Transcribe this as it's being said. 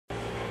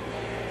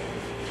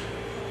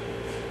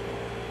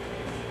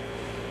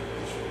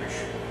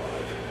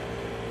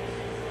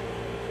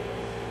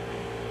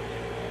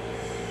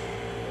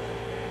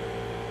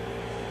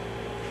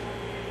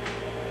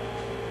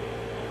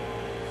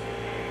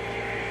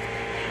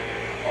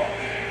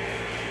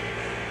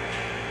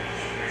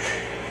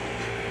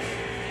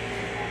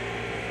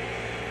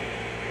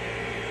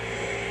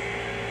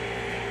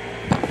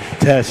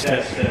Test.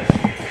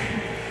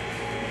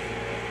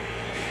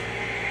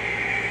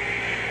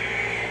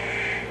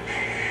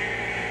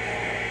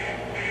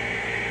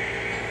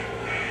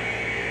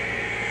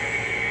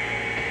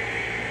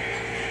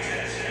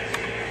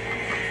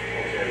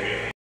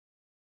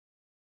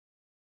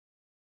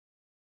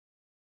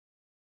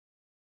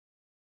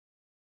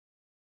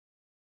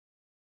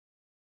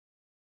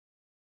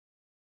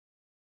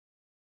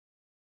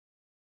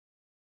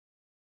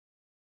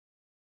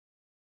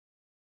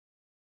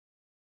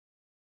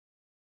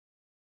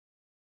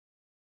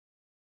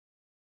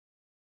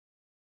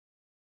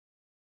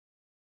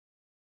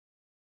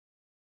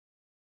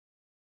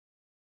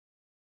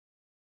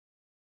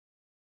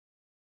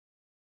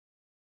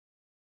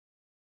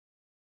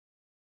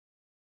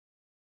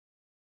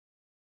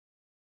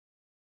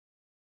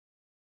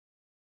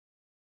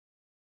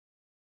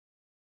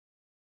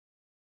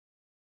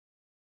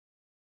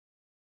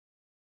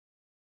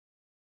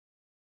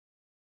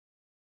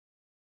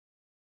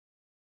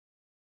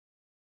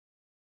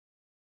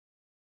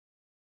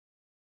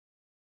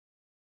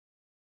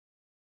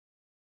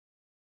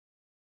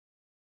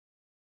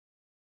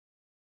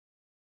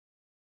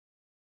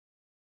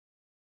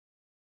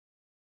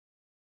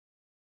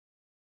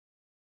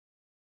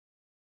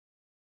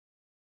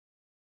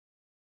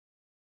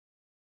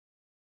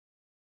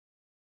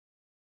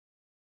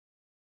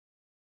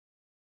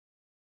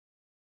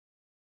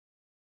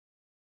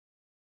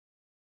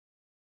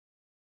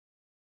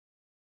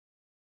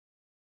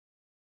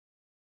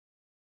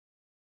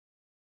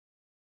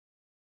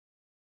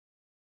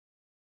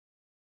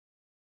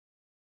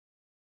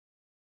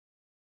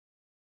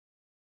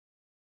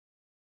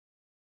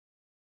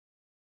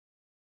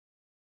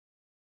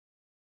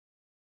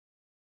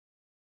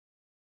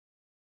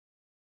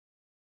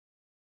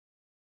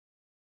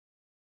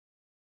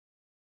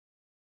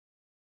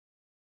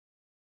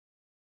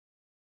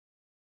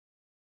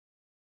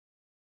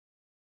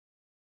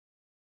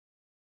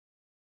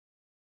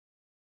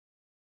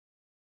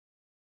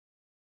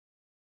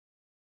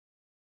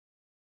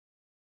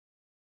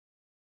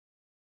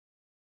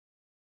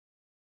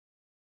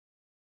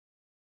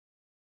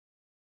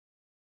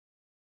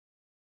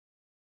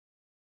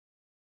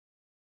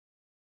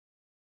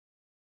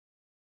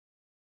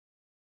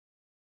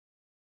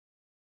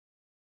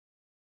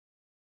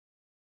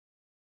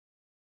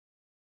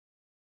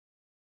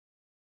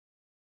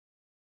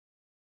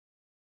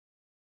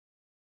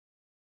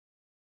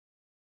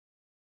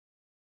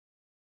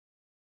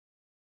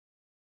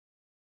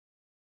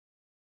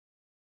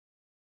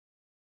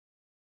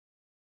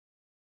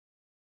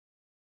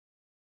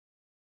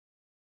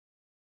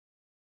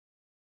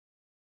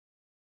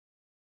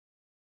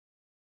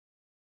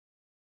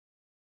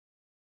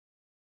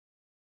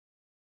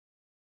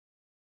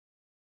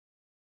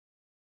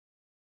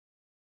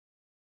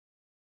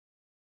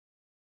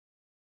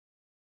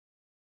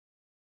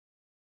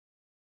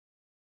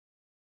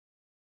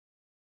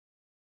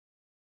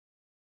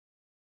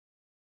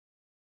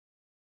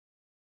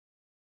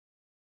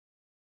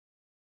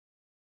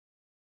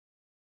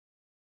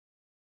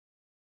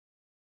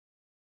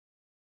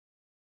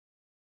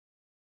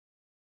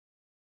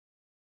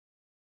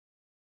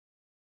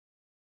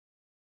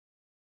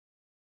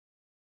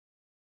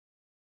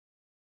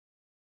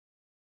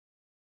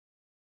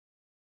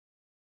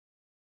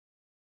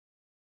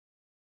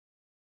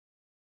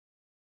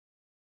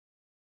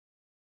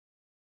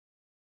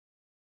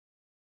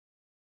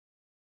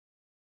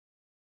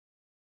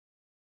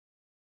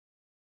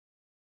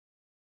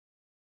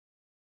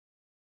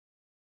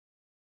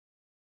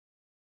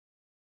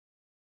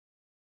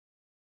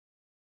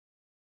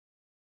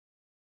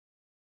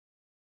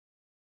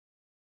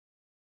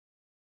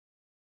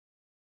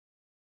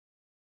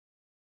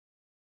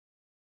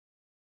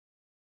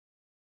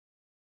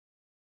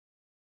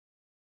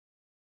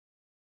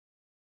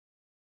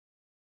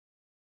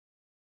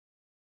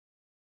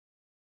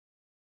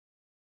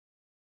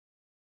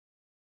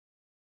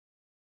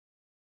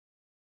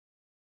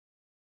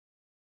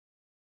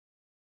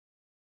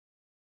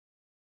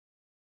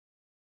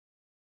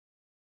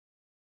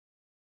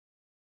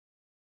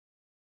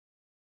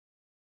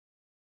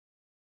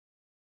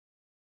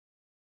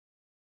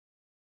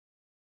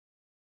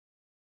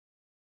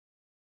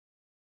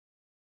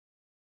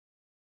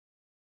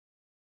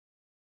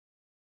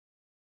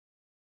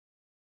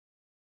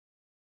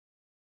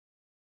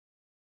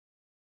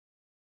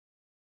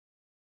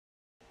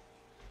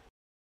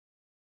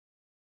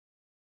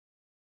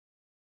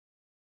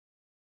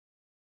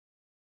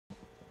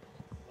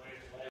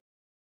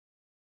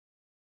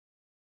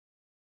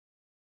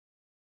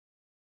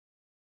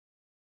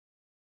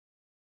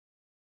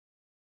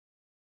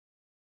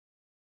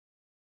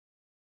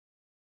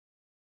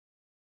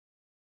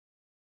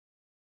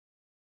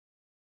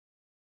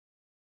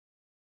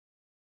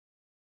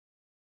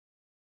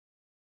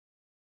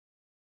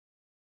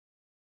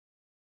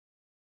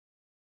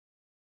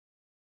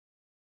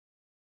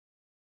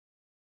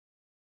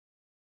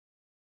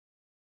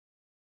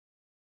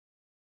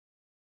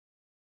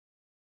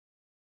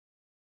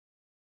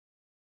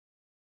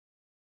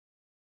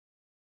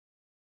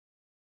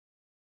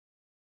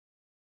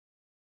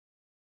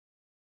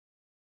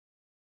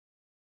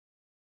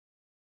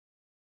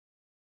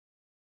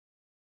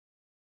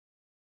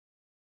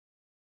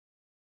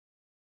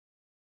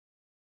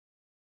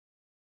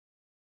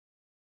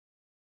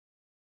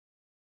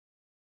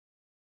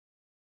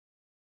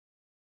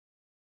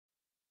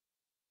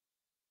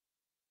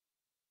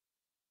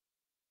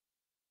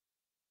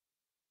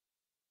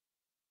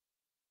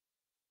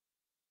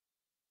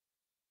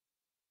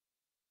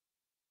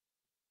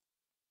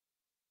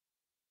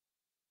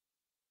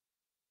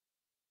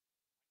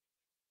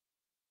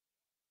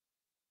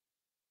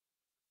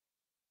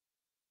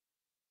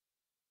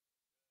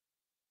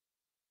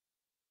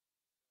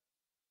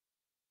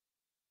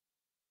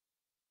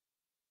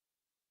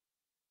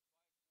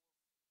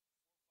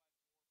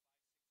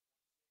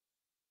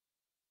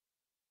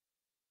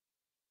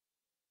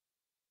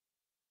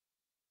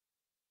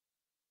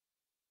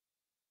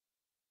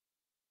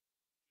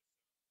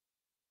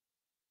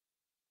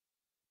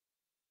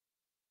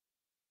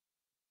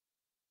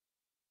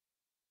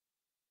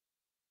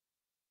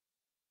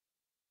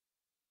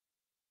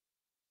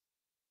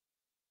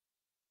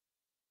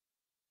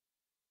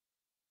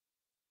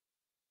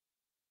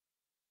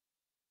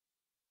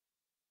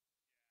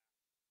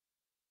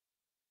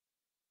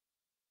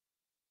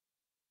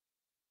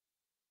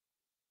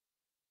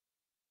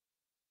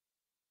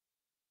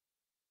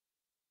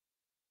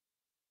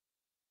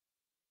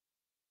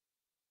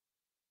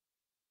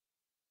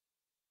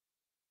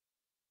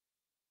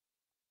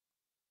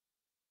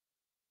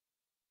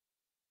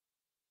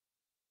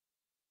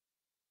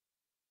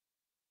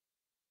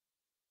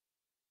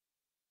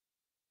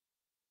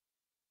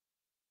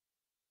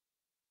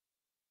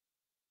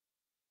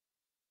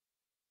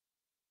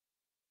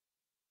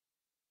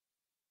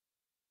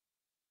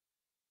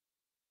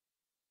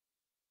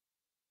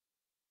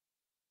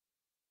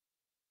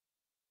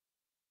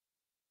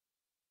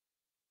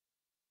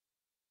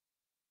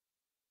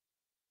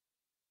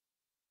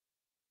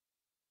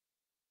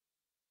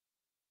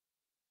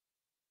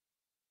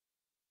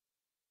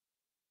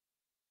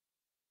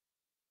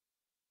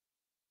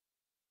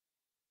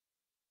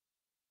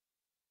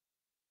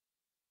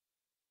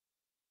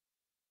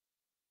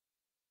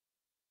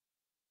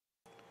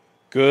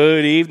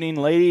 Good evening,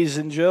 ladies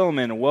and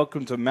gentlemen.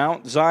 Welcome to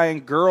Mount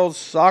Zion Girls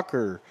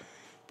Soccer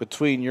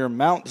between your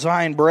Mount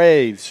Zion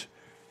Braves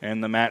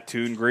and the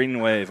Mattoon Green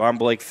Wave. I'm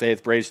Blake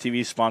Faith, Braves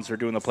TV sponsor,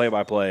 doing the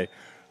play-by-play.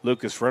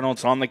 Lucas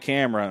Reynolds on the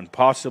camera, and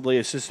possibly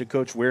assistant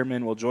coach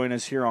Weirman will join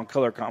us here on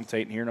color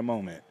commentating here in a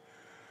moment.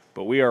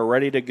 But we are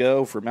ready to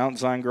go for Mount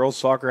Zion Girls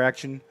Soccer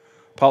action,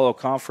 Apollo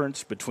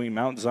Conference between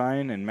Mount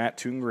Zion and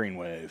Mattoon Green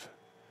Wave.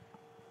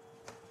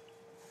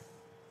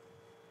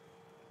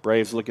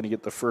 Braves looking to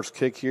get the first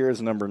kick here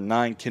as number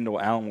 9,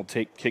 Kendall Allen, will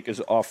kick us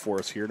off for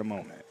us here in a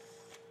moment.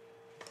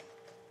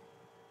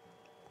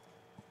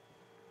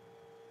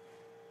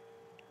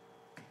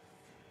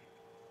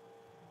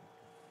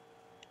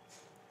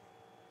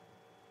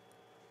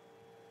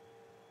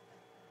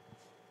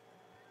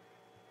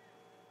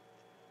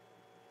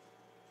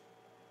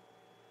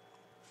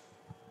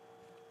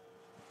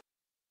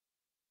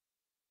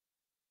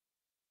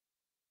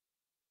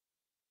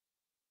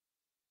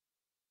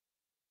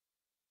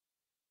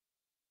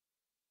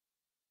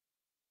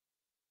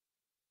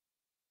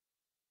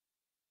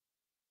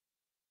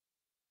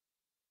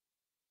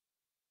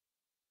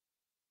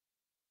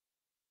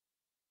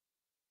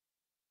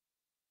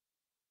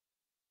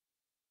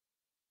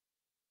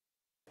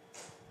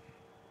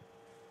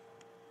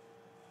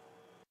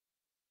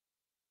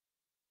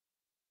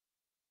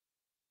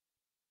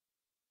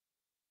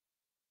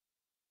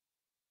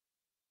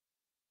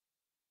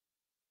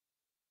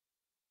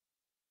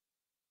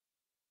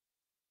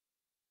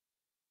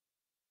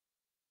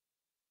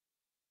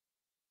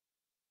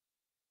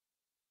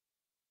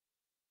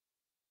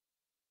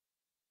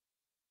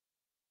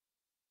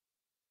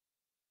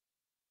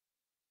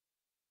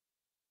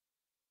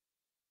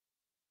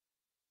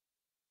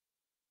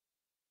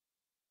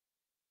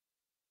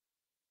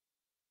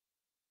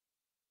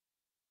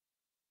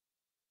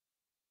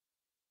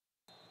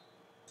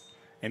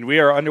 And we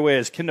are underway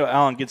as Kendall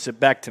Allen gets it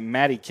back to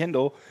Maddie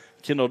Kendall.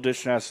 Kendall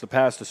dishes the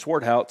pass to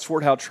Swarthout.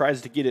 Swarthout tries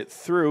to get it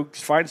through,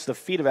 finds the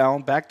feet of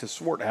Allen, back to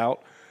Swarthout.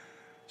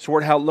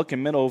 Swarthout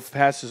looking middle,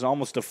 pass is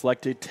almost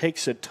deflected,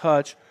 takes a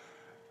touch,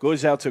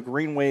 goes out to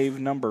Green Wave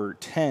number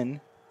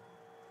 10,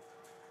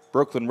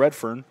 Brooklyn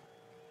Redfern.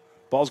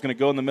 Ball's going to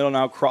go in the middle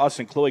now,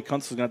 crossing. Chloe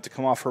Kunzel's going to have to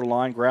come off her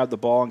line, grab the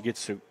ball, and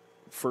gets the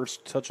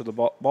first touch of the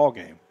ball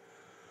game.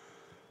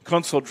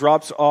 Kunzel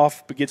drops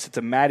off, but gets it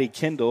to Maddie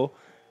Kendall.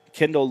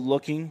 Kendall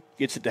looking,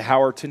 gets it to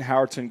Howerton.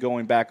 Howerton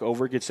going back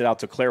over, gets it out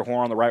to Claire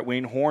Horn on the right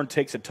wing. Horn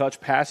takes a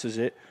touch, passes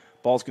it.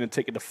 Ball's going to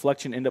take a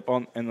deflection, end up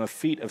on the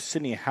feet of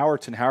Sydney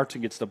Howerton.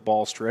 Howerton gets the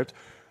ball stripped.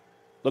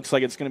 Looks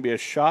like it's going to be a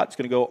shot. It's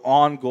going to go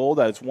on goal.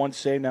 That is one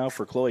save now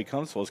for Chloe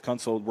Kunzel as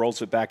Kunzel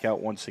rolls it back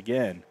out once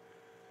again.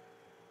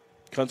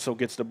 Kunzel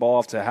gets the ball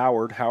off to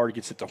Howard. Howard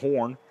gets it to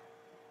Horn.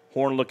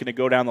 Horn looking to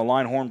go down the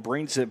line. Horn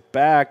brings it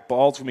back.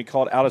 Ball's going to be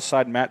called out of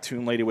side.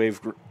 Mattoon Lady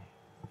Wave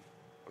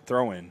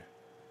throw-in.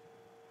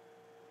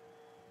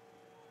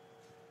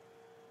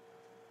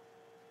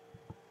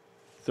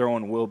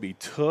 Throw-in will be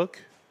took.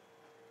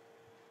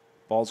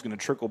 Ball's going to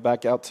trickle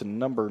back out to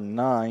number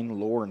 9,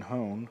 Lauren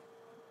Hone.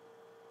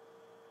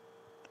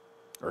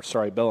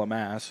 Bella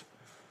Mass.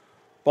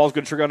 Ball's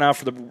going to trickle now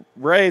for the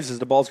Braves as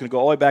the ball's going to go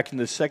all the way back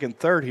into the second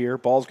third here.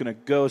 Ball's going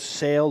to go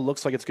sail.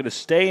 Looks like it's going to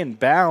stay in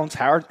bounds.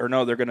 They're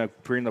going to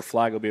bring the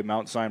flag. It'll be a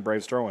Mount Zion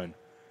Braves throw-in.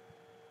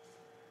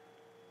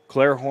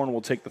 Claire Horn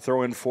will take the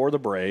throw-in for the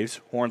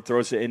Braves. Horn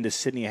throws it into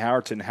Sydney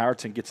Howerton.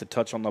 Howerton gets a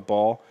touch on the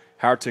ball.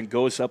 Howerton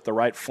goes up the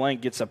right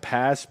flank, gets a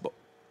pass.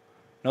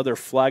 Another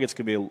flag. It's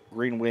going to be a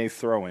Green Wave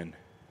throw-in.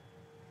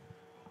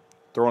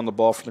 Throwing the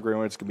ball from the Green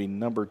Wave. It's going to be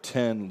number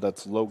 10.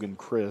 That's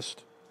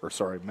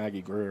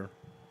Maggie Greer.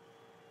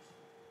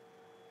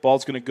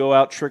 Ball's going to go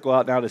out, trickle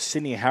out now to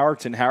Sydney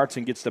Howerton.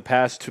 Howerton gets the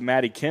pass to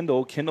Maddie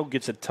Kendall. Kendall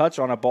gets a touch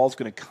on it. Ball's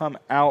going to come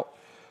out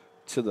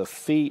to the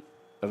feet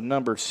of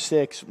number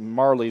 6,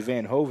 Marley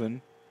Van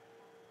Hoven.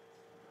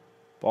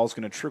 Ball's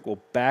going to trickle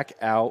back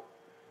out.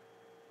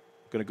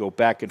 Going to go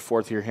back and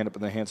forth here, hand up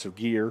in the hands of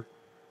Gear.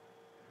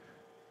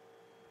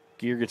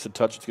 Gear gets a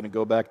touch. It's going to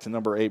go back to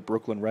number 8,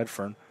 Brooklyn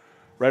Redfern.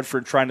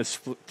 Redfern trying to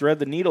thread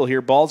the needle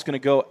here. Ball's going to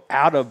go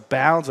out of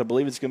bounds. I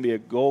believe it's going to be a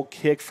goal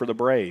kick for the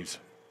Braves.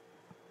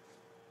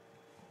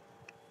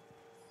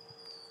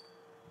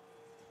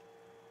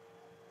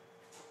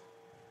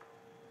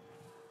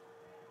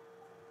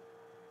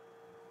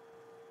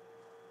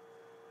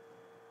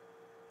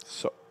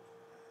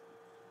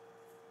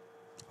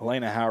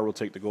 Elena Howard will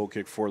take the goal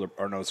kick for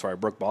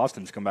Brooke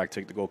Boston's come back to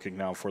take the goal kick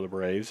now for the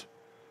Braves.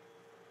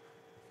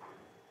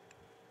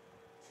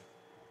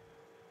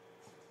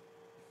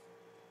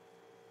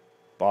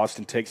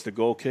 Boston takes the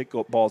goal kick.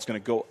 Ball's going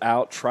to go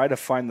out, try to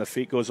find the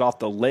feet, goes off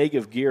the leg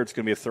of Gear. It's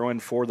going to be a throw-in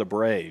for the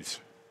Braves.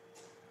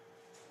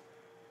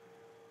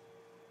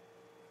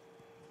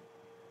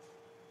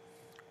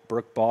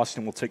 Brooke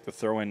Boston will take the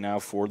throw-in now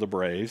for the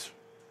Braves.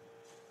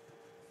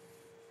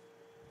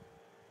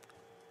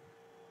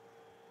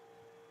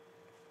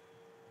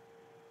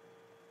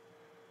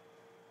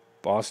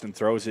 Boston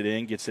throws it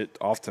in, gets it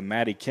off to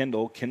Maddie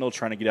Kendall. Kendall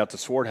trying to get out to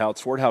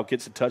Swarthout. Swarthout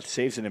gets a touch,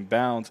 saves it in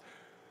bounds.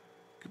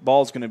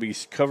 Ball's going to be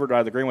covered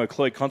by the Greenway.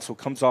 Chloe Kunzel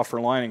comes off her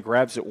line and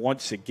grabs it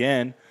once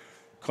again.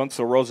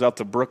 Kunzel rolls out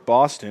to Brooke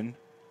Boston.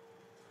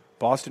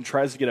 Boston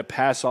tries to get a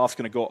pass off. It's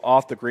going to go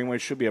off the Greenway.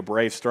 Should be a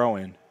Braves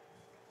throw-in.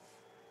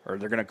 Or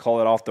they're going to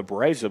call it off the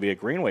Braves. It'll be a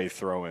Greenway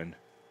throw-in.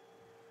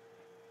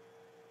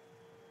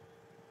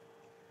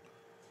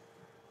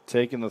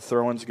 Taking the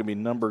throw-in is going to be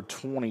number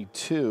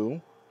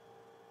 22,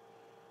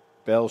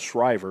 Belle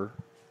Shriver.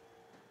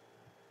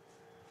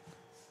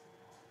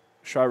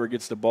 Shriver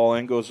gets the ball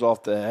in, goes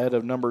off the head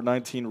of number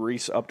 19,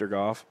 Reese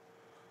Updergoff.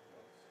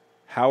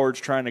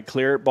 Howard's trying to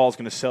clear it. Ball's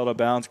going to sail to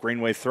bounds.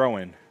 Greenway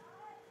throw-in.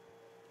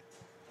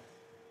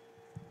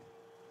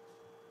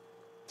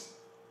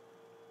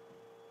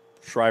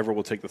 Shriver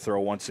will take the throw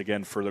once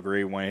again for the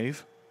Green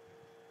Wave.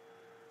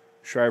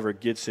 Shriver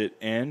gets it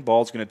in.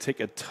 Ball's going to take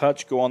a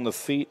touch, go on the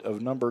feet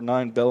of number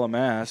 9, Bella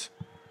Mass.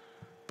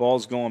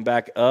 Ball's going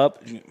back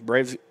up.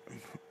 Braves,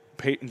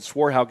 Peyton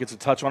Swarhout gets a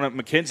touch on it.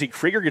 Mackenzie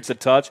Krieger gets a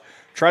touch.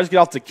 Tries to get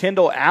off to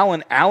Kendall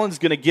Allen. Allen's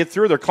going to get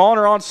through. They're calling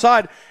her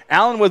onside.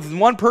 Allen with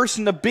one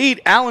person to beat.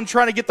 Allen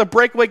trying to get the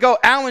breakaway go.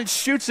 Allen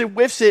shoots it,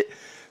 whiffs it.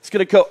 It's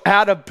going to go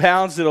out of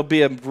bounds. It'll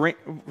be a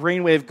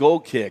Green Wave goal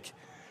kick.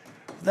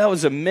 That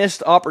was a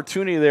missed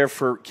opportunity there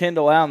for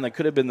Kendall Allen. That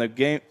could have been the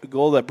game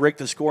goal that break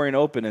the scoring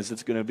open, as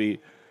it's going to be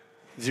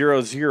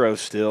 0-0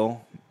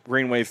 still.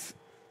 Green Wave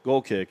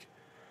goal kick.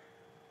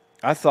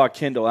 I thought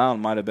Kendall Allen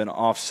might have been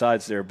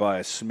offsides there by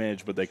a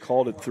smidge, but they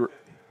called it through.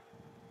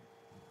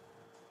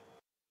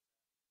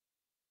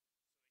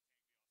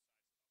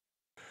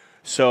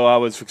 So I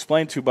was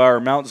explained to by our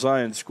Mount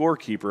Zion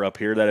scorekeeper up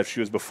here that if she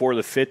was before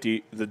the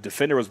 50, the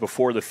defender was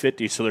before the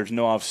 50, so there's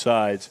no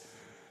offsides.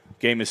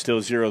 Game is still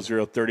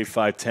 0-0,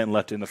 35-10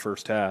 left in the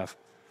first half.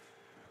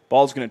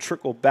 Ball's going to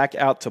trickle back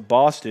out to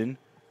Boston.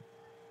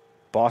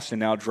 Boston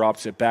now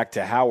drops it back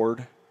to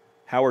Howard.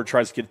 Howard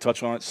tries to get a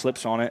touch on it,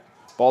 slips on it.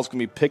 Ball's going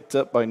to be picked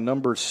up by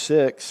number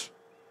 6,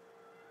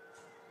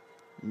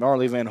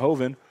 Marley Van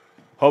Hoven.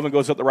 Hoven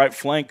goes up the right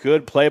flank.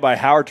 Good play by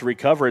Howard to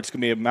recover. It's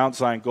going to be a Mount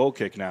Zion goal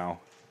kick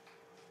now.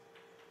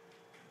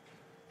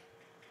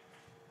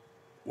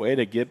 Way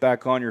to get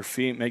back on your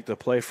feet, make the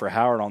play for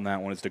Howard on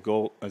that one as the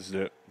goal, as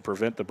the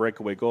prevent the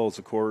breakaway goals.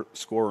 The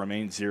score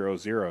remains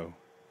 0-0.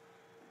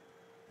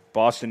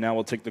 Boston now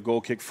will take the goal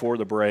kick for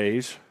the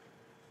Braves.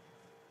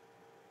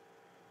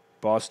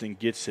 Boston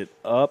gets it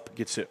up,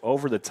 gets it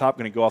over the top,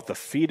 going to go off the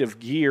feet of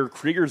Gear.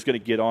 Krieger's going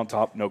to get on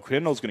top. No,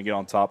 Kendall's going to get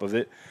on top of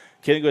it.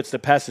 Kendall gets the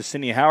pass to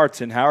Sydney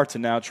Howerton.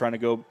 Howerton now trying to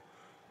go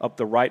up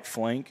the right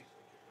flank.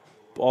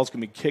 Ball's going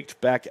to be kicked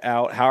back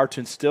out.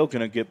 Howerton's still going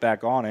to get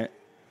back on it.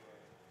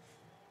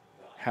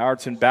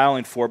 Howerton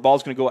battling for it.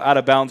 Ball's going to go out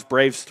of bounds.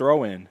 Braves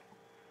throw in.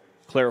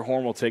 Claire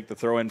Horn will take the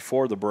throw in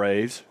for the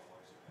Braves.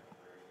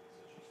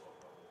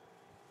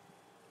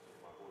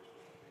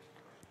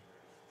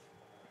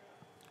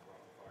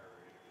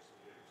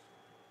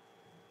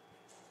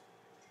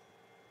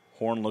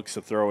 Horn looks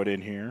to throw it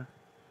in here.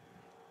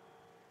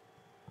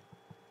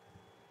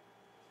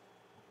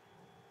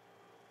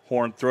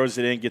 Horn throws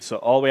it in, gets it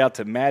all the way out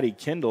to Maddie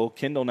Kendall.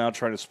 Kendall now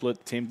trying to split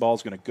the team.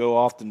 Ball's going to go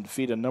off to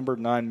defeat a number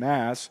 9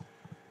 Mass.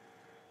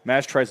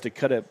 Mass tries to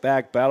cut it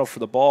back, battle for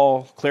the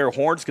ball. Claire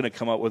Horn's going to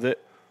come up with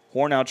it.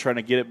 Horn now trying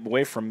to get it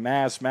away from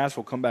Mass. Mass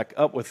will come back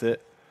up with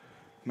it.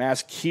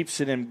 Mass keeps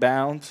it in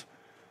bounds.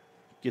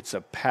 Gets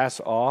a pass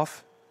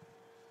off.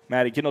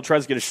 Maddie Kendall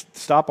tries to get a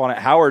stop on it.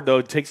 Howard,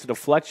 though, takes the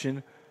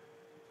deflection.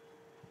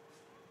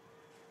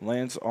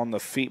 Lands on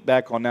the feet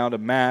back on now to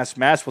Mass.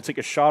 Mass will take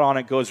a shot on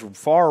it. Goes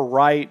far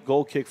right.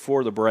 Goal kick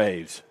for the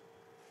Braves.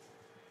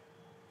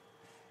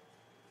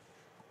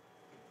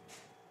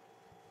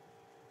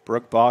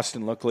 Brooke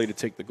Boston luckily to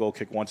take the goal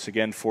kick once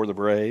again for the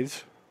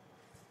Braves.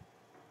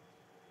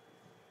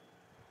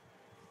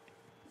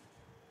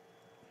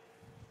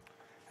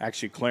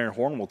 Actually, Claire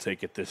Horn will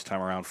take it this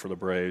time around for the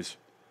Braves.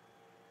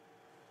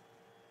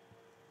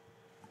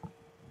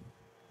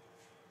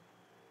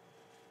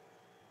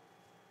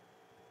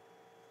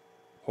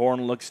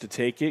 Horn looks to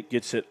take it,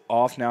 gets it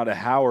off now to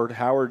Howard.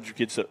 Howard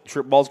gets it.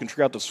 Ball's going to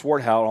trick out to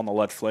Swarthout on the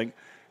left flank.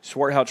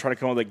 Swarthout trying to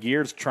come with the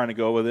Gears, trying to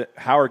go with it.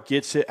 Howard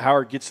gets it.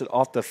 Howard gets it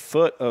off the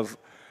foot of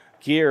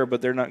Gear,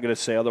 but they're not going to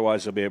say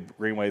otherwise. It'll be a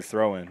Green Wave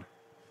throw-in.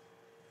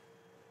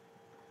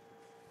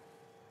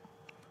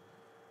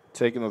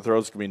 Taking the throw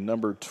is going to be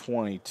number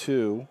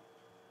 22,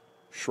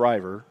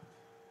 Shriver.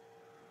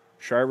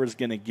 Shriver's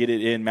going to get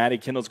it in. Maddie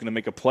Kendall's going to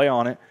make a play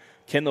on it.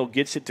 Kendall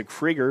gets it to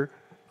Krieger.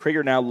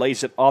 Krieger now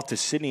lays it off to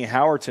Sydney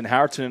Howerton.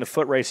 Howerton in a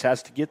foot race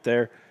has to get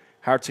there.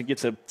 Howerton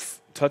gets a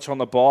touch on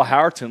the ball.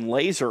 Howerton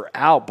lays her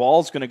out.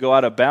 Ball's going to go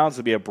out of bounds.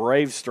 It'll be a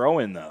Braves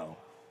throw-in, though.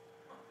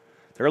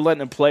 They're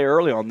letting him play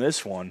early on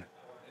this one.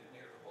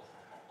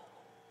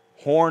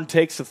 Horn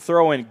takes the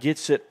throw and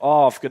gets it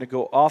off. Going to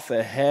go off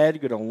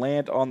ahead. Going to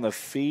land on the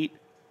feet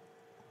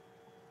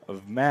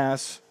of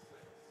Mass.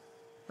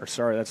 Or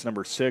sorry, that's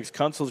number 6.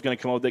 Kunzel's going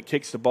to come up with it,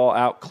 kicks the ball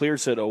out,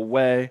 clears it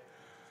away.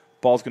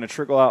 Ball's going to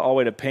trickle out all the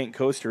way to Paint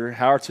Coaster.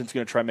 Howerton's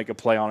going to try and make a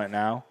play on it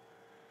now.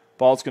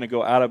 Ball's going to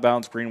go out of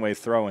bounds. Greenway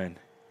throw-in.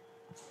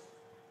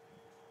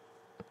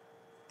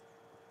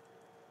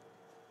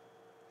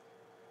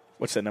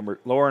 what's that number?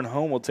 Lauren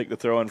Hone will take the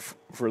throw in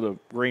for the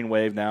Green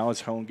Wave now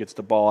as Hone gets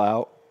the ball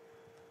out.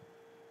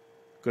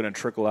 Going to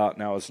trickle out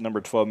now as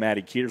number 12,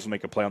 Maddie Keeters will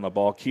make a play on the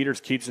ball.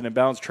 Keeters keeps it in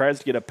bounds, tries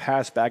to get a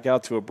pass back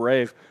out to a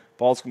Brave.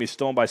 Ball's going to be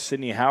stolen by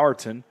Sydney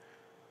Howerton.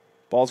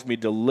 Ball's going to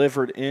be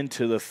delivered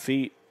into the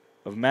feet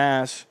of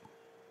Mass.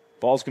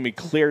 Ball's going to be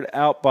cleared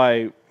out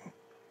by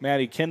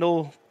Maddie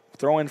Kendall,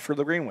 throw in for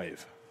the Green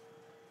Wave.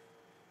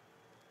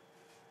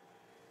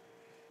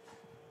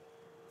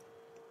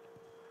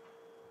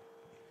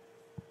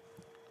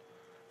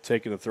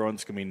 Taking the throw in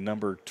is going to be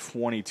number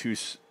 22,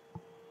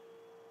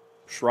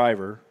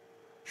 Shriver.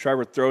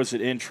 Shriver throws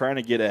it in, trying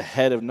to get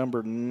ahead of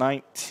number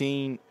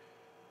 19,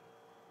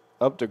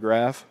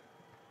 Updegraff.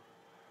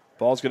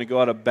 Ball's going to go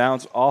out of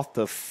bounds off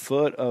the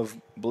foot of,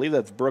 I believe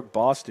that's Brooke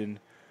Boston.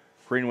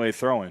 Green Wave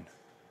throwing.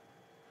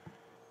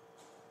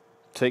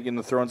 Taking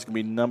the throw in is going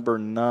to be number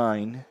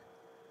 9,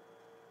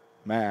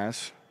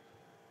 Mass.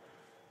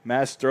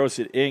 Mass throws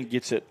it in,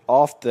 gets it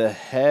off the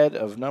head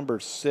of number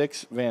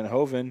 6, Van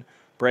Hoven.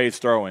 Braves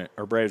throw-in,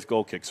 or Braves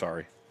goal kick,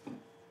 sorry.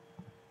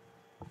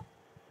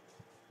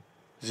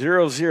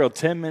 0-0,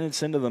 10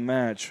 minutes into the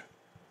match.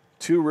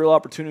 2 real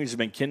opportunities have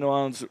been Kendall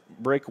Allen's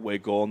breakaway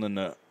goal and then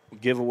the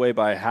giveaway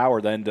by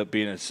Howard that ended up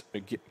being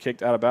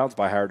kicked out of bounds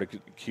by Howard to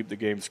keep the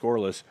game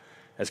scoreless.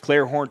 As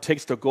Claire Horn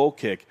takes the goal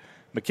kick,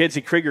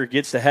 Mackenzie Krieger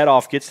gets the head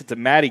off, gets it to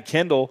Maddie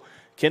Kendall.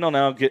 Kendall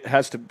now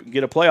has to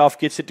get a playoff,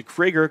 gets it to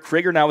Krieger.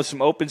 Krieger now with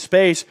some open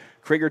space.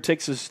 Krieger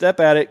takes a step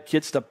at it,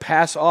 gets the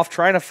pass off,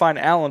 trying to find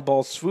Allen.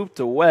 Ball swooped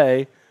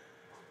away.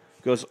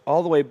 Goes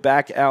all the way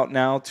back out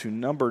now to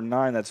number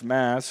 9, that's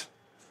Mass.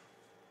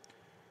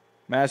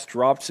 Mass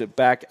drops it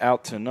back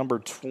out to number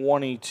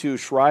 22,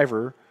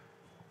 Shriver.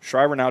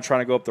 Shriver now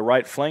trying to go up the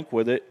right flank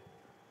with it.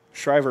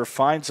 Shriver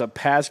finds a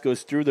pass,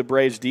 goes through the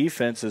Braves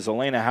defense as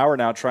Elena Howard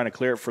now trying to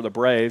clear it for the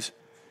Braves.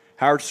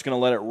 Howard's just going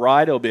to let it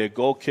ride. It'll be a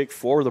goal kick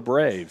for the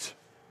Braves.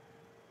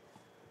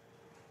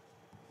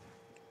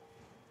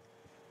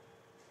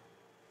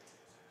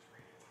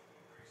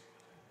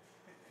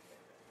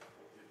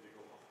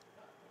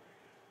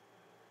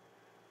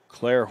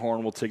 Claire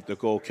Horn will take the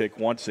goal kick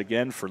once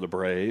again for the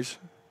Braves.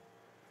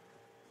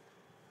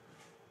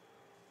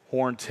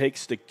 Horn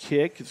takes the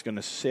kick. It's going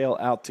to sail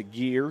out to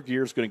Gear.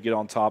 Gear's going to get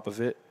on top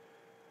of it.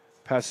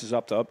 Passes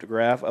up to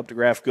Updegraff.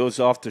 Updegraff goes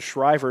off to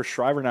Shriver.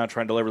 Shriver now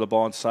trying to deliver the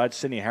ball inside.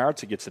 Sydney Howard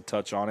gets a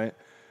touch on it.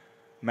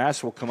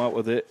 Mass will come up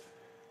with it.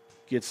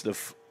 Gets the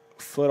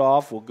foot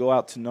off. Will go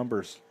out to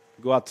numbers.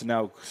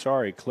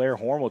 Claire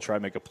Horn will try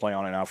to make a play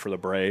on it now for the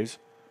Braves.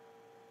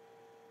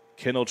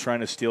 Kendall trying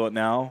to steal it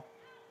now.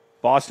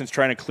 Boston's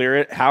trying to clear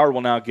it. Howard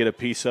will now get a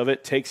piece of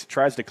it.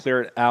 Tries to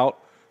clear it out.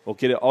 We'll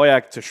get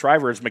it to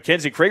Shriver. As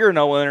Mackenzie Krieger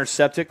now will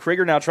intercept it.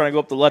 Krieger now trying to go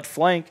up the left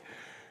flank.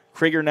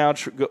 Krieger now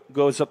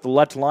goes up the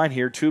left line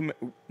here.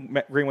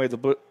 Green Wave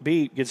the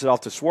beat. Gets it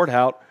off to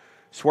Swarthout.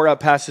 Swarthout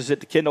passes it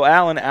to Kendall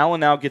Allen.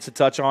 Allen now gets a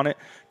touch on it.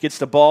 Gets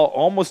the ball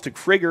almost to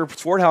Krieger.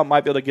 Swarthout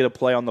might be able to get a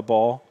play on the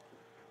ball.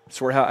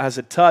 Swarthout has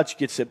a touch.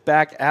 Gets it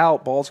back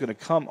out. Ball's going to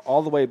come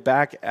all the way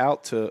back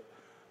out to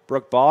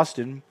Brooke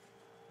Boston.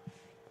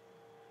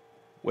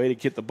 Way to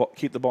keep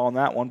the ball on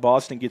that one.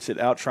 Boston gets it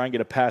out, try and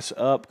get a pass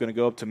up. Going to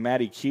go up to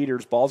Maddie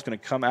Keeters. Ball's going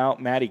to come out.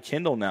 Maddie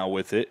Kendall now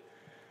with it.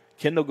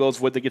 Kendall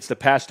goes with it, gets the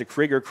pass to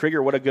Krieger.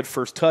 Krieger, what a good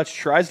first touch.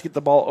 Tries to get the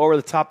ball over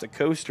the top to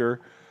Coaster.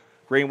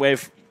 Green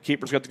Wave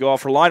keeper's got to go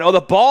off her line. Oh, the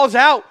ball's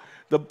out.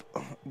 The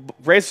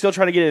Braves still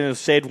trying to get it, and it was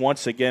saved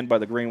once again by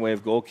the Green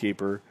Wave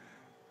goalkeeper.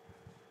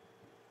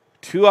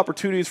 2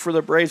 opportunities for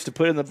the Braves to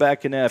put in the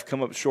back and F.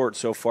 Come up short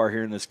so far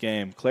here in this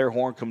game. Claire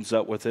Horn comes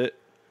up with it.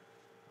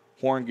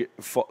 Horn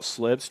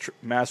slips.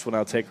 Mass will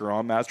now take her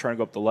on. Mass trying to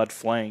go up the left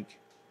flank.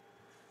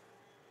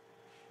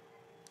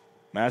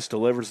 Mass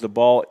delivers the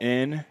ball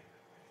in.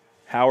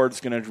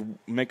 Howard's going to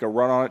make a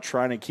run on it,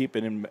 trying to keep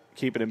it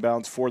in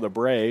bounds for the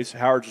Braves.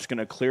 Howard's just going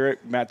to clear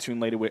it. Mattoon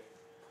laid it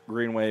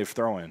Green Wave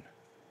throw-in.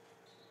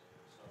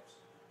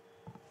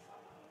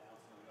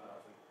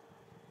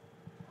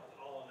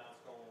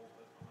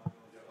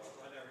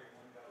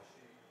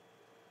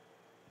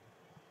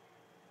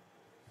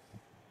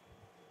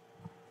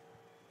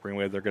 Green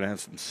Wave, they're going to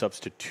have some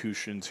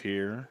substitutions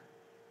here.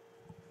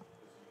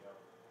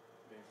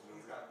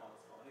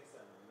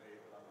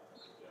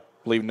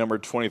 I believe number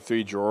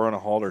 23,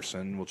 Jorana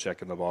Halderson, will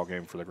check in the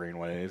ballgame for the Green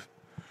Wave.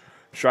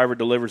 Shriver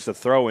delivers the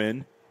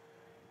throw-in.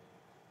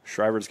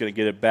 Shriver's going to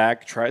get it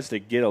back, tries to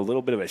get a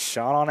little bit of a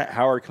shot on it.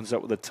 Howard comes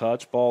up with a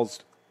touch. Ball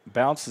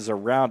bounces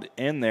around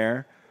in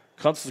there.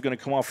 Kunzel's going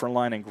to come off her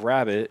line and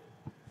grab it.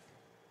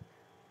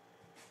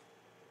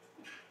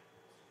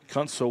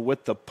 Kunzel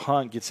with the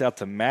punt gets out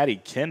to Maddie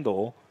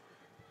Kendall.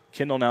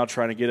 Kendall now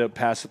trying to get a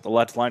pass at the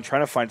left line,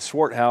 trying to find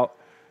Swarthout.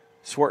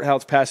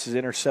 Swarthout's pass is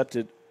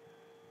intercepted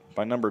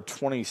by number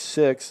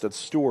 26. That's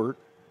Stewart.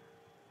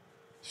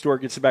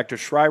 Stewart gets it back to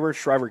Shriver.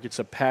 Shriver gets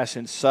a pass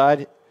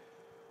inside.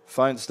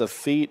 Finds the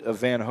feet of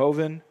Van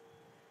Hoven.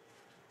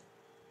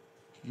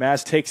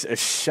 Mass takes a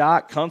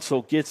shot.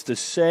 Kunzel gets the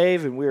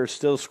save, and we are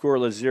still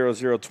scoreless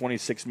 0-0,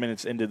 26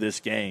 minutes into this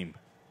game.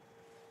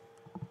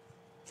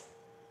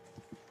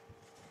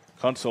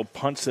 Kunzel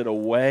punts it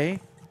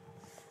away.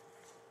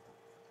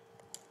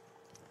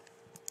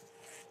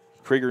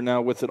 Krieger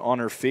now with it on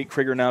her feet.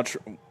 Krieger now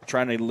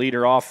trying to lead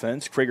her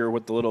offense. Krieger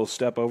with the little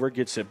step over,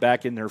 gets it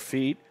back in her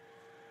feet.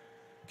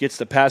 Gets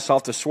the pass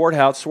off to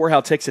Swarthout.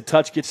 Swarthout takes a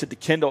touch, gets it to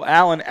Kendall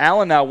Allen.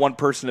 Allen now one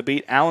person to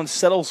beat. Allen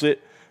settles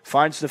it,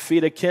 finds the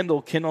feet of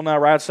Kendall. Kendall now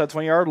right outside the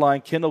 20-yard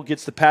line. Kendall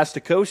gets the pass to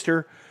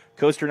Coaster.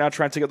 Coaster now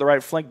trying to take up the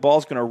right flank.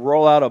 Ball's going to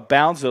roll out of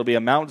bounds. It'll be a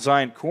Mount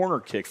Zion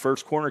corner kick.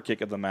 First corner kick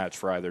of the match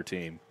for either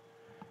team.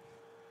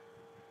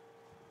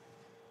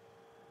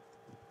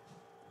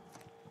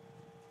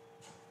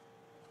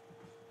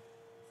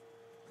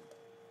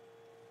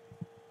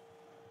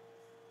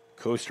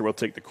 Coaster will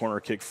take the corner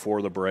kick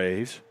for the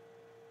Braves.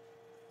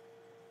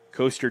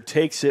 Coaster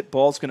takes it.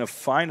 Ball's going to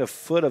find a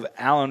foot of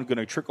Allen. Going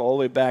to trickle all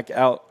the way back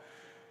out.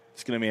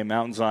 It's going to be a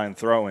Mount Zion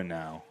throw-in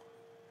now.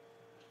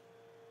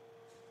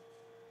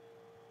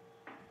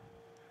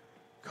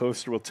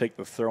 Coaster will take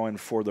the throw-in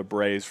for the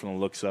Braves from the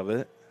looks of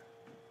it.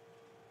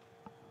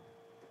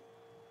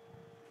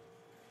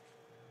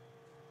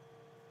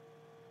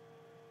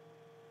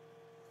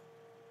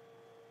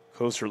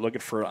 Coaster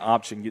looking for an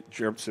option.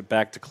 Jumps it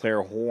back to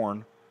Claire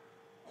Horn.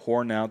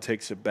 Horn now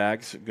takes it back.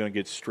 It's going to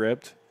get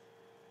stripped.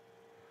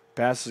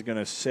 Pass is going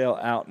to sail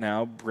out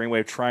now. Green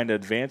Wave trying to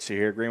advance it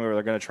here. Green Wave,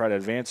 they're going to try to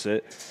advance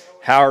it.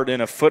 Howard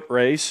in a foot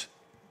race.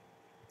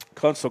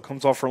 Kunzel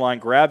comes off her line,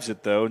 grabs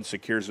it, though, and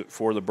secures it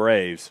for the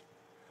Braves.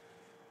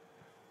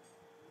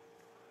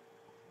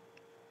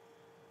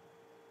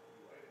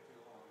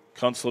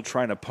 Kunzel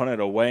trying to punt it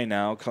away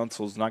now.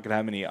 Kunzel's not going to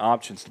have any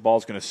options. The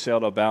ball's going to sail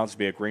to bounds,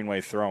 be a Green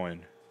Wave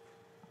throw-in.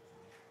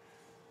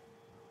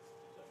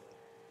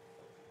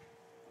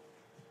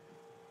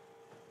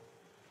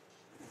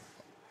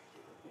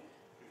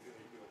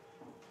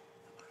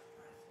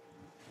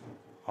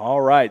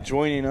 All right,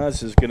 joining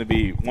us is going to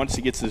be, once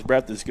he gets his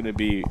breath, is going to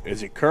be,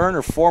 is it current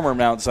or former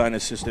Mount Zion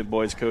assistant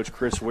boys coach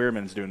Chris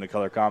Weirman's doing the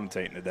color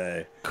commentating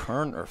today?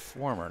 Current or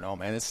former? No,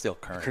 man, it's still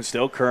current.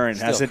 Still current.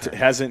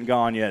 Hasn't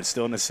gone yet.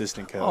 Still an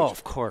assistant coach. Oh,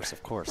 of course.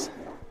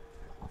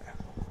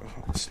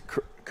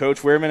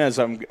 Coach Weirman,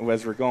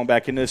 as we're going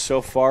back into this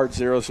so far,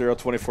 0-0,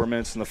 24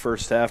 minutes in the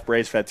first half.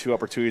 Braves have had two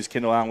opportunities.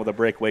 Kendall Allen with a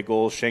breakaway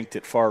goal, shanked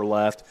it far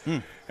left.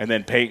 And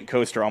then Peyton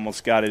Coaster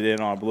almost got it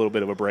in on a little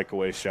bit of a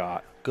breakaway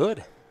shot.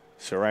 Good.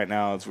 So right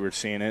now, as we're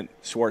seeing it,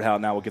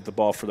 Swarthout now will get the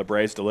ball for the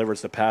Braves,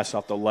 delivers the pass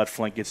off the left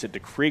flank, gets it to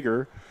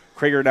Krieger.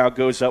 Krieger now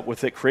goes up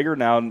with it. Krieger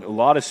now a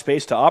lot of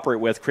space to operate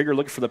with. Krieger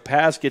looking for the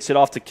pass, gets it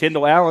off to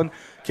Kendall Allen.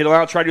 Kendall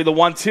Allen trying to do the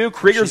 1-2.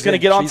 Krieger's going to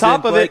get on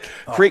top of it.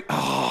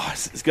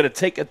 It's going to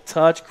take a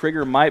touch.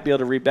 Krieger might be able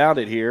to rebound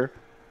it here.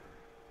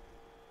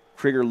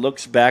 Krieger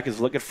looks back, is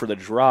looking for the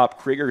drop.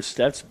 Krieger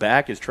steps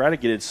back, is trying to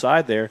get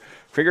inside there.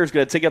 Krieger's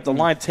going to take up the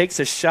line, takes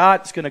a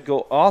shot. It's going to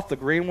go off the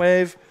Green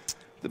Wave,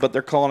 but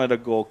they're calling it a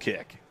goal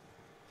kick.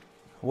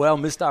 Well,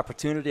 missed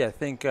opportunity. I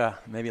think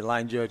maybe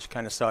line judge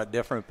kind of saw it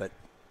different, but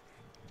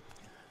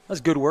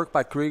that's good work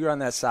by Krieger on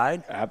that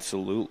side.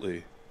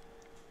 Absolutely.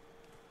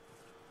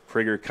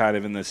 Krieger kind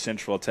of in the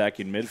central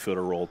attacking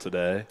midfielder role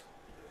today.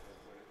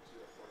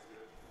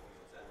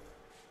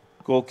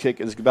 Goal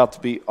kick is about to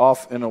be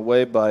off and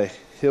away by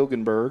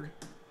Hilgenberg.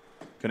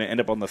 Going to end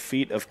up on the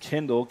feet of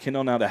Kendall.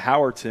 Kendall now to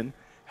Howerton.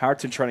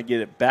 Howerton trying to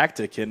get it back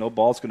to Kendall.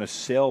 Ball's going to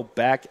sail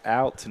back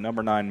out to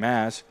number 9,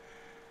 Mass.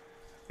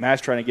 Mass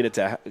trying to get it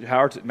to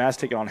Howerton. Mass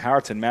taking on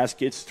Howerton. Mass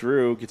gets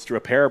through a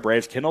pair of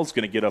Braves. Kendall's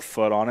going to get a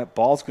foot on it.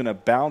 Ball's going to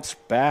bounce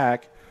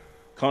back.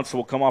 Kunzel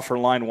will come off her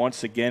line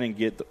once again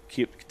and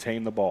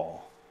contain the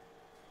ball.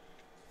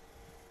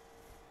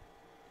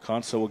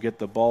 Kunzel will get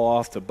the ball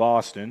off to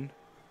Boston.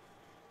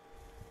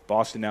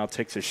 Boston now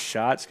takes a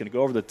shot. It's going to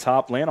go over the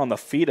top, land on the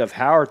feet of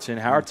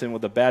Howerton. Howerton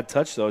with a bad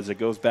touch, though, as it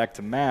goes back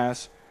to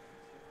Mass.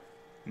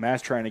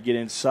 Mass trying to get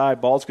inside.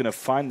 Ball's going to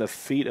find the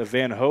feet of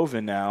Van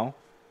Hoven now.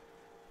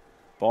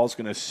 Ball's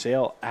going to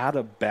sail out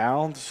of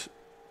bounds.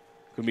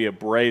 Going to be a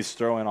Braves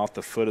throw-in off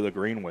the foot of the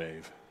Green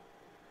Wave.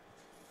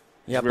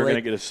 Yeah, we're going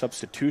to get a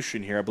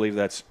substitution here. I believe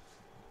that's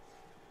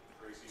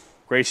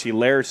Gracie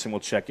Larison will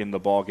check in the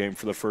ball game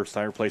for the first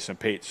time, replacing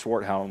Peyton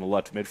Swarthout on the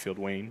left midfield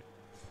wing.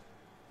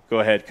 Go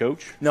ahead,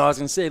 Coach. No, I was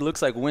going to say it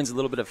looks like wind's a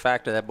little bit of a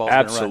factor. That ball's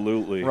going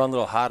to run a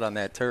little hot on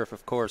that turf,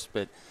 of course,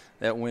 but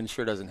that wind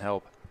sure doesn't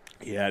help.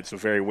 Yeah, it's a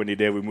very windy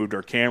day. We moved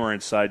our camera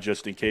inside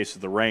just in case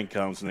the rain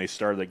comes, and they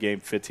started the game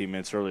 15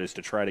 minutes earlier just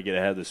to try to get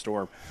ahead of the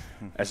storm.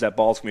 As that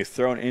ball's going to be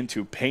thrown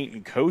into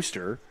Peyton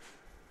Coaster.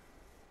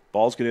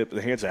 Ball's going to hit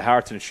the hands of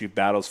Howerton as she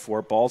battles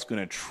for it. Ball's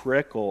going to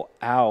trickle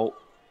out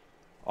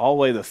all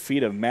the way to the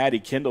feet of Maddie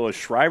Kendall as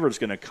Shriver's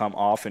going to come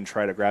off and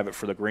try to grab it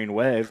for the Green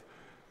Wave.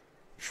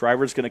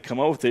 Shriver's going to come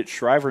over with it.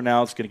 Shriver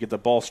now is going to get the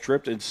ball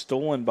stripped and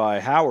stolen by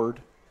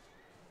Howard.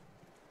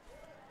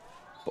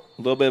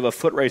 A little bit of a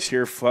foot race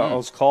here.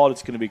 Foul's called.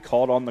 It's going to be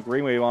called on the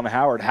Green Wave on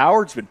Howard.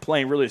 Howard's been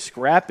playing really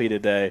scrappy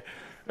today.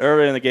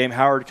 Earlier in the game,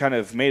 Howard kind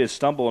of made a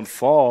stumble and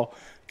fall.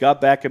 Got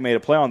back and made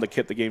a play on to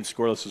keep the game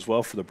scoreless as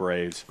well for the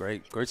Braves.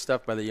 Great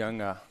stuff by the young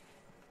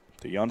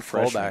freshman.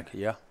 Fullback,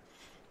 yeah.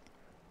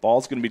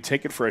 Ball's going to be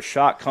taken for a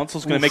shot.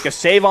 Kunzel's going to make a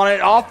save on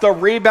it. Off the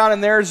rebound,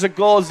 and there's a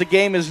goal as the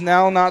game is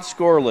now not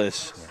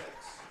scoreless.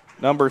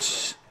 Number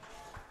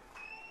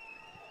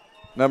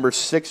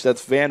 6,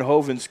 that's Van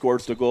Hoven,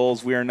 scores the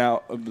goals.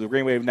 The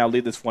Green Wave now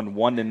lead this one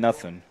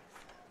 1-0.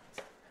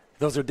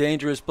 Those are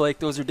dangerous, Blake.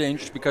 Those are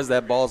dangerous because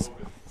that ball's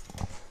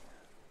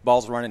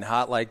running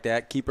hot like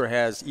that. Keeper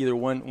has either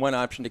one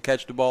option to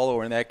catch the ball,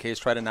 or in that case,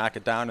 try to knock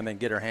it down and then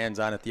get her hands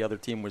on it. The other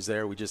team was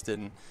there. We just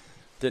didn't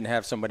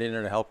have somebody in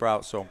there to help her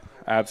out. So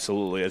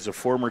absolutely. As a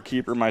former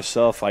keeper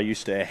myself, I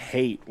used to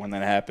hate when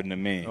that happened to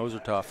me. Those are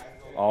tough.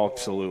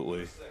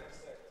 Absolutely.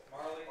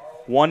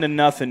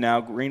 1-0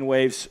 now. Green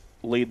Waves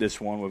lead this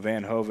one with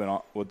Van Hoven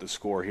with the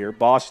score here.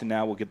 Boston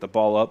now will get the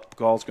ball up. The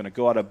ball's going to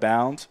go out of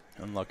bounds.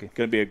 Unlucky.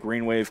 Going to be a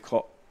Green Wave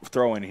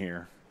throw in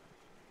here.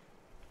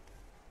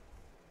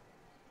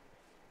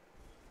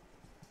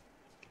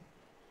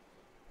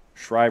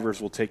 Shrivers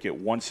will take it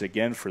once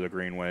again for the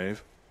Green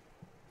Wave.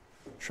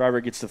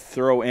 Shriver gets the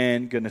throw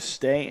in, going to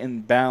stay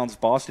in bounds.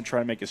 Boston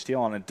trying to make a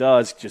steal on it.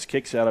 Does. Just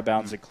kicks it out of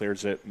bounds and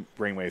clears it.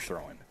 Green Wave throw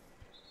in.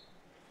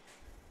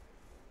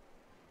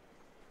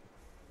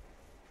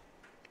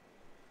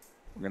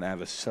 We're going to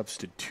have a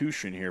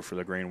substitution here for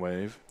the Green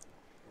Wave.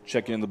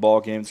 Checking back in the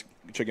ball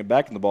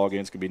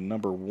games could be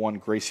number 1,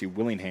 Gracie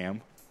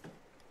Willingham.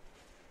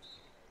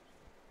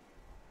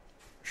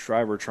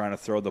 Shriver trying to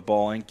throw the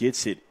ball in,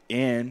 gets it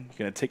in.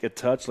 Going to take a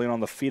touch, land on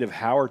the feet of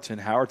Howerton.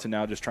 Howerton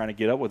now just trying to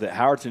get up with it.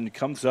 Howerton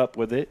comes up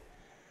with it,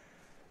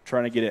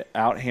 trying to get it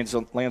out.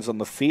 Lands on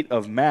the feet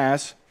of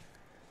Mass.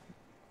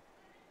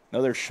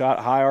 Another shot,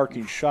 high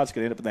arcing shot's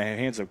going to end up in the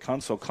hands of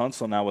Kunzel.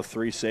 Kunzel now with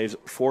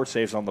 4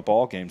 saves on the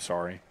ball game.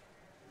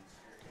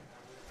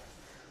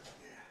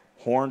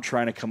 Horn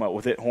trying to come up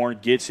with it. Horn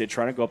gets it,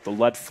 trying to go up the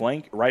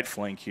right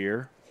flank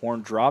here.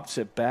 Horn drops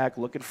it back,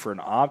 looking for an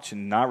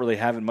option, not really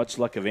having much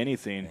luck of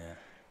anything. Yeah.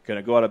 Going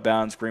to go out of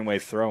bounds, Green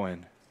Wave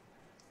throw-in.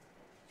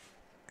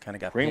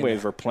 Green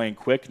Wave are playing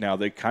quick now.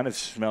 They kind of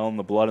smelling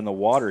the blood in the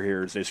water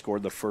here as they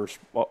scored the first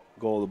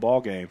goal of the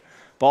ball game.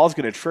 Ball's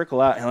going to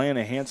trickle out, land in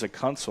the hands of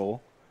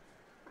Kunzel.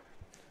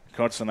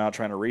 Kunzel now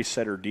trying to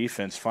reset her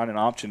defense, find an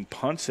option,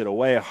 punts it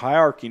away, a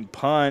high-arcing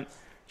punt.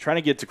 Trying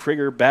to get to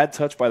Krieger. Bad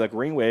touch by the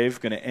Green Wave.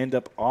 Going to end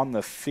up on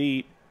the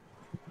feet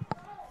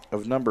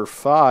of number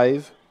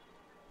 5,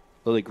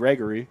 Lily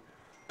Gregory.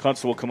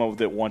 Kunzel will come up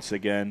with it once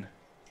again.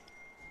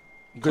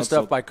 Good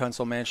stuff by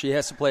Kunzel, man. She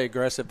has to play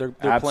aggressive. They're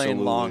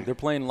playing long. They're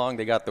playing long.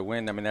 They got the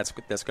win. I mean, that's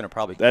going to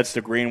probably. That's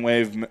the Green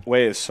Wave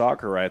way of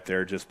soccer right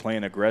there, just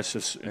playing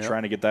aggressive and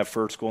trying to get that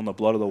first goal in the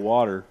blood of the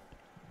water.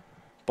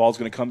 Ball's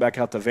going to come back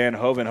out to Van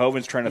Hoven.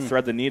 Hoven's trying to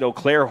thread the needle.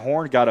 Claire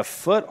Horn got a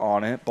foot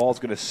on it. Ball's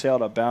going to sail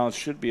out of bounds.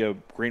 Should be a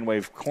Green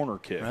Wave corner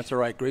kick. That's all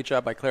right. Great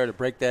job by Claire to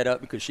break that up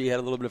because she had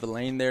a little bit of a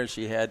lane there.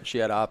 She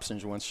had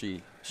options once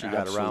she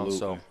got around.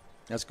 So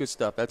that's good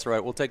stuff. That's all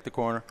right. We'll take the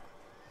corner.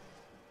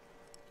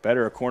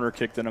 Better a corner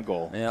kick than a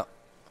goal. Yeah.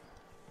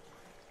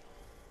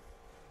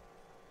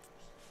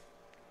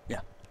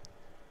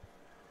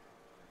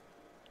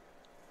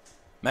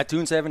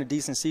 Mattoon's having a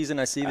decent season,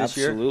 I see, this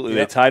year. Absolutely.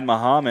 They tied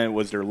Muhammad. It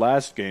was their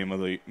last game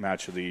of the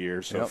match of the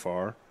year so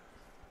far.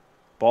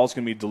 Ball's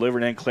going to be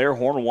delivered in. Claire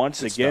Horn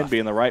once again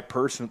being the right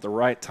person at the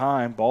right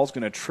time. Ball's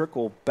going to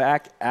trickle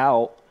back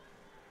out.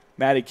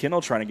 Maddie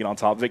Kendall trying to get on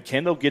top of it.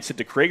 Kendall gets it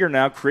to Krieger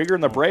now. Krieger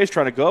and the Braves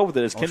trying to go with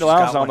it as Kendall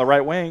Allen's on the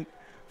right wing.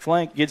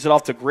 Flank gets it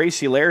off to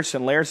Gracie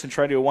Larison. Larison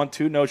trying to do a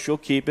 1-2. No, she'll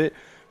keep it.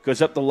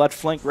 Goes up the left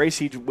flank.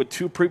 Gracie with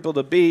 2 people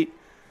to beat.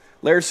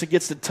 Larison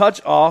gets the touch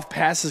off.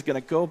 Pass is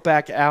going to go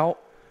back out.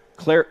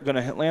 Claire going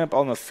to land up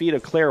on the feet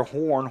of Claire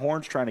Horn.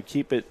 Horn's trying to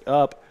keep it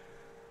up.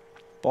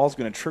 Ball's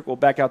going to trickle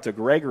back out to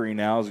Gregory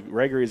now.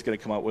 Gregory's going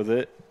to come up with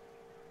it.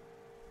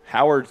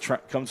 Howard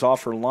comes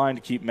off her line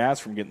to keep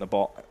Mass from getting the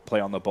ball, play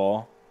on the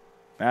ball.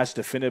 Mass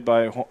defended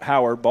by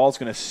Howard. Ball's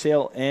going to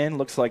sail in.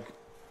 Looks like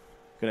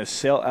going to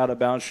sail out of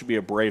bounds. Should be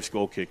a Braves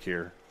goal kick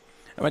here.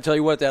 I'm going to tell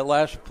you what, that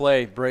last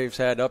play Braves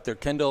had up there,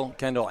 Kendall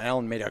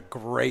Allen made a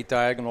great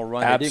diagonal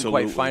run. Absolutely. They didn't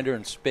quite find her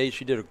in space.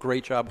 She did a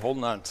great job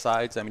holding on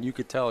sides. I mean, you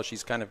could tell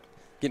she's kind of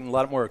getting a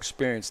lot more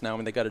experience now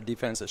when they got a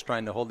defense that's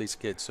trying to hold these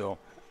kids. So,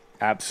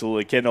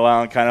 absolutely. Kendall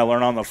Allen kind of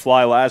learned on the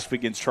fly last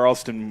week against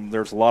Charleston.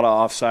 There's a lot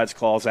of offsides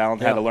calls. Allen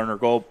had to learn her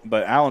goal.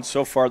 But Allen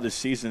so far this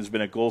season has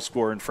been a goal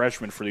scorer and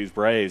freshman for these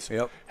Braves.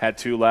 Yep. Had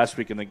 2 last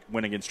week in the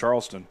win against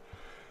Charleston.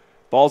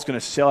 Ball's going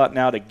to sail out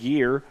now to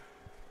Gear.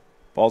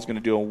 Ball's going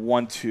to do a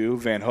 1-2.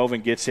 Van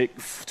Hoven gets it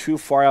too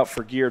far out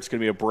for Gear. It's going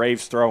to be a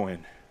Braves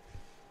throw-in.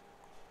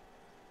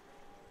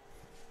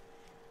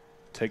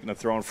 Taking the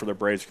throw-in for the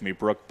Braves can be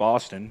Brooke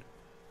Boston.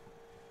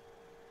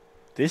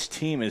 This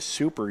team is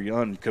super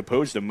young,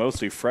 composed of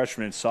mostly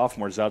freshmen and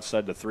sophomores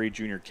outside the 3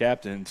 junior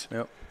captains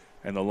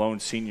and the lone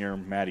senior,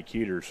 Maddie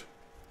Keters.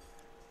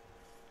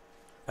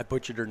 I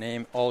butchered her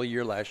name all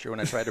year last year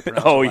when I tried to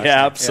pronounce her last name.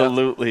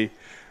 Absolutely. Yeah.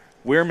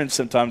 Weirman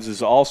sometimes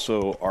is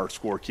also our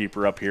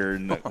scorekeeper up here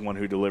and the one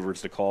who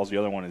delivers the calls. The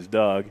other one is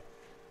Doug.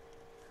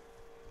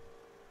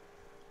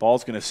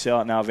 Ball's going to sail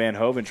out now. Van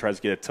Hoven tries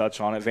to get a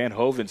touch on it. Van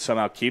Hoven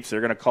somehow keeps it.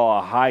 They're going to call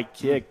a high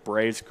kick.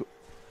 Braves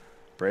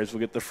will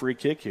get the free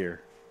kick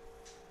here.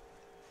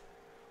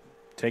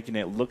 Taking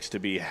it looks to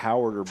be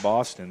Howard or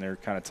Boston. They're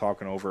kind of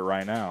talking over it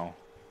right now.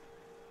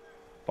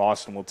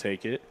 Boston will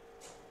take it.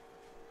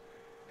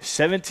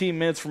 17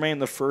 minutes remain in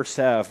the first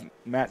half.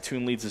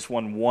 Mattoon leads this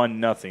one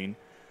 1-0.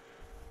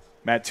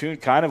 Mattoon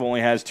kind of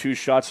only has 2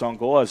 shots on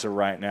goal as of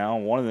right now.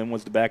 One of them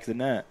was the back of the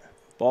net.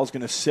 Ball's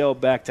going to sail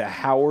back to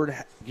Howard.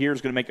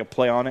 Gear's going to make a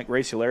play on it.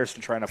 Gracie Larison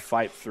trying to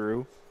fight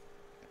through.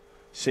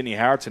 Sydney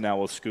Howerton now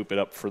will scoop it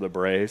up for the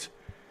Braves.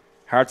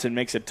 Howerton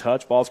makes a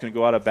touch. Ball's going to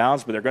go out of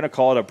bounds, but they're going to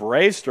call it a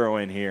Braves throw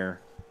in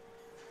here.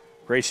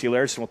 Gracie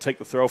Larison will take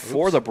the throw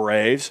for the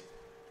Braves.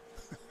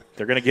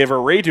 They're going to give her a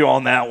redo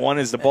on that one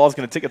as the ball's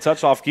going to take a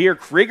touch off Gear.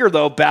 Krieger,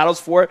 though,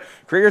 battles for it.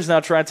 Krieger's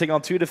now trying to take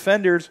on 2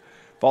 defenders.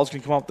 Ball's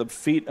going to come off the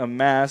feet of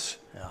Mass.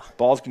 Yeah.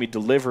 Ball's going to be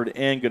delivered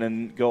in,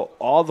 going to go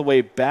all the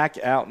way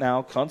back out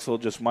now. Kunzel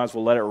just might as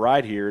well let it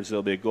ride here as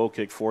there'll be a goal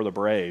kick for the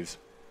Braves.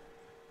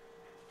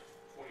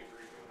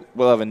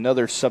 We'll have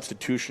another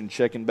substitution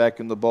checking back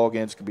in the ball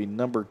game. It's going to be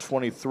number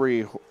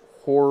 23,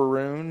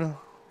 Horoon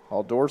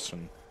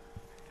Haldorson.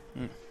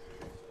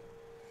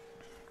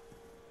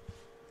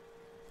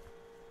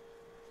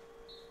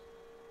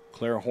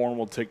 Claire Horn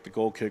will take the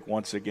goal kick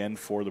once again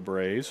for the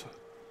Braves.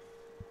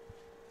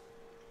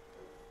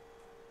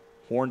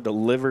 Horn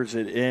delivers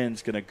it in.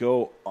 It's going to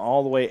go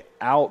all the way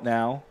out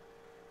now.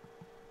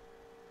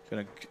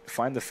 Going to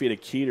find the feet of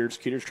Keeters.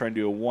 Keeters trying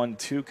to do a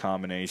 1-2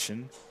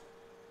 combination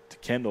to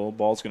Kendall.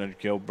 Ball's going to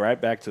go right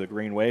back to the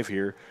green wave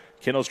here.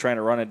 Kendall's trying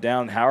to run it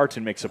down.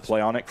 Howerton makes a play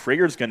on it.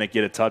 Krieger's going to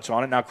get a touch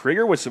on it. Now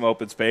Krieger with some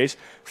open space.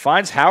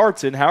 Finds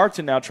Howerton.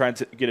 Howerton now trying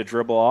to get a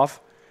dribble off.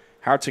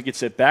 Howerton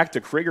gets it back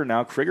to Krieger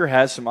now. Krieger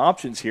has some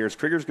options here. As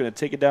Krieger's going to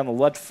take it down the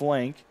left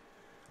flank.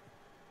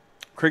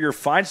 Krieger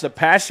finds the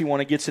pass he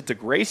wants, gets it to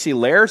Gracie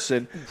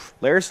Larison.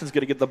 Larison's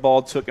going to get the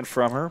ball taken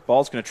from her.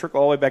 Ball's going to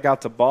trickle all the way back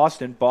out to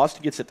Boston.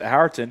 Boston gets it to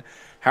Howerton.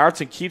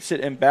 Howerton keeps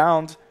it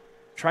inbound.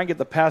 Try and get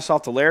the pass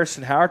off to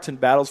Larison. Howerton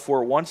battles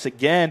for it once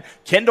again.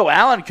 Kendall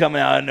Allen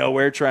coming out of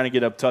nowhere trying to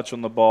get a touch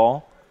on the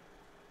ball.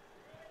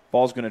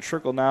 Ball's going to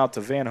trickle now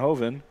to Van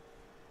Hoven.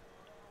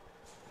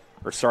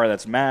 Or sorry,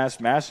 that's Mass.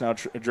 Mass now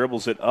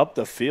dribbles it up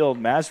the field.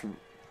 Mass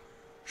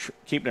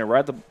keeping it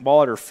right the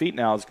ball at her feet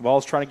now. The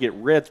ball's trying to get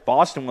ripped.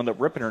 Boston wound up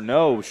ripping her.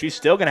 No, she's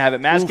still going to have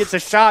it. Mass gets a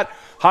shot.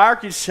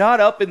 Hierarchy shot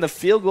up in the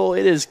field goal.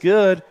 It is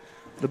good.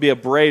 It'll be a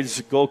Braves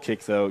goal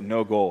kick, though.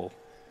 No goal.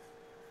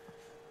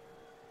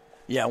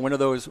 Yeah, one of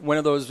those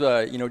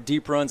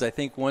deep runs. I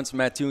think once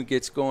Mattoon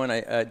gets going,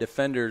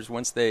 defenders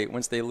once they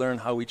learn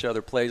how each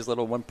other plays,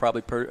 one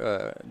probably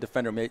per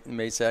defender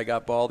may say I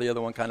got ball, the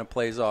other one kind of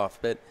plays off.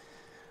 But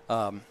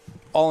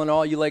all in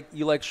all, you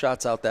like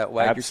shots out that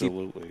way.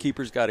 Absolutely. Your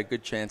keeper's got a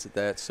good chance at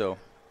that. So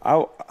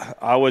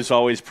I was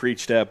always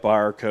preached at by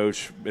our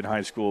coach in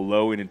high school,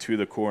 low and into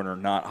the corner,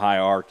 not high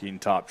arcing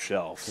top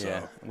shelf. So.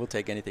 Yeah, we'll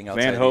take anything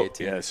outside the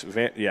 18. Yes,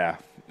 yeah,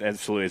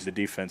 absolutely. As the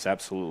defense,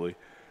 absolutely.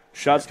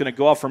 Shot's going to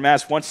go off for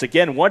Mass once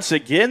again. Once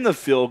again, the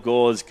field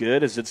goal is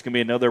good as it's going to be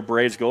another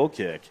Braves goal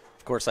kick.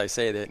 Of course, I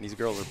say that, and these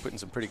girls are putting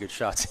some pretty good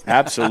shots in.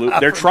 Absolutely,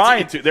 they're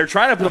trying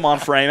to put them on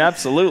frame.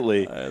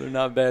 Absolutely, they're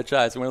not bad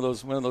shots. One of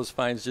those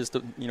finds just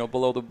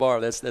below the bar.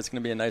 That's going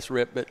to be a nice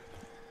rip. But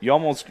you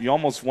almost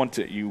want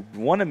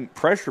to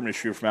pressure them to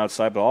shoot from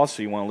outside, but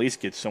also you want to at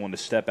least get someone to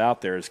step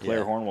out there. As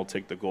Claire Horn will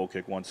take the goal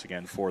kick once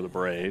again for the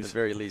Braves. At the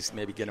very least,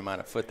 maybe get them on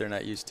a foot they're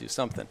not used to.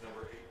 Something.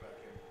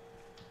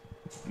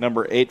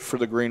 Number 8 for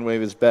the Green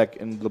Wave is back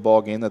into the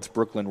ball game. That's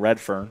Brooklyn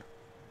Redfern.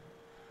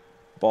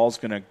 Ball's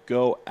going to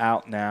go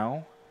out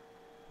now.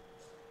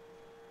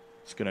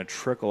 It's going to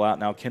trickle out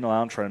now. Kendall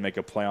Allen trying to make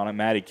a play on it.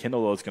 Maddie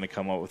Kendall, though, is going to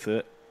come up with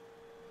it.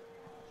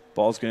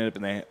 Ball's going to end up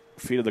in the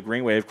feet of the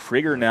Green Wave.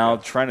 Krieger now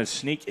trying to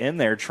sneak in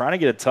there, trying to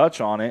get a touch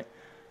on it.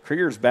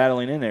 Krieger's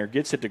battling in there.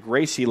 Gets it to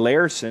Gracie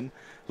Larison.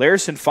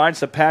 Larison finds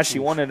the pass she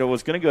wanted. It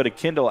was going to go to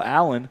Kendall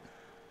Allen.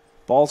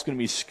 Ball's going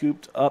to be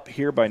scooped up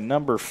here by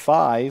number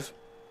 5.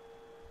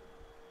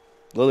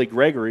 Lily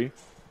Gregory.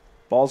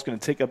 Ball's going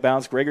to take a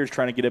bounce. Gregory's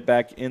trying to get it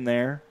back in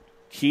there.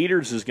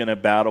 Keeters is going to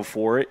battle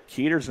for it.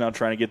 Keeters now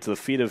trying to get to the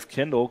feet of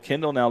Kendall.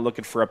 Kendall now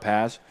looking for a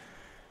pass.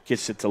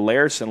 Gets it to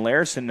Larison.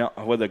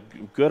 Larison with a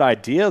good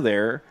idea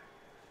there.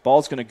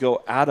 Ball's going to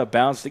go out of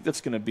bounds. I think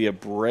that's going to be a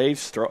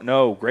Braves throw.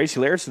 No,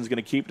 Gracie Larison's going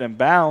to keep it in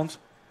bounds.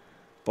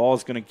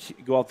 Ball's going to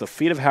go off the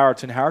feet of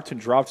Howerton. Howerton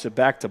drops it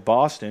back to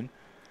Boston.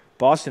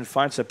 Boston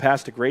finds a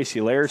pass to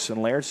Gracie Larison.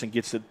 Larison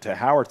gets it to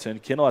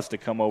Howerton. Kendall has to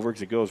come over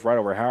because it goes right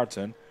over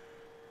Howerton.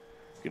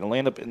 Going to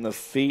land up in the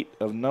feet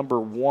of number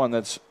 1.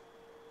 That's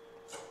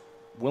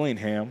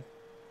Willingham.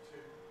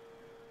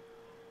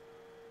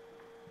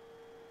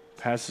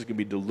 Pass is going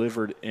to be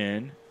delivered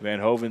in. Van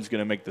Hoven's going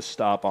to make the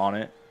stop on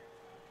it.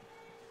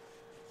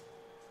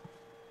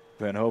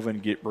 Van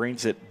Hoven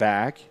brings it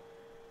back.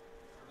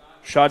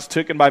 Shots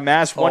taken by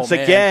Mass once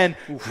again.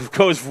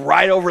 Goes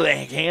right over the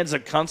hands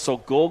of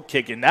Kunzel, goal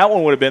kicking. That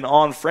one would have been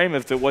on frame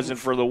if it wasn't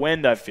for the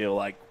wind, I feel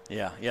like.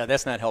 Yeah,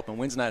 that's not helping.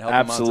 Wind's not helping.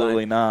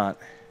 Absolutely not.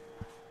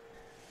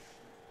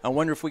 I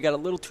wonder if we got a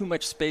little too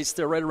much space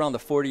there right around the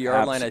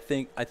 40-yard line. I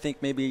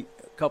think maybe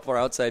couple of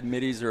outside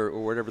middies or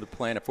whatever the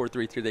plan, a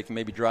 4-3-3, they can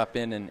maybe drop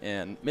in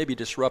and maybe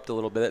disrupt a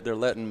little bit. They're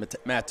letting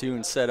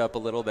Mattoon set up a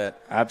little bit.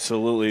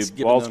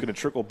 Absolutely. Ball's going to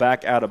trickle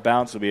back out of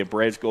bounds. It'll be a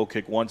Braves goal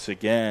kick once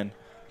again.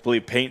 I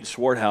believe Peyton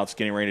Swarthout's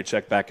getting ready to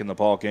check back in the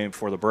ball game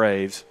for the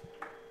Braves.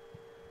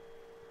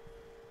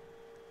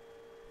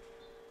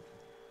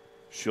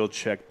 She'll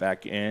check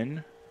back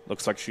in.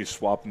 Looks like she's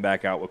swapping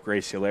back out with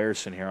Gracie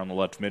Larison here on the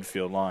left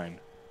midfield line.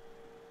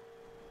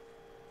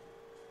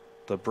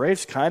 The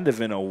Braves kind of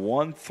in a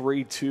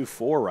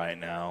 1-3-2-4 right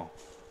now.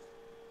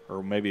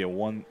 Or maybe a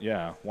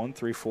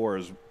 1-3-4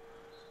 is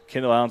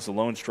Kendall Allen's the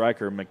lone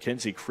striker.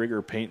 Mackenzie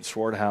Krieger, Peyton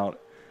Swarthout,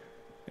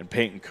 and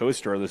Peyton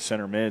Coaster are the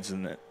center mids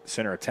and the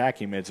center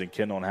attacking mids, and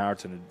Kendall and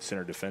Howerton are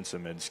center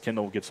defensive mids.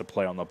 Kendall gets a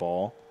play on the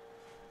ball.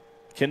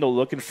 Kendall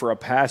looking for a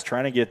pass,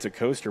 trying to get to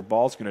Coaster.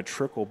 Ball's going to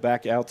trickle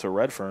back out to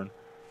Redfern.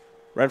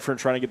 Redfern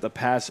trying to get the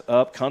pass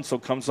up.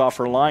 Kunzel comes off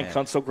her line.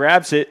 Kunzel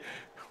grabs it.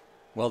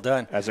 Well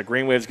done. As a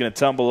Green Wave's going to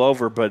tumble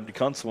over, but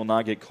Kunzel will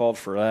not get called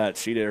for that.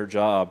 She did her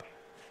job.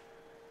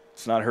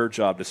 It's not her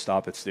job to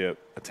stop. It's the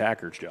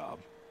attacker's job.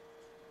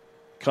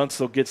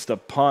 Kunzel gets the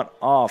punt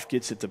off,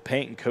 gets it to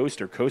Peyton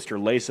Coaster. Coaster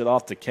lays it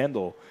off to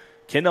Kendall.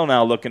 Kendall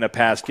now looking to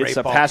pass. Gets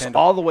the pass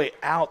Kendall all the way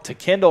out to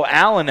Kendall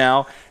Allen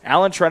now.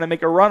 Allen trying to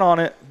make a run on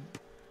it.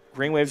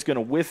 Green Wave's going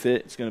to whiff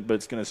it, but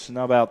it's going to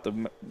snub out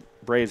the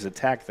Braves'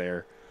 attack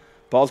there.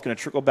 Ball's going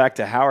to trickle back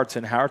to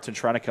Howerton. Howerton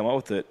trying to come up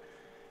with it.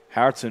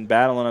 Howerton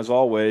battling as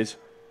always.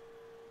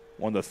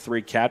 One of the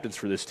three captains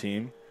for this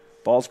team.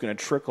 Ball's going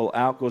to trickle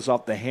out, goes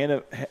off the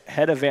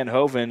head of Van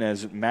Hoven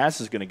as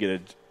Mass is going to get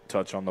a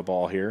touch on the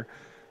ball here.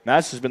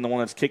 Mass has been the one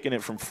that's kicking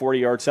it from 40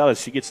 yards out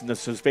as she gets into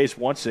some space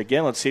once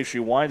again. Let's see if she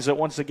winds it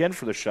once again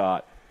for the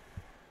shot.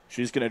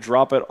 She's going to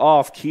drop it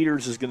off.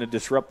 Keeters is going to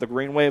disrupt the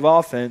Green Wave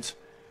offense.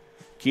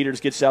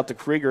 Keeters gets out to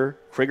Krieger.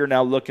 Krieger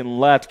now looking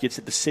left, gets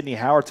it to Sydney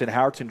Howerton.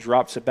 Howerton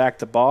drops it back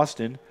to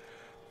Boston.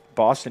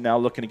 Boston now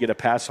looking to get a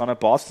pass on it.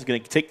 Boston's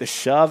going to take the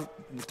shove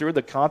through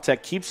the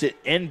contact, keeps it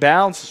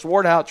inbounds.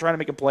 Swarthout trying to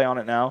make a play on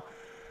it now.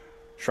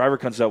 Shriver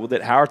comes up with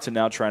it. Howerton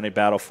now trying to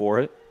battle for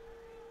it.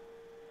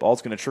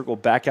 Ball's going to trickle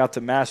back out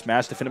to Mass.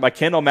 Mass defended by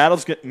Kendall.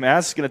 Mass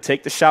is going to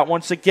take the shot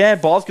once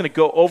again. Ball's going to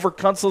go over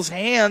Kunzel's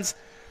hands.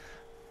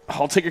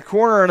 I'll take a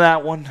corner on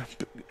that one.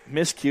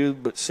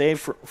 Miscued, but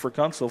save for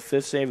Kunzel.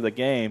 Fifth save of the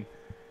game.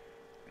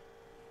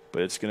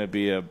 But it's going to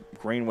be a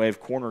Green Wave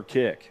corner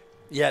kick.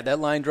 Yeah, that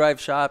line drive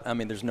shot, I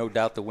mean, there's no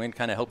doubt the wind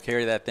kind of helped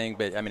carry that thing.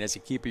 But, I mean, as a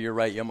keeper, you're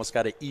right. You almost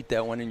got to eat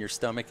that one in your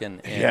stomach.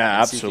 And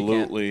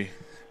absolutely.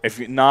 If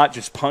you not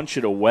just punch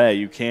it away,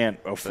 you can't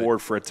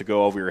afford for it to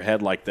go over your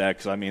head like that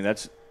because, I mean,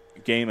 that's a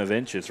game of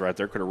inches right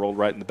there. Could have rolled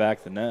right in the back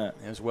of the net.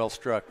 It was well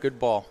struck. Good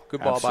ball.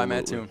 Good ball by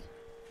Mattoon.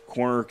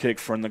 Corner kick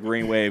from the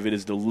Green Wave. It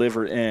is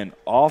delivered in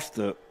off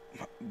the,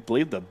 I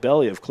believe, the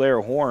belly of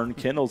Claire Horn.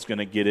 Kendall's going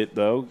to get it,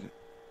 though.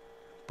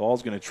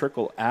 Ball's going to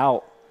trickle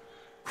out.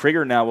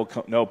 Krieger now will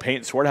come. No,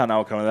 Peyton Swarthout now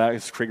will come to that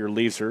as Krieger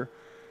leaves her.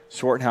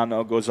 Swarthout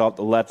now goes off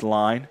the left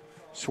line.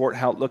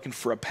 Swarthout looking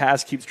for a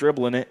pass, keeps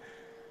dribbling it.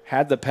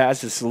 Had the pass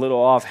just a little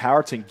off.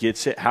 Howerton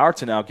gets it.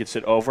 Howerton now gets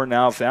it over.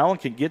 Now, if Allen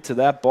can get to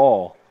that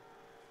ball,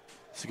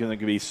 it's going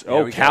to be.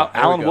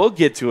 Allen will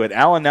get to it.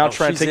 Allen now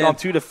trying to take on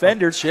two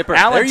defenders.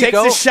 Allen takes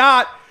the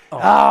shot.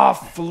 A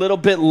little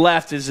bit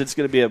left. It's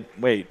going to be a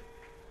wait.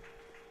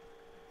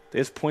 They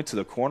just point to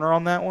the corner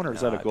on that one, or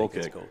is that a goal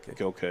kick?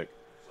 Goal kick.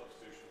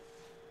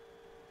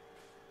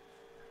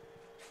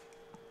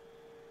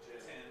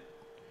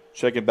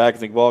 Checking back, I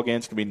think ball game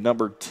is going to be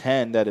number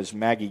 10. That is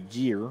Maggie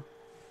Gear.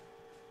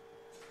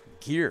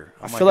 Gear.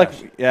 I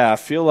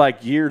feel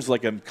like Gear's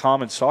like a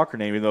common soccer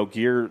name, even though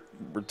Gear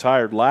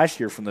retired last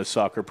year from the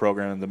soccer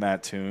program in the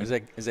Mattoon. Is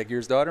that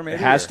Gear's daughter, maybe?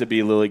 It has to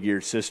be Lily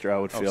Gear's sister, I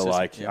would feel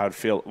like. Yeah. I would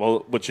feel,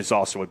 which is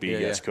also would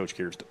be,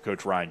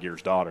 Coach Ryan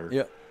Gear's daughter.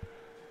 Yeah.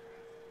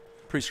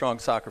 Pretty strong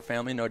soccer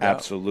family, no doubt.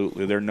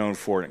 Absolutely. They're known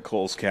for it in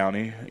Coles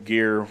County.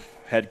 Gear,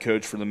 head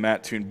coach for the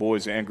Mattoon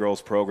boys and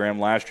girls program.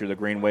 Last year, the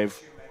Green Wave.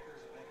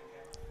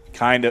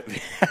 Kind of.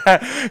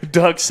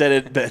 Doug said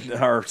it, but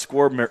our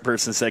score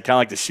person said kind of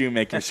like the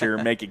Shoemakers here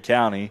in Macon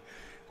County,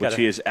 which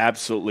he is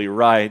absolutely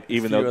right.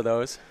 Even though of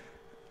those.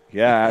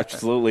 Yeah,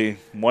 absolutely.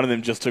 One of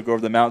them just took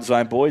over the Mount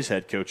Zion boys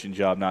head coaching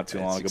job not too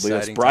long ago. I believe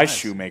that's Bryce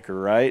Shoemaker,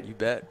 right? You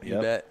bet. You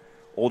bet.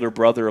 Older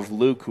brother of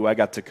Luke, who I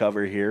got to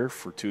cover here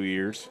for 2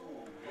 years.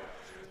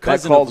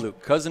 Cousin of Luke.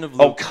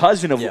 Oh,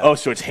 cousin of Luke. Oh,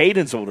 so it's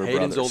Hayden's older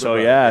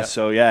brother.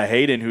 So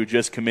Hayden, who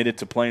just committed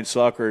to playing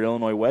soccer at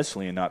Illinois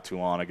Wesleyan not too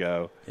long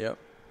ago. Yep.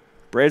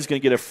 Braves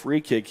going to get a free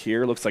kick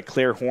here. Looks like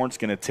Claire Horn's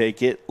going to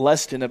take it.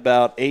 Less than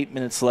about 8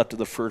 minutes left of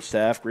the first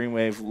half. Green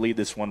Wave lead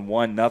this one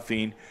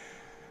 1-0.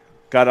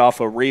 Got off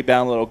a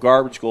rebound, little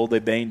garbage goal they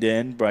banged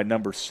in by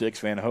number 6,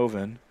 Van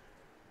Hoven.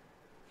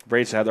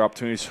 Braves had their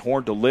opportunities.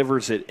 Horn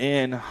delivers it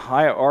in.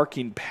 High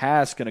arcing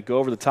pass going to go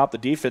over the top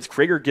of the defense.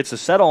 Krieger gets a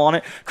settle on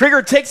it.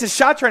 Krieger takes a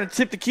shot trying to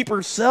tip the keeper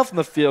herself, and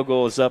the field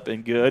goal is up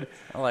and good.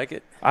 I like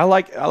it. I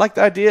like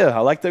the idea. I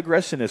like the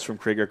aggressiveness from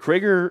Krieger.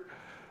 Krieger,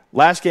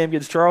 last game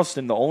against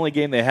Charleston, the only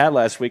game they had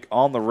last week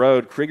on the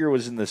road, Krieger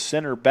was in the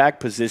center back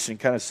position,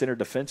 kind of center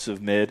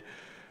defensive mid.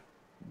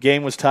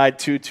 Game was tied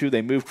 2-2.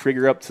 They moved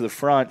Krieger up to the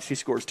front. She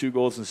scores 2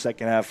 goals in the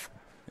second half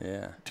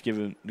to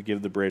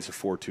give the Braves a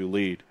 4-2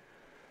 lead.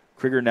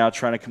 Krieger now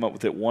trying to come up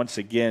with it once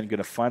again. Going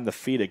to find the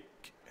feet of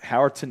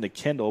Howerton to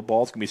Kendall.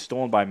 Ball's going to be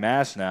stolen by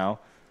Mass now.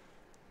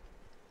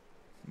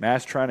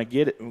 Mass trying to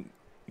get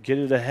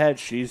it ahead.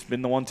 She's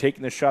been the one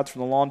taking the shots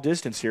from the long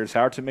distance here as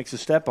Howerton makes a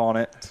step on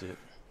it. That's it.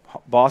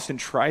 Boston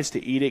tries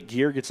to eat it.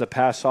 Gear gets a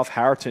pass off.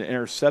 Howerton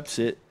intercepts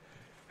it.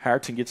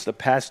 Howerton gets the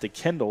pass to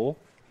Kendall.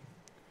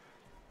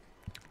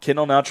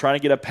 Kendall now trying to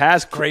get a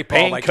pass. Great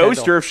ball by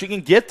Coaster, Kendall. if she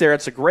can get there,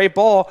 it's a great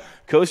ball.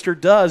 Coaster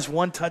does.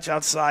 One touch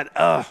outside.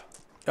 Oh,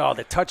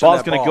 the touch Ball's on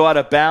that going to ball. go out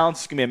of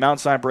bounds. It's going to be a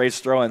Mount Sinai Braves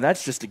throw, and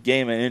that's just a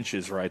game of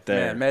inches right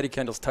there. Man, Maddie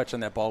Kendall's touch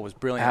on that ball was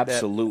brilliant.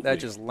 Absolutely. That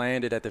just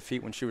landed at the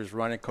feet when she was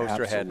running.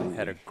 Coaster had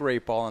a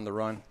great ball on the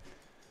run.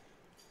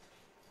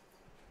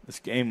 This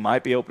game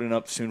might be opening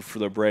up soon for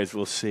the Braves.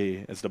 We'll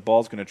see as the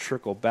ball's going to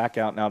trickle back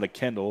out now to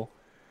Kendall.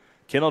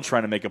 Kendall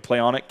trying to make a play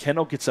on it.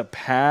 Kendall gets a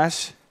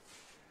pass.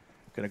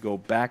 Going to go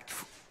back.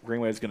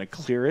 Greenway's going to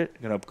clear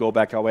it. Going to go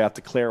back all the way out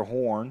to Claire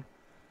Horn.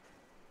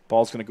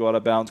 Ball's going to go out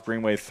of bounds.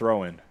 Greenway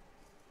throwing.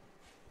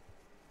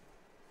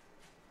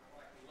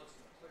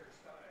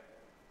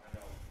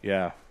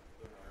 Yeah.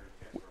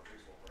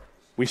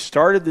 We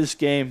started this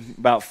game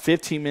about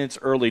 15 minutes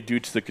early due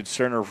to the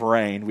concern of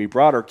rain. We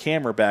brought our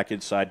camera back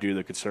inside due to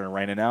the concern of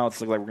rain, and now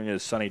it's looking like we're going to get a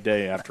sunny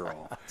day after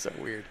all. So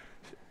weird.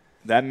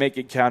 That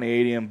Macon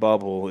County ADM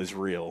bubble is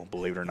real,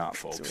 believe it or not,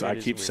 folks. I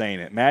keep saying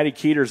it. Maddie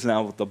Keeter's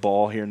now with the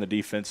ball here in the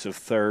defensive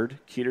third.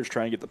 Keeter's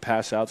trying to get the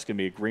pass out. It's going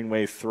to be a Green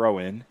Wave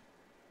throw-in. Going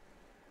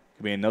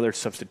to be another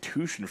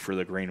substitution for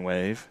the Green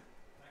Wave.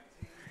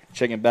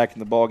 Checking back in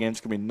the ball game,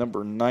 it's going to be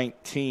number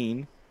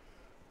 19,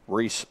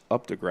 Reese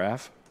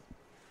Updegraff.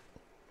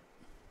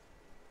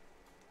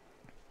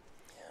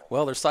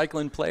 Well, they're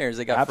cycling players.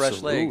 They got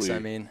fresh legs. I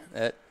mean,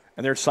 and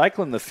they're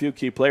cycling the few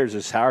key players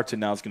as Howerton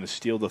now is going to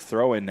steal the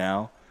throw-in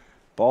now.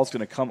 Ball's going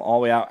to come all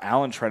the way out.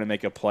 Allen trying to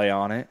make a play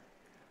on it.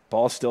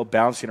 Ball's still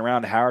bouncing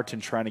around.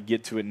 Howerton trying to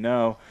get to it.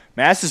 No.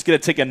 Mass is going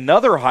to take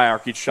another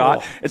hierarchy shot.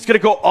 Oh. It's going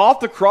to go off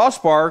the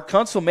crossbar.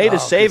 Kunzel made a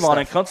save on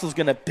it. Kunzel's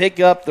going to pick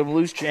up the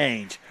loose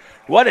change.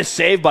 What a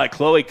save by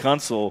Chloe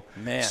Kunzel.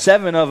 Man.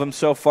 7 of them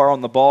so far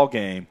on the ball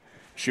game.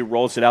 She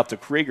rolls it out to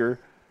Krieger.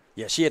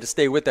 Yeah, she had to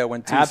stay with that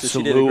one, too,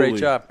 Absolutely. so she did a great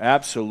job.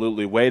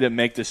 Absolutely. Way to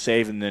make the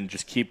save and then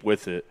just keep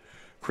with it.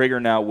 Krieger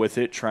now with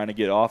it, trying to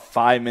get off.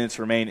 5 minutes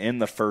remain in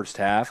the first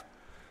half.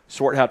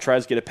 Swarthout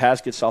tries to get a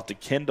pass, gets off to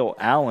Kendall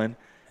Allen.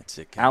 That's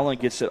it, Allen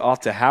gets it off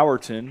to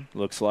Howerton,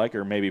 looks like,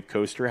 or maybe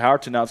Coaster.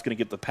 Howerton now is going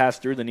to get the pass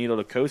through the needle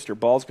to Coaster.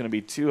 Ball's going to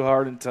be too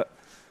hard and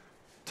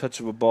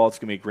touch of a ball. It's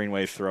going to be a Green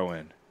Wave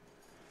throw-in.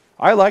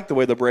 I like the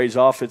way the Braves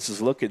offense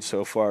is looking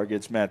so far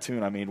against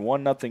Mattoon. I mean,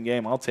 1-0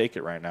 game, I'll take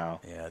it right now.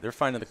 Yeah, they're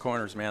finding the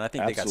corners, man. I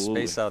think they got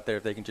space out there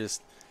if they can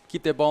just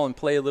keep that ball in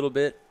play a little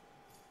bit.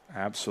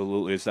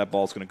 Absolutely. As that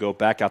ball's going to go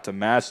back out to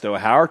Masto.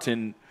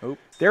 Howerton,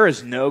 there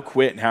is no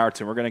quit in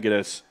Howerton. We're going to get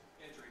us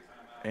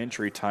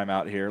entry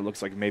timeout here.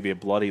 Looks like maybe a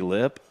bloody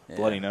lip,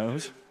 bloody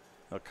nose.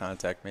 No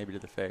contact maybe to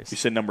the face. You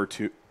said number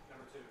 2.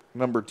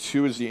 Number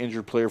 2 is the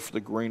injured player for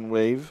the Green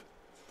Wave.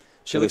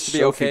 She looks to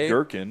be okay.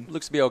 Gherkin.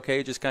 Looks to be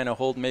okay. Just kind of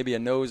hold maybe a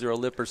nose or a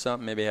lip or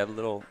something. Maybe have a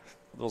little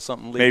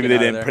something leaking. Maybe they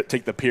out didn't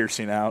take the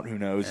piercing out. Who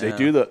knows?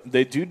 Yeah.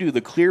 They do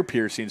the clear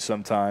piercing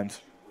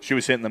sometimes. She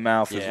was hitting the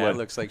mouth as well. Yeah, it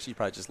looks like she's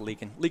probably just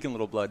leaking a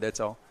little blood. That's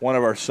all. One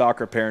of our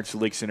soccer parents who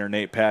leaks in her,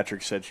 Nate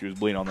Patrick, said she was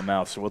bleeding on the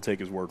mouth, so we'll take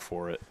his word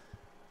for it.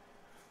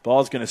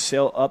 Ball's going to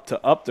sail up to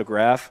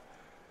Updegraff.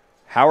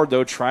 Howard,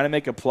 though, trying to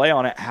make a play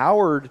on it.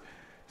 Howard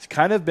has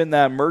kind of been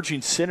that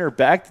emerging center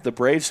back that the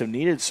Braves have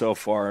needed so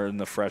far in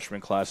the freshman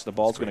class. The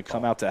ball's going to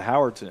come out to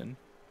Howerton.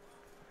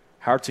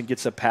 Howerton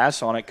gets a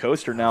pass on it.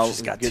 Coaster now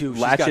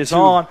latches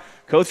on.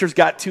 Coaster's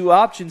got 2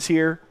 options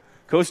here.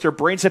 Coaster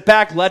brings it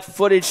back.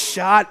 Left-footed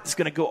shot. It's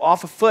going to go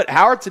off a foot.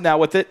 Howerton now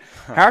with it.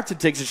 Howerton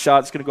takes a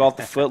shot. It's going to go off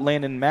the foot,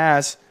 landing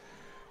Mass.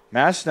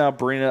 Mass now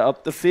bringing it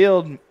up the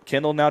field.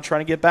 Kendall now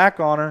trying to get back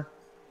on her.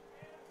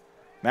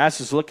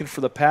 Mass is looking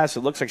for the pass.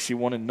 It looks like she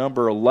wanted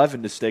number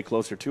 11 to stay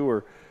closer to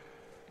her.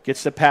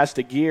 Gets the pass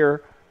to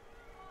Gear.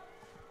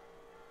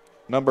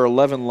 Number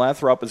 11,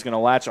 Lathrop, is going to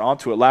latch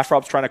onto it.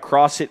 Lathrop's trying to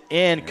cross it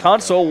in.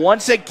 Kunzel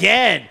once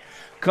again.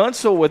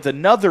 Kunzel with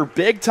another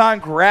big-time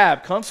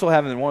grab. Kunzel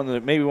having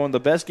maybe one of the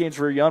best games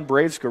for a young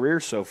Braves career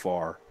so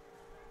far.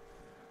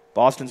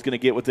 Boston's going to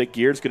get with it.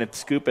 Gear's going to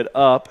scoop it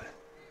up.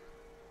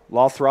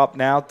 Lathrop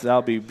now.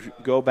 That'll be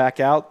go back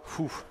out.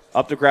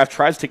 Updegraff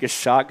tries to take a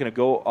shot. Going to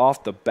go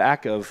off the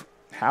back of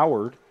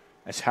Howard.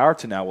 As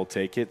Howerton now will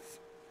take it.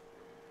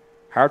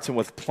 Howerton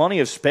with plenty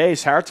of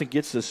space. Howerton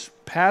gets this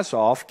pass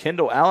off.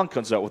 Kendall Allen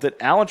comes out with it.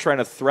 Allen trying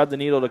to thread the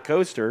needle to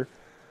Coaster.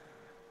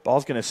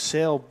 Ball's going to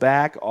sail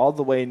back all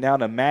the way now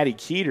to Maddie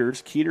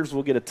Keeters. Keeters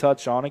will get a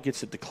touch on it.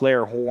 Gets it to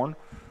Claire Horn.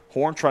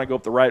 Horn trying to go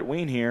up the right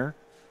wing here.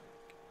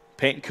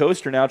 Peyton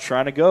Coaster now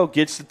trying to go.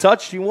 Gets the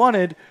touch she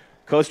wanted.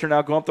 Coaster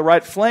now going up the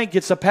right flank.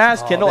 Gets a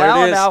pass. Kendall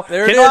Allen now.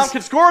 Kendall Allen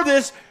can score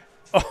this.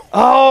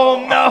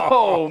 Oh,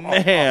 no,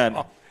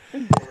 man.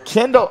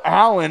 Kendall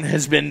Allen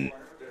has been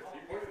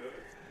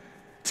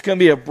It's going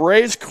to be a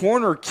Braves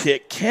corner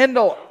kick.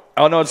 Kendall.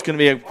 Oh, no, it's going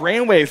to be a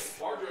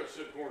Brainwave.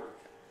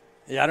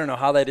 Yeah, I don't know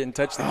how that didn't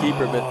touch the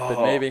keeper,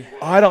 but maybe.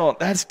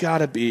 That's got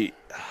to be.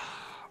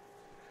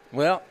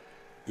 Well,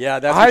 yeah,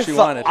 that's what she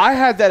wanted. I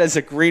had that as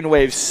a green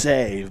wave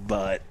save,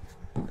 but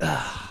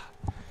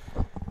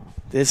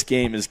this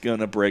game is going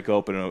to break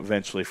open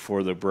eventually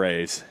for the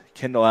Braves.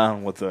 Kendall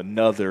Allen with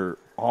another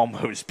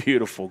almost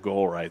beautiful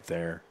goal right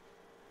there.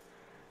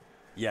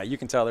 Yeah, you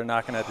can tell they're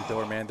knocking at the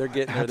door, man. They're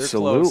getting there.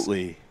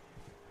 Absolutely. They're close.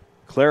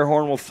 Claire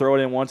Horn will throw it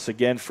in once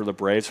again for the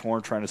Braves.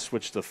 Horn trying to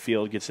switch the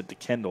field, gets it to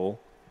Kendall.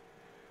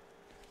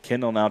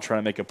 Kendall now trying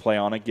to make a play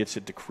on it, gets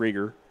it to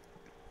Krieger.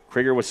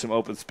 Krieger with some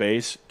open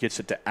space, gets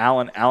it to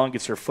Allen. Allen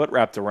gets her foot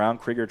wrapped around.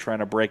 Krieger trying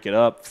to break it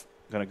up.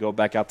 Going to go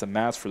back out to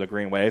Mass for the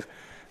green wave.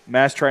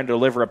 Mass trying to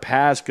deliver a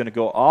pass, going to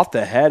go off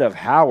the head of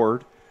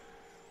Howard.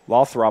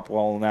 Lothrop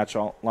will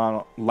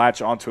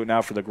latch onto it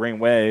now for the green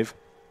wave.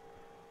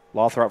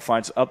 Lothrop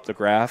finds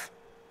Updegraff.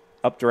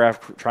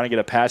 Updegraff trying to get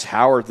a pass.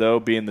 Howard, though,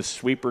 being the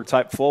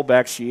sweeper-type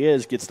fullback she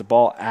is, gets the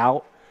ball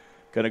out.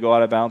 Going to go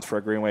out of bounds for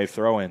a green wave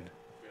throw-in.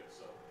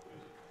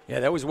 Yeah,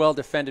 that was well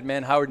defended,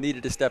 man. Howard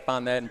needed to step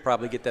on that and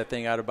probably get that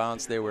thing out of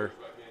bounds. They were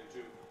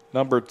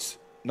number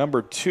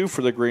 2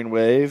 for the Green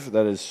Wave.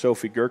 That is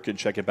Sophie Gherkin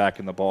checking back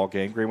in the ball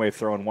game. Green Wave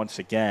throwing once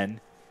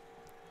again.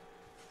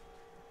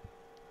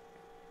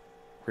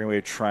 Green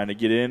Wave trying to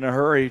get in a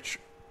hurry.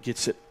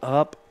 Gets it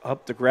up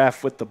the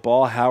graph with the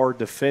ball. Howard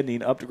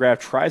defending. Up the graph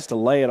tries to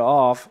lay it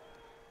off.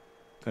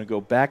 Going to go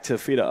back to the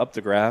feet of up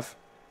the graph.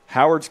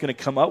 Howard's going to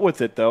come up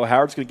with it, though.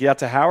 Howard's going to get out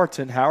to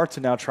Howerton.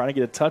 Howerton now trying to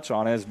get a touch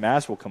on it as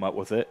Mass will come up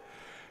with it.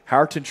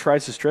 Howerton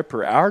tries to strip her.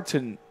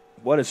 Howerton,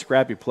 what a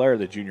scrappy player,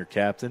 the junior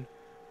captain.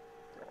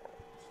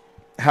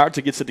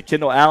 Howerton gets it to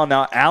Kendall Allen.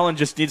 Now Allen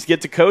just needs to get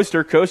to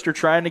Coaster. Coaster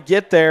trying to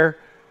get there.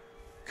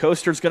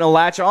 Coaster's going to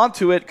latch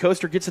onto it.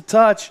 Coaster gets a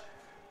touch.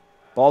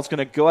 Ball's going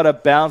to go out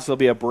of bounds. There'll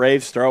be a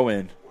Braves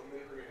throw-in.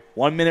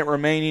 1 minute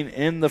remaining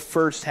in the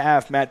first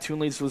half. Mattoon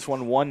leads this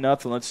one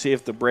 1-0. Let's see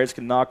if the Braves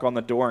can knock on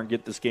the door and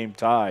get this game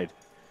tied.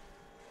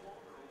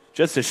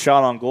 Just a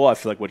shot on goal, I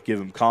feel like, would give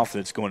him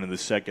confidence going into the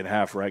second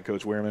half, right,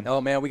 Coach Wehrman? Oh,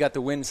 man, we got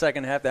the win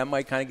second half. That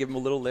might kind of give them a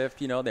little lift.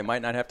 You know, they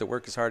might not have to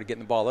work as hard at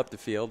getting the ball up the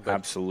field. But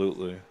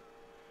absolutely.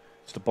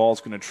 So the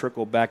ball's going to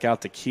trickle back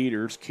out to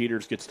Keeters.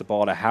 Keeters gets the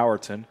ball to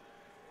Howerton.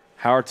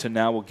 Howerton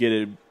now will get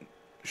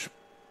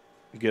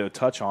a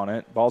touch on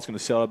it. Ball's going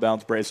to sail out of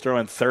bounds. Braves throw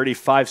in.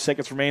 35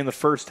 seconds remaining in the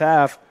first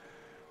half.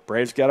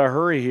 Braves got to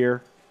hurry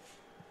here.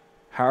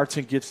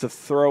 Howerton gets the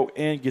throw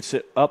in, gets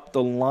it up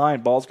the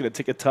line. Ball's going to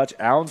take a touch.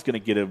 Allen's going to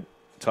get a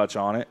touch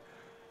on it.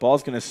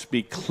 Ball's going to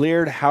be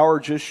cleared.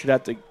 Howard's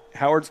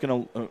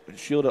going to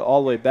shield it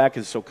all the way back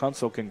so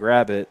Kunzel can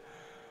grab it.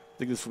 I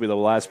think this will be the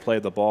last play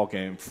of the ball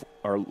game,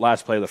 or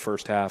last play of the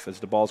first half, as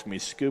the ball's going to be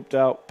scooped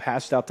out,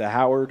 passed out to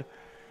Howard.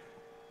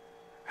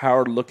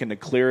 Howard looking to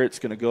clear it. It's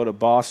going to go to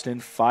Boston.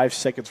 5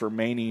 seconds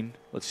remaining.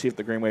 Let's see if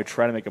the Green Wave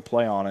try to make a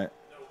play on it.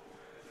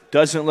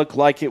 Doesn't look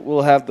like it.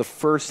 We'll have the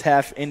first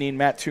half ending.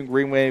 Mattoon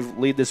Green Wave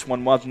lead this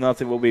one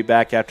 1-0. We'll be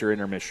back after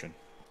intermission.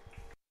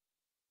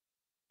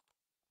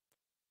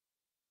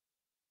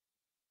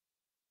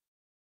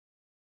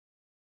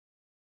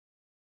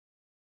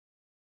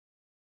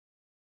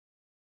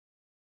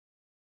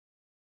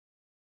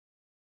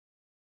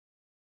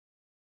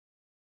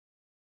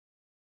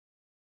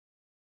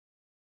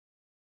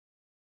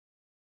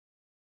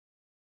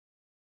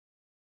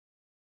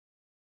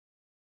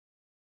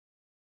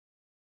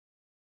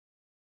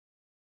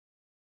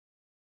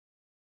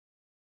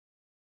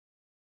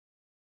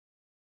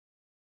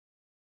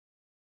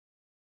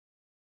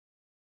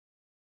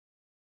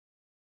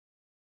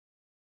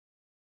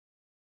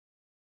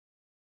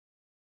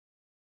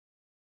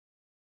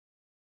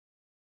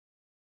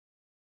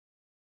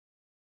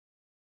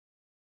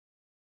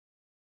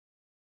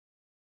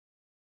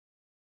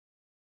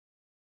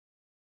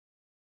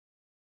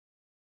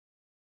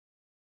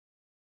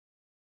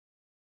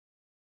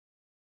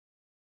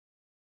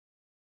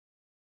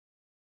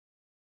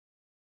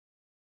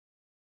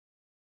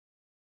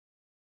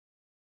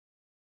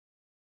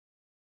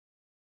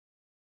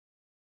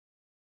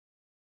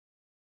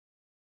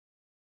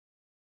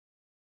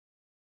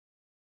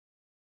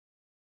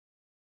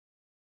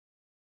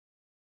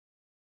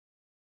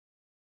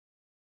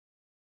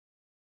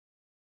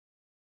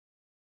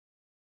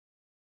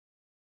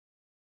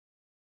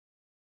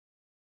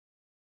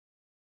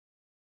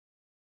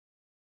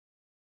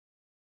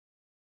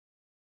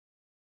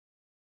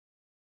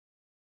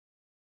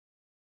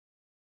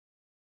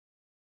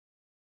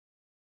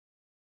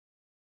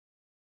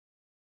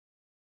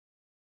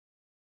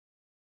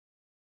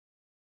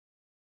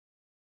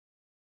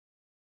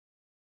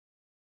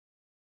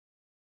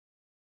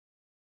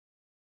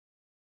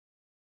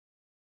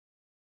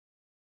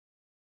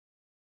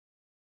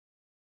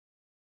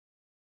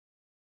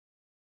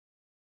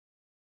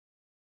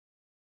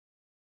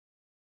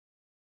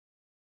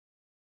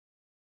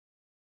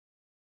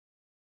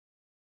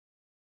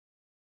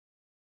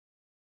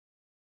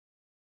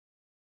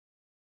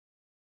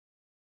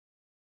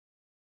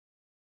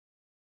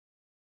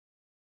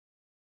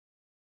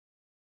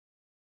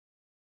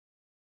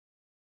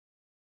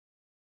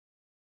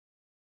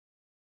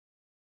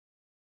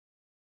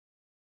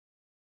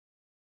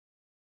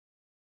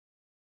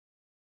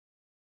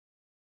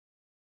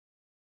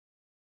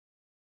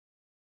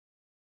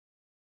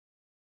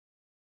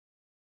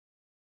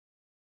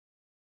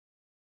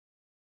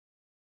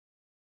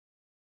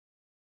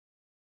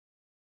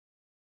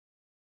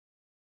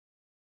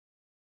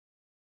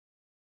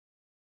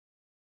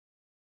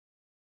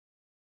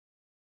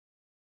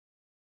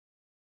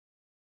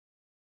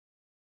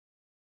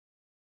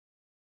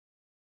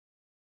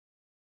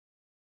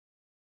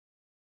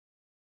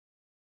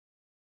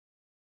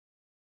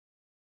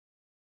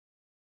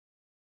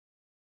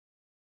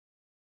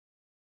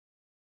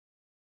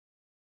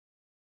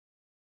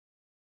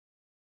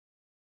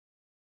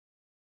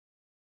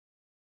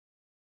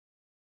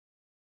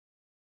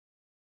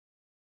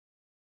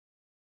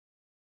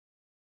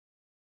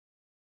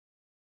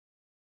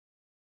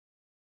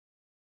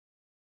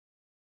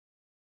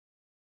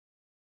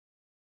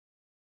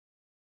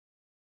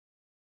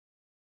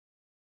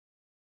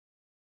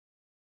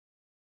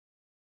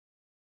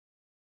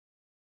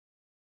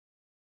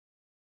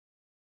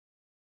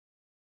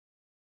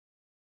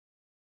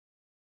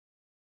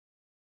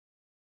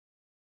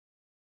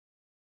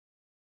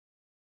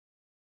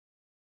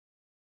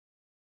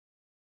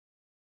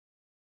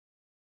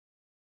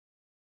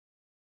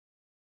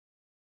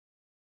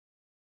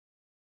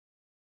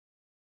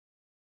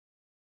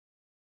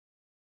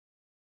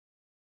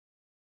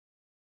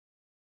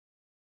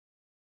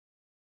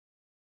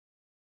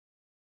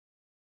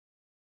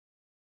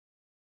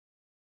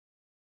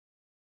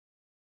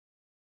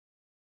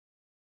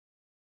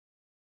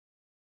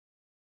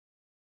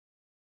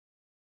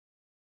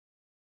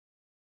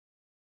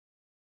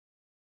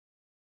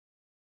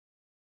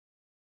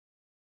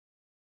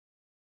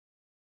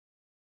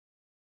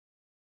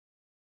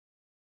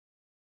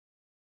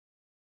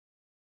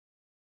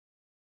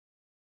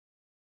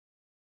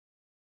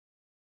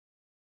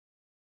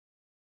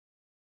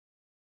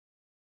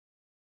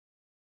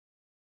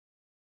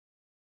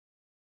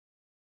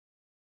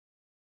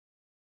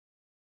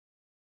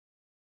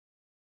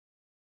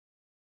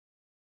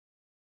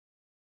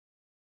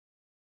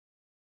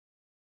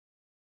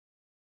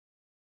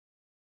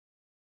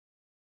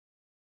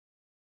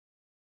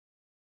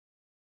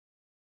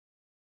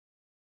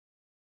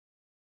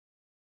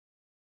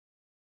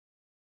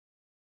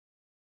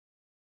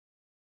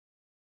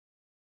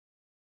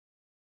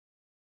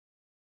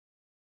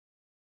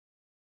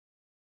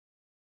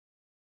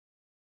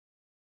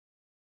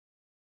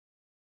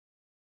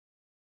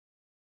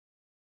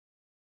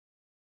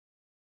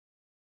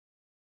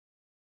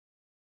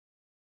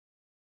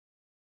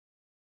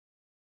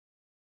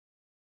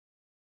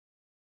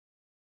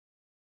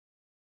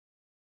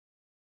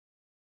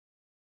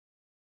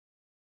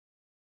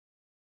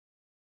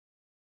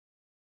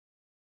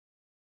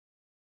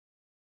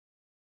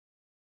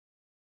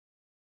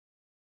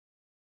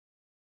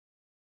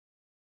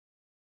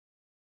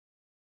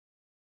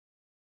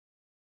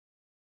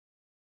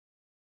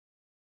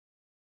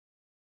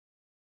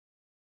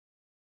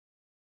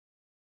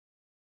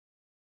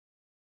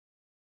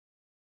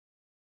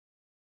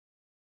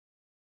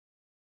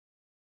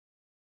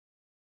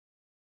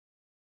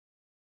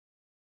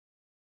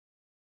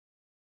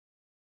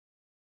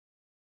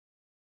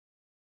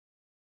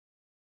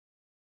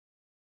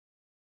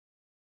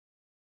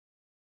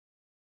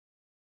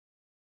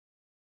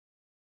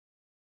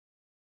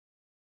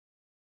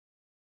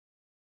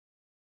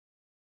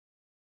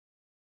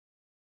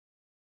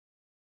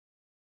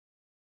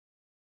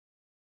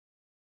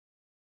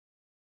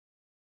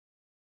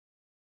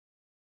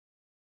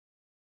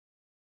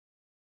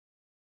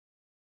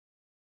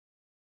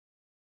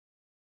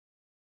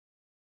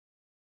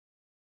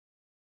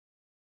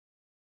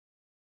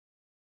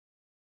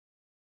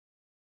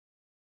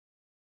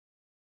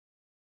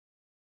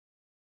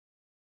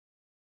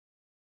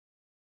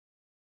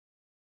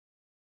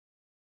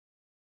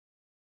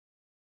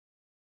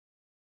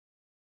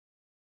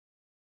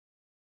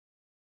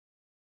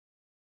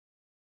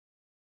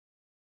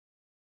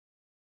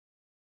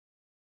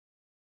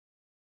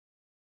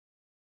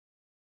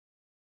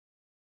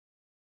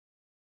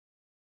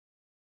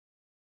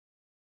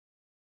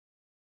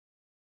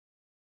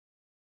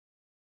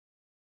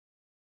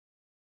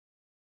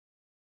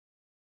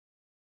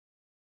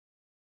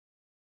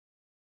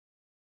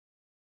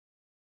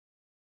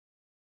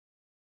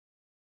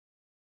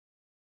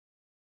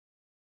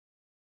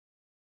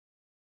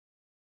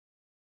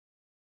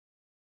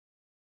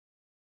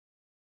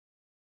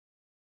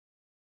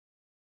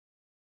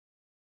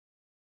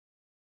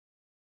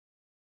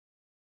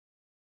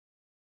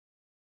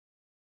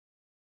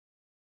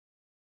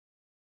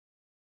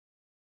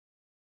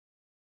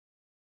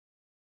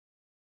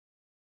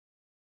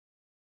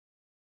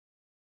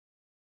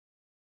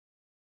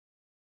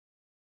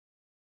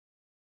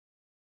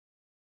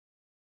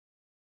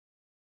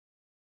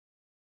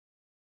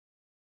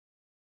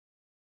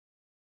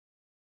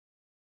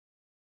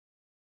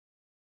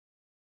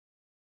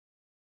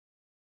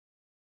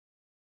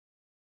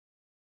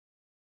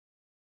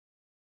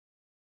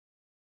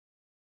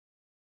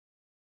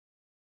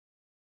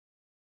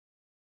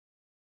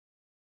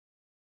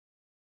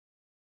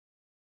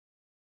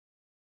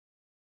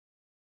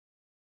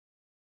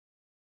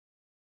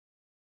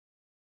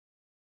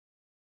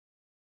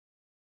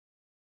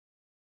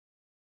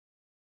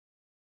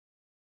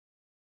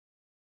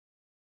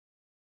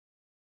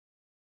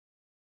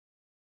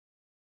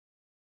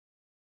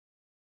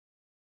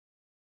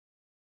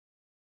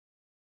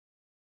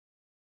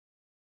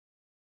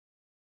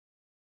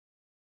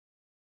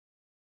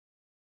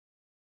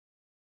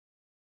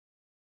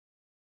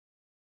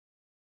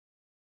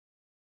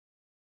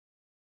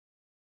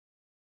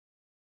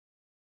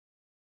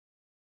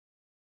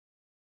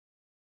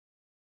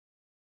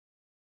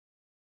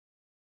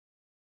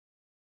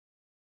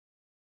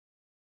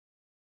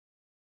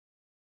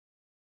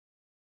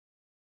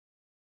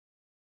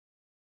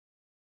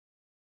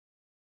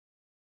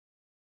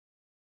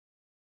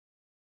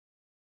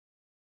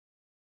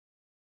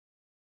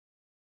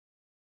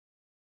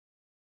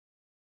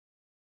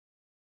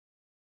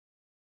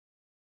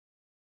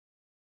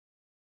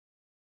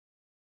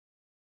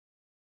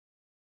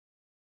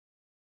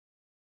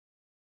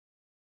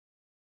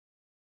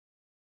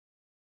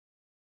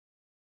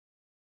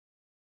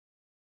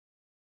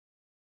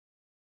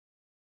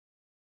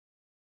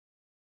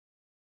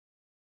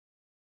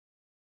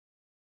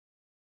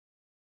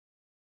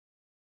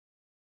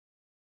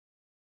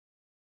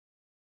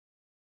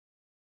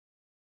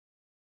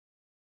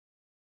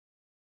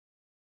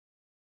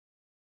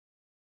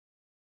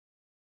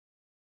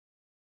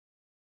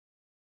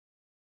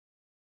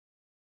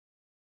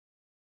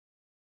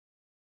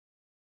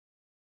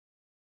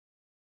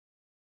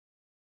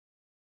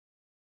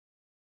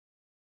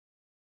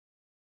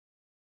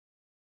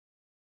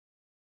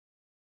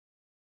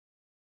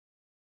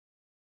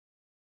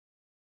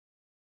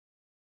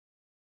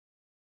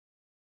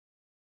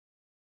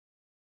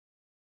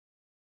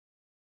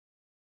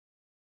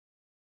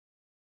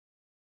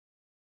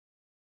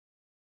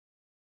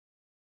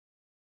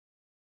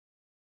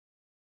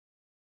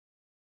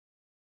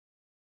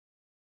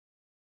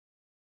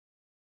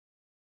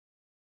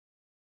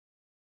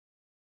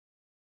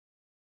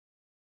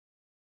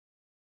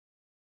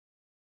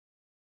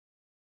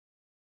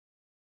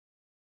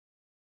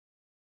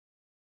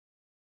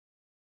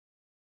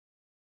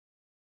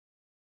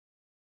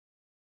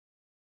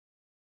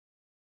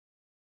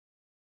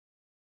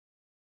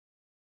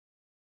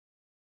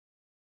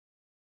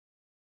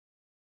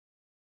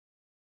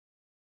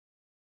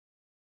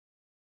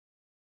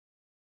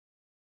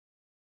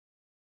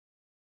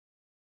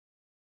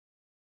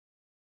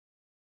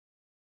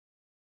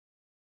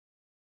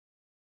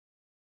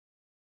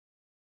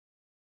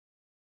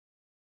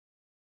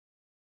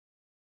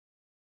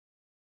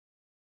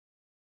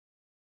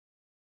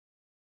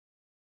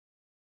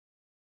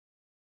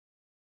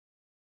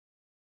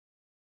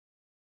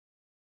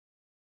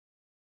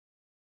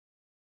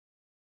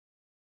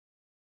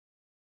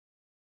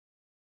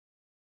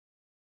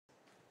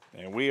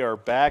 And we are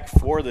back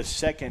for the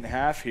second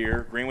half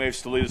here. Green Wave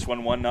still leads this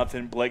one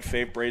 1-0. Blake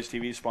Faith, Braves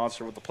TV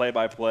sponsor with the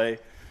play-by-play.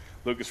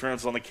 Lucas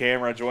Reynolds on the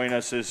camera. Joining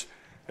us is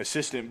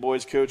assistant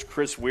boys coach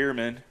Chris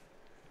Weirman.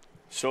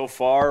 So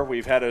far,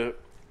 we've had a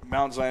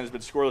Mountain Zion has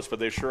been scoreless, but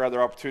they sure had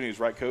their opportunities,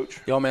 right, Coach?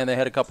 Yo, man, they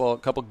had a couple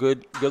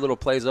good little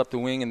plays up the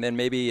wing, and then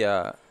maybe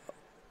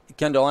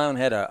Kendall Allen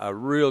had a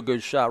real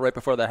good shot right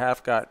before the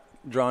half got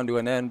drawn to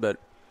an end. But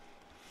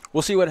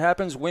we'll see what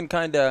happens. Wind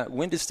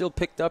is still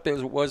picked up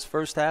as it was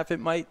first half. It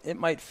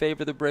might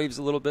favor the Braves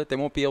a little bit. They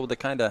won't be able to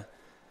kind of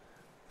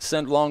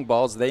send long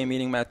balls. They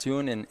meaning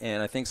Mattoon,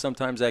 and I think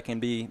sometimes that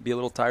can be a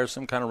little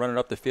tiresome, kind of running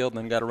up the field and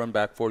then got to run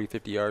back 40,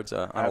 50 yards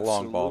on a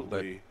long ball.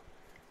 But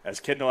as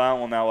Kendall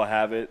Allen will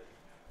have it.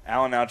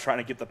 Allen now trying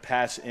to get the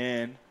pass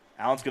in.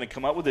 Allen's going to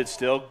come up with it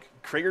still.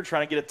 Krieger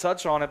trying to get a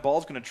touch on it.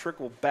 Ball's going to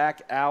trickle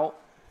back out.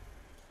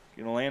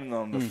 Going to land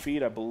on the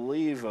feet, I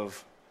believe,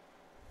 of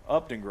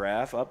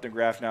Updengraff.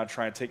 Updengraff now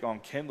trying to take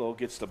on Kendall.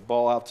 Gets the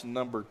ball out to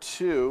number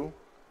 2.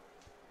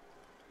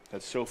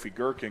 That's Sophie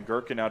Gherkin.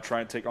 Gherkin now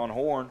trying to take on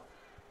Horn.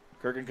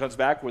 Gherkin comes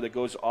back with it.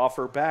 Goes off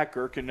her back.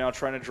 Gherkin now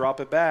trying to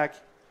drop it back.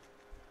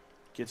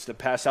 Gets the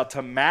pass out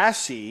to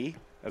Massey,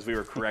 as we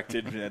were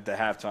corrected at the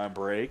halftime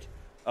break.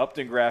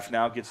 Updengraff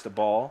now gets the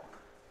ball.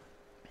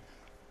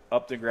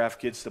 Updengraff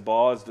gets the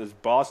ball as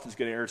Boston's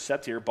going to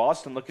intercept here.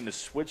 Boston looking to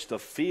switch the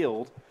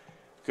field.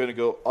 Going to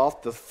go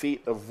off the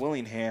feet of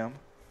Willingham.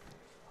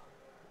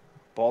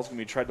 Ball's going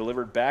to be tried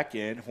delivered back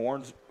in.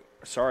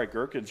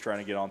 Gherkin's trying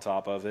to get on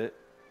top of it.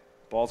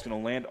 Ball's going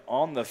to land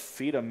on the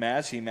feet of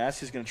Massey.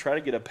 Massey's going to try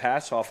to get a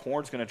pass off.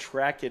 Horn's going to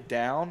track it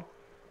down.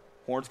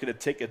 Horn's going to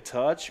take a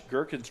touch.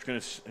 Gherkin's going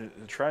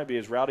to try to be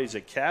as rowdy as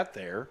a cat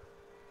there.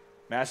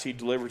 Massey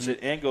delivers it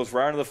in, goes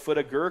right under the foot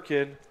of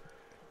Gherkin.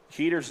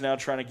 Keeter's now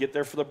trying to get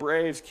there for the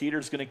Braves.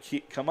 Keeter's going to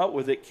come up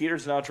with it.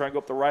 Keeter's now trying to go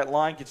up the right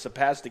line, gets the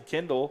pass to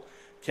Kendall.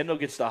 Kendall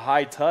gets the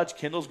high touch.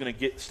 Kendall's going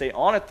to stay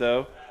on it,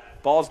 though.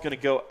 Ball's going to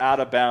go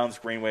out of bounds.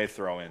 Green Wave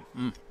throw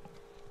in.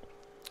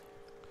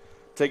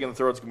 Taking the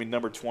throw, it's going to be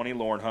number 20,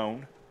 Lauren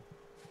Hone.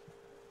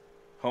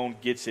 Hone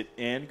gets it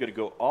in. Going to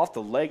go off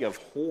the leg of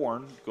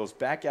Horn. Goes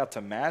back out to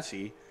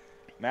Massey.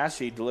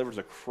 Massey delivers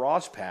a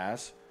cross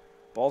pass.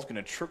 Ball's going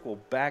to trickle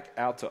back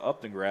out to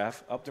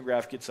Updengraff.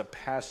 Updengraff gets a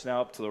pass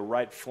now up to the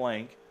right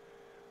flank.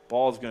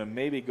 Ball's going to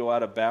maybe go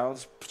out of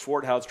bounds.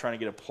 Swarthouse trying to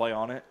get a play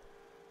on it.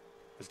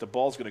 As the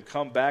ball's going to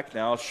come back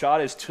now.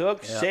 Shot is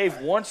took. Yeah.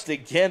 Saved once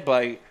again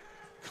by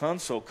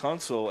Kunzel.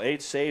 Kunzel,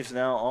 8 saves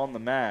now on the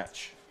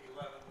match.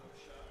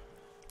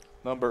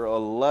 Number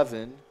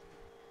 11.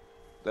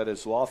 That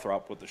is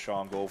Lothrop with the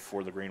Sean goal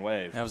for the Green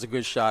Wave. That was a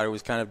good shot. It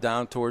was kind of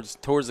down towards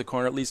the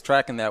corner, at least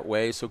tracking that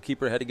way, so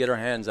keeper had to get her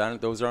hands on it.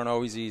 Those aren't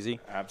always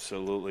easy.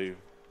 Absolutely.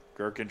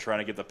 Gherkin trying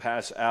to get the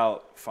pass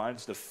out.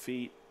 Finds the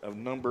feet of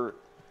number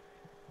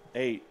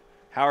 8.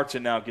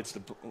 Howerton now gets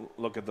the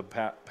look at the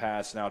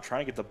pass now.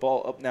 Trying to get the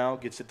ball up now.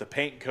 Gets it to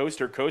Peyton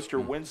Coaster.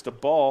 Coaster wins the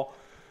ball.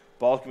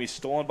 Ball can be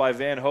stolen by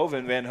Van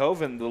Hoven. Van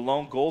Hoven, the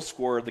lone goal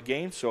scorer of the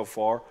game so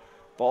far.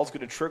 Ball's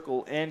going to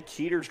trickle in.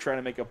 Keeter's trying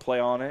to make a play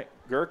on it.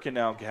 Gherkin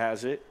now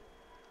has it.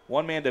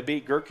 One man to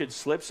beat. Gherkin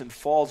slips and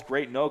falls.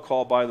 Great no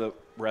call by the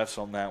refs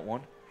on that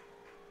one.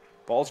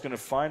 Ball's going to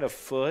find a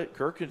foot.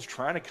 Gherkin's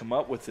trying to come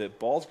up with it.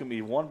 Ball's going to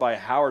be won by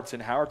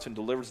Howerton. Howerton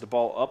delivers the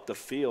ball up the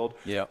field.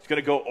 Yeah. It's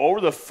going to go over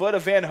the foot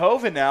of Van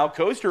Hoven now.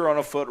 Coaster on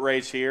a foot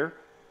race here.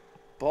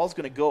 Ball's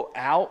going to go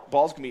out.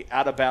 Ball's going to be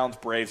out of bounds.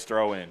 Braves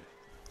throw in.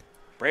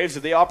 Braves,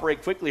 if they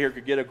operate quickly here,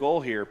 could get a goal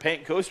here.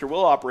 Peyton Coaster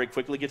will operate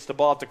quickly, gets the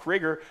ball up to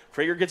Krieger.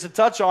 Krieger gets a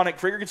touch on it.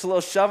 Krieger gets a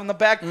little shove in the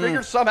back.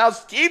 Krieger somehow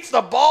keeps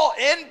the ball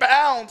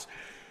inbounds.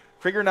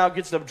 Krieger now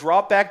gets the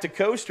drop back to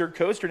Coaster.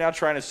 Coaster now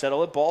trying to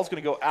settle it. Ball's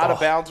going to go out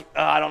of bounds.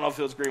 I don't know if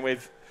it was Green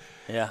Wave.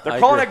 Yeah, they're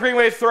calling it Green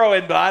Wave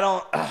throw-in, but I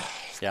don't.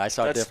 Yeah, I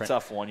saw it different. That's a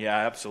tough one. Yeah,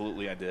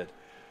 absolutely I did.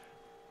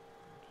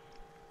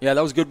 Yeah,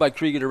 that was good by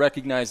Krieger to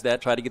recognize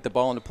that, try to get the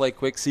ball into play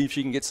quick, see if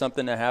she can get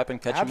something to happen,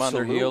 catch them on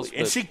their heels.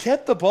 And she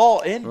kept the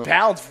ball in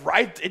bounds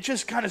right. It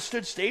just kind of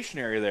stood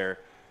stationary there.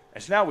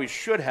 And so now we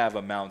should have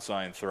a Mount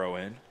Zion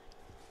throw-in.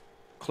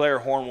 Claire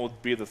Horn will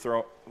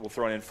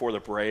throw it in for the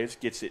Braves,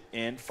 gets it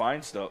in,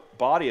 finds the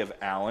body of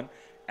Allen.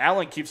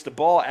 Allen keeps the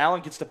ball. Allen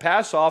gets the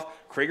pass off.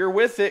 Krieger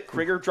with it.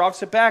 Krieger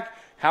drops it back.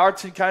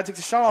 Howerton kind of takes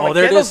a shot on it.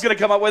 Kendall's going to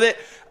come up with it.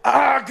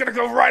 Going to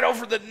go right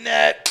over the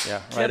net.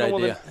 Yeah, right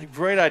idea.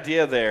 Great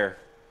idea there.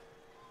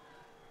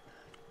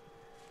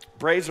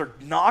 Braves are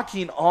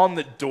knocking on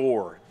the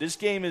door. This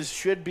game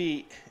should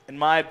be, in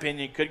my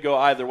opinion, could go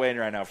either way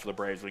right now for the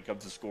Braves when it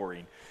comes to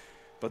scoring.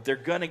 But they're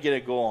going to get a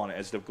goal on it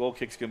as the goal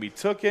kick's going to be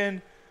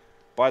taken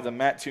by the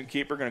Mattoon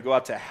keeper. Going to go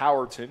out to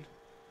Howerton.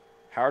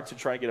 Howerton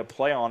trying to get a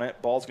play on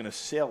it. Ball's going to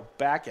sail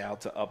back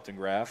out to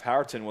Updengraff.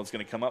 Howerton was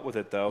going to come up with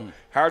it, though.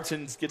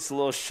 Howerton gets a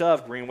little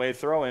shove. Green Wave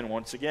throw-in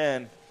once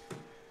again.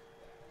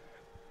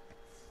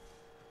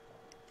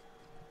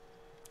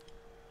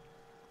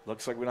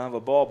 Looks like we don't have a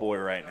ball boy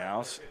right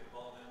now.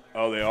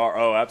 Oh, they are?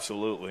 Oh,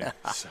 absolutely.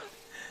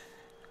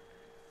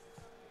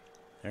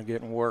 They're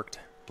getting worked.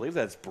 I believe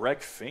that's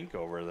Breck Fink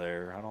over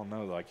there. I don't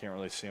know, though. I can't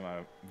really see.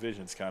 My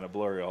vision's kind of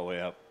blurry all the way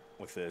up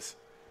with this.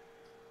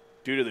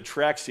 due to the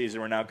track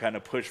season, we're now kind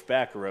of pushed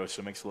back a row,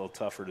 so it makes it a little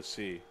tougher to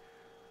see.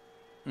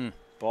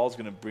 Ball's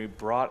going to be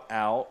brought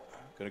out.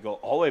 Going to go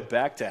all the way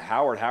back to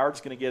Howard. Howard's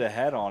going to get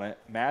ahead on it.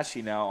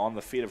 Massey now on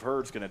the feet of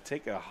her is going to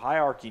take a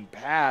high-arcing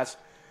pass.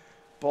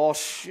 Ball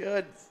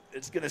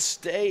it's going to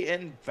stay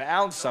in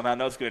bounds somehow.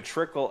 No, it's going to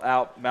trickle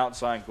out Mount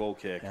Zion goal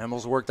kick.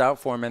 Almost worked out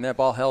for him, and that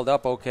ball held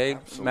up okay.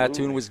 Absolutely.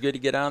 Mattoon was good to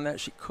get on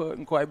that. She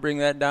couldn't quite bring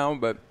that down,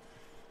 but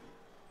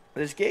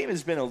this game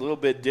has been a little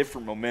bit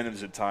different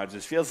momentums at times.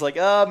 It feels like,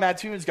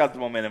 Mattoon's got the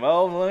momentum.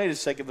 Oh, wait a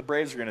second. The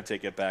Braves are going to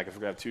take it back. If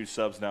we're going to have 2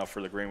 subs now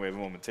for the Green Wave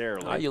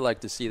momentarily. You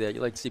like to see that.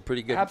 You like to see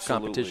pretty good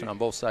competition on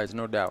both sides,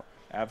 no doubt.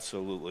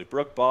 Absolutely.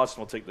 Brooke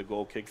Boston will take the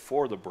goal kick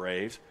for the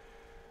Braves.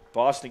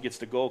 Boston gets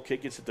the goal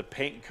kick, gets it to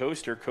Peyton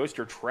Coaster.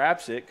 Coaster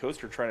traps it.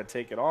 Coaster trying to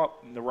take it off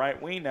in the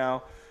right wing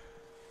now.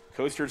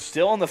 Coaster's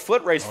still on the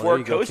foot race for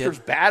it. Coaster's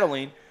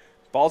battling.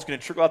 Ball's going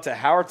to trickle out to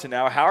Howerton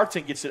now.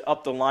 Howerton gets it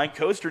up the line.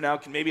 Coaster now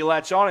can maybe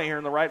latch on it here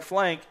in the right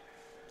flank.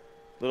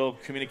 Little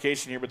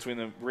communication here between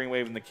the Green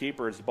Wave and the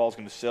keeper as the ball's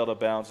going to sail to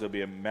bounds. There'll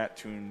be a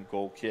Mattoon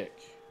goal kick.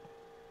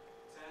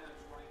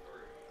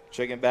 10-23.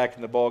 Checking back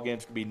in the ball game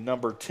is going to be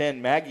number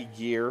 10, Maggie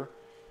Gear,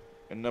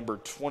 and number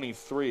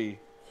 23,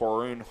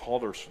 Haroon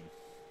Halderson.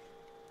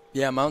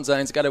 Yeah, Mount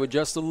Zion's got to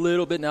adjust a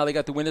little bit now. They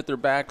got the wind at their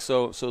back,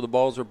 so the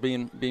balls are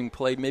being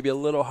played maybe a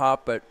little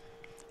hot. But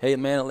hey,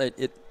 man,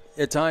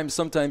 at times,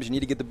 sometimes you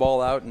need to get the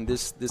ball out, and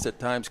this at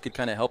times could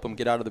kind of help them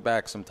get out of the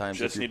back sometimes.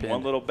 Just need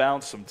one little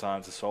bounce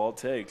sometimes. That's all it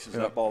takes.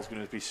 That ball's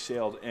going to be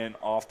sailed in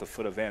off the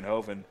foot of Van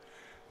Hoven.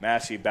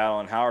 Massey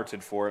battling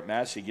Howerton for it.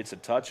 Massey gets a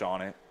touch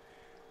on it.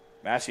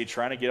 Massey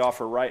trying to get off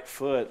her right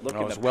foot.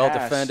 Looking to pass. Well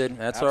defended.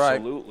 That's all right.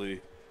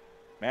 Absolutely.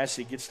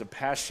 Massey gets the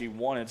pass she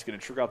wanted. It's going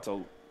to trickle out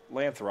to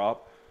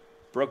Lathrop.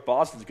 Brooke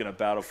Boston's going to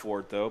battle for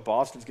it, though.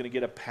 Boston's going to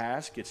get a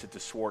pass, gets it to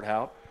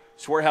Swarthout.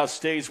 Swarthout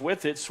stays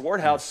with it.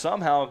 Swarthout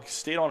somehow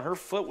stayed on her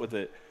foot with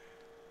it.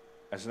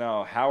 As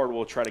now Howard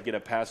will try to get a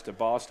pass to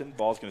Boston.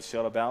 Ball's going to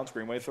sail to bounds.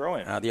 Greenway throw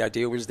in. The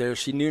idea was there.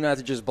 She knew not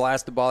to just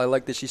blast the ball. I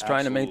like that she's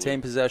trying to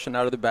maintain possession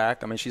out of the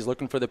back. I mean, she's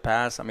looking for the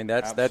pass. I mean,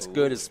 that's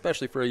good,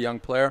 especially for a young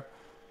player.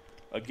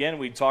 Again,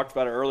 we talked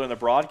about it earlier in the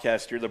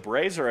broadcast here. The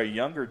Braves are a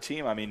younger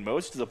team. I mean,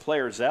 most of the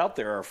players out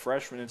there are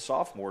freshmen and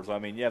sophomores. I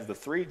mean, you have the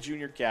 3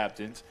 junior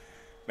captains,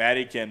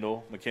 Maddie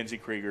Kendall, Mackenzie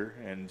Krieger,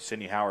 and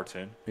Sydney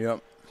Howerton.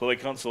 Yep. Chloe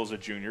Kunzel is a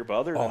junior, but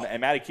other than that,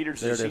 and Maddie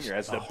Keeter's a senior.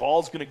 As the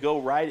ball's going to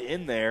go right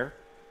in there.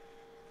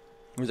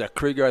 Was that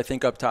Krieger, I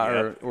think, up top,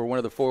 or one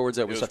of the forwards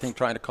that was, I think,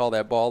 trying to call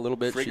that ball a little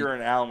bit? Krieger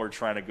and Allen were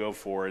trying to go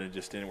for it, and it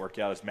just didn't work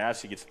out as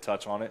Massey gets a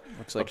touch on it.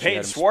 Looks like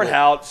Peyton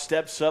Swarthout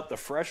steps up, the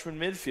freshman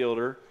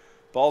midfielder.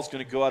 Ball's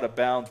going to go out of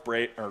bounds,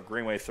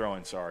 Greenway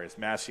throw-in, as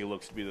Massey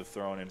looks to be the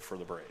throw-in for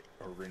the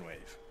Green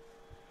Wave.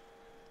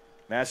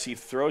 Massey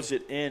throws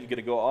it in, going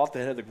to go off the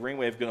head of the Green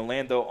Wave, going to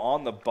land, though,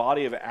 on the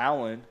body of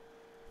Allen.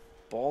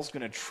 Ball's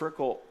going to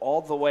trickle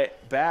all the way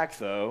back,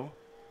 though.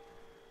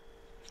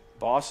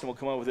 Boston will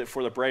come up with it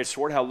for the Braves.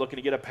 Swarthout looking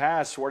to get a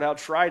pass. Swarthout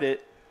tried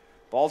it.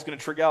 Ball's going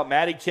to trick out.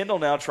 Maddie Kendall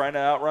now trying to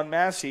outrun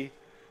Massey.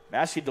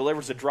 Massey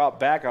delivers a drop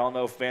back. I don't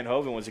know if Van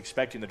Hoven was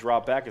expecting the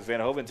drop back as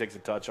Van Hoven takes a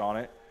touch on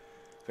it.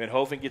 Van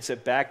Hoven gets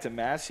it back to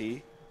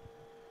Massey.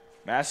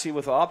 Massey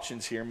with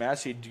options here.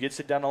 Massey gets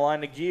it down the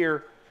line to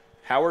Gear.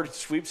 Howard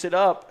sweeps it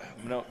up.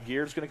 No,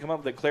 Gear's going to come up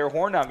with it. Claire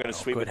Horn now going to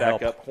sweep it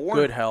back up.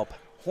 Good help.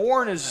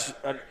 Horn is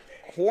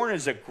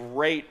a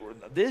great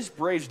 – this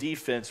Braves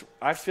defense,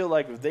 I feel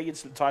like if they get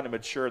some time to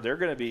mature, we're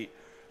going to be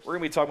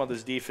talking about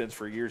this defense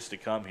for years to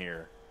come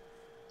here.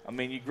 I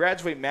mean, you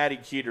graduate Maddie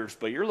Keeters,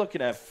 but you're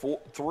looking at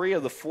 3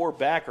 of the 4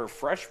 back are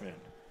freshmen.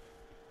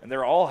 And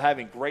they're all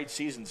having great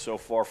seasons so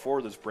far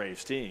for this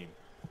Braves team.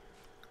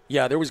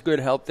 Yeah, there was good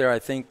help there. I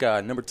think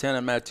number 10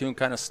 on Mattoon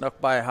kind of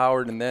snuck by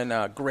Howard, and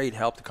then great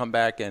help to come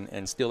back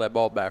and steal that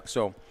ball back.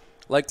 So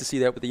like to see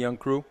that with the young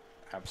crew.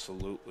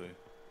 Absolutely.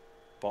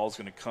 Ball's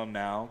going to come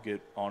now, get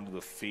onto the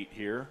feet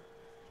here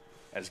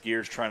as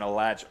Gear's trying to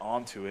latch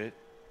onto it.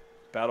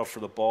 Battle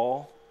for the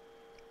ball.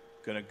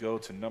 Going to go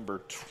to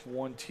number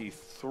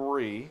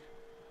 23.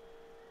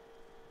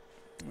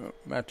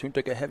 Mattoon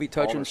took a heavy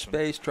touch in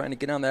space, trying to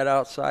get on that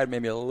outside,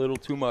 maybe a little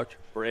too much.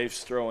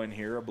 Braves throw in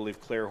here. I believe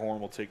Claire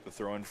Horn will take the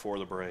throw in for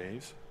the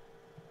Braves.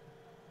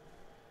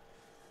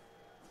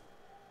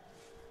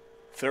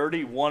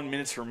 31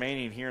 minutes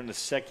remaining here in the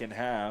second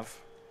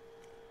half.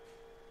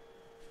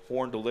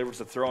 Horn delivers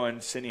the throw in.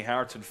 Sydney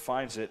Howerton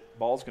finds it.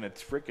 Ball's going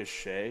to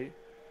ricochet.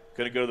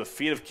 Going to go to the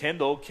feet of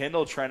Kendall.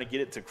 Kendall trying to get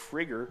it to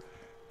Krieger.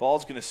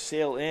 Ball's going to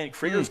sail in.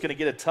 Krieger's going to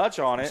get a touch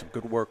on it. Some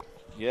good work.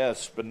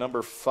 Yes, but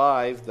number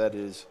 5, that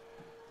is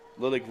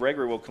Lily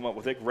Gregory, will come up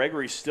with it.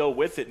 Gregory's still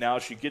with it now.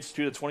 She gets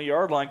to the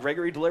 20-yard line.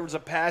 Gregory delivers a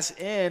pass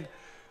in.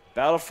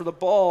 Battle for the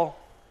ball.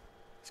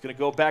 It's going to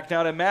go back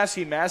down to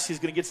Massey. Massey's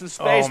going to get some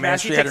space.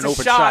 Massey takes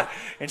a shot,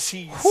 and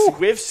she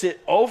whiffs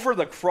it over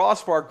the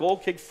crossbar. Goal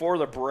kick for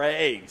the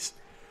Braves.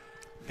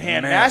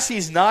 Man,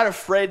 Massey's not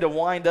afraid to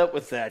wind up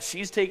with that.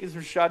 She's taken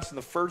some shots in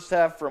the first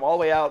half from all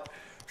the way out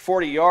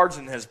 40 yards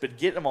and has been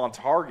getting them on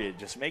target,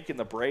 just making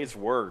the Braves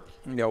work.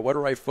 Yeah, what a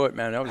right foot,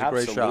 man. That was a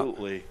great shot.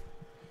 Absolutely.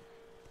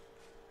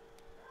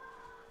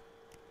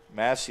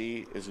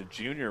 Massey is a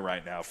junior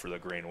right now for the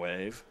Green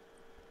Wave.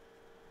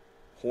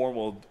 Horn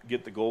will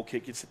get the goal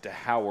kick, gets it to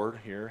Howard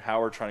here.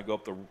 Howard trying to go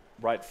up the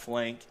right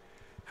flank.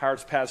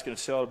 Howard's pass going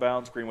to sail out of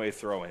bounds. Green Wave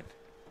throw in.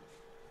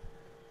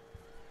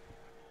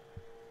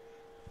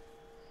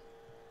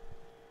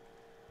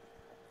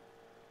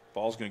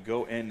 Ball's going to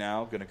go in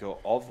now. Going to go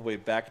all the way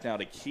back now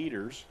to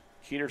Keeters.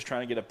 Keeters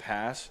trying to get a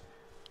pass.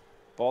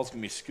 Ball's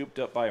going to be scooped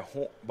up by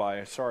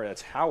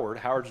that's Howard.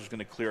 Howard's just going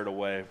to clear it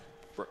away.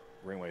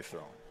 Green Wave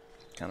throw.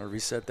 Kind of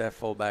reset that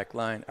fullback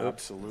line. Oops.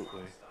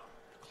 Absolutely.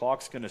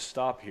 Clock's going to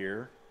stop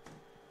here.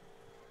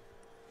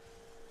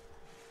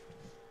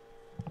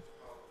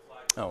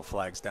 Oh,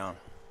 flag's down.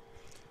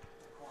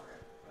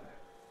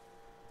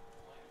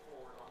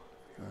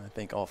 I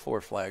think all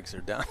 4 flags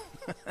are down.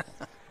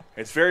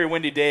 It's a very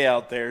windy day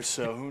out there,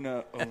 so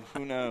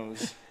who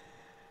knows?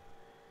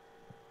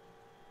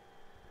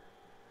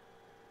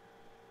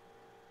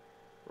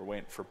 We're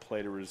waiting for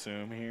play to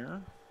resume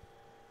here.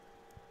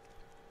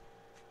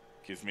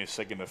 Gives me a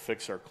second to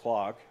fix our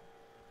clock.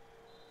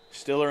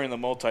 Still are in the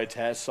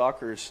multitask.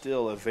 Soccer is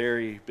still a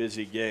very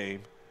busy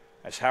game.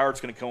 As Howard's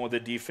going to come with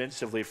it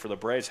defensively for the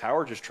Braves.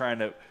 Howard just trying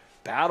to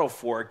battle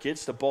for it.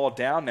 Gets the ball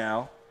down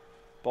now.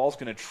 Ball's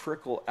going to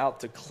trickle out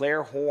to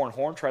Claire Horn.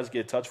 Horn tries to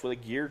get a touch with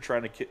it. Gear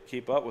trying to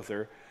keep up with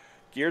her.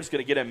 Gear's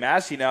going to get it.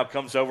 Massey now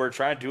comes over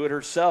trying to do it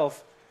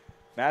herself.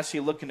 Massey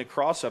looking to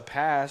cross a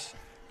pass.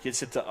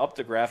 Gets it to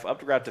Updegraff.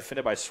 Updegraff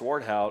defended by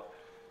Swarthout.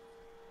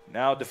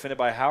 Now defended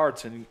by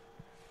Howardson.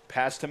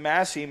 Pass to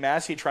Massey.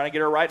 Massey trying to get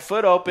her right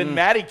foot open.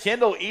 Maddie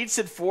Kendall eats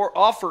it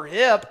off her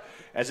hip.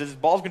 As his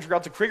ball's going to trickle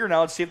out to Krieger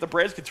now. Let's see if the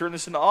Braves can turn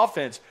this into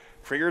offense.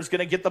 Krieger's going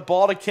to get the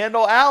ball to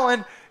Kendall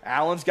Allen.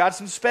 Allen's got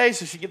some space.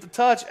 So she get the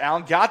touch.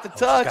 Allen got the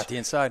touch. Got the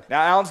inside.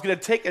 Now Allen's going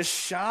to take a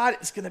shot.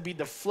 It's going to be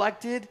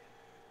deflected.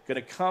 Going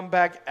to come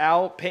back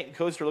out. Peyton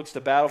Coaster looks to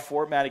battle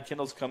for it. Maddie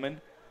Kendall's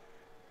coming.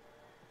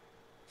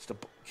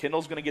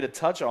 Kendall's going to get a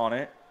touch on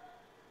it.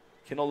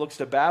 Kendall looks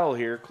to battle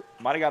here.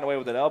 Might have gotten away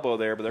with an elbow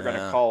there, but they're going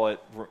to call it.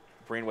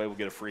 Green Wave will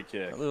get a free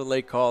kick. A little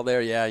late call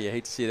there. Yeah, you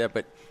hate to see that,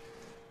 but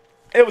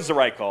it was the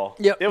right call.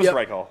 Yep, it was the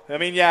right call. I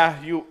mean,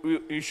 yeah,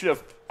 you should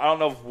have. I don't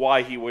know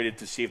why he waited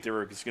to see if there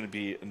was going to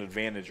be an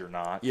advantage or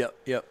not.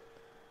 Yep.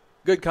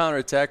 Good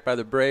counterattack by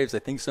the Braves. I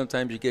think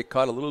sometimes you get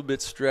caught a little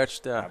bit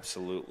stretched.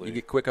 Absolutely. You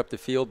get quick up the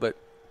field, but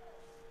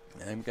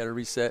you've got to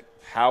reset.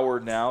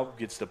 Howard now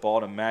gets the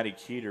ball to Maddie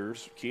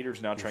Keeters.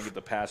 Keeters now trying to get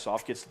the pass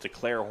off. Gets it to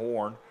Claire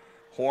Horn.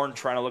 Horn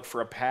trying to look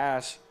for a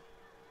pass.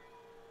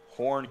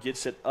 Horn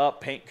gets it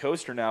up. Paint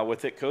Coaster now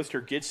with it. Coaster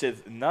gets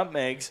it.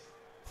 Nutmegs.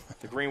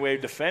 The Green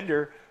Wave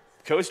defender.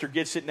 Coaster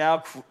gets it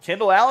now.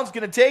 Kendall Allen's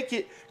going to take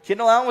it.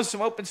 Kendall Allen with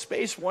some open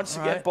space. Once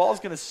again, right.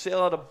 Ball's going to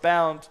sail out of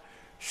bounds.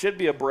 Should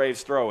be a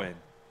Braves throw-in.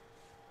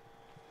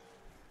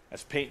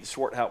 As Peyton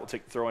Swarthout will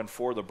take the throw-in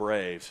for the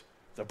Braves.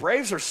 The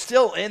Braves are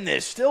still in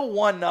this. Still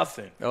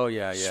 1-0. Oh,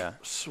 yeah.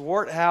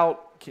 Swarthout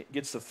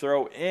gets the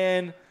throw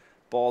in.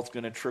 Ball's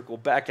going to trickle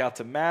back out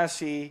to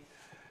Massey.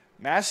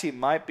 Massey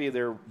might be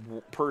their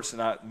person,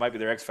 might be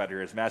their X factor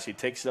here. As Massey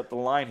takes it up the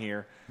line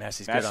here.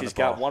 Massey's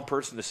got one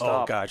person to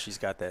stop. Oh, God, she's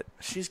got that.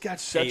 She's got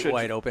such a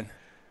wide open.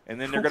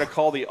 And then they're going to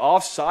call the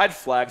offside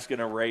flag's going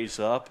to raise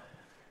up.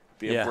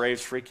 Be a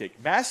Braves free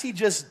kick. Massey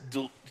just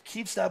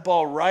keeps that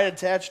ball right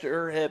attached to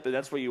her hip, and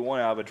that's what you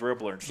want out of a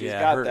dribbler. And she's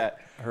got that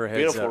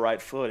beautiful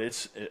right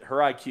foot. Her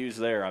IQ's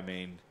there. I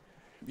mean,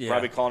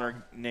 probably calling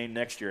her name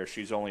next year if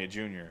she's only a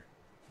junior.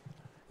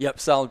 Yep,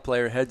 solid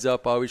player. Heads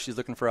up always. She's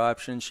looking for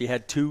options. She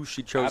had 2.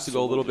 She chose to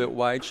go a little bit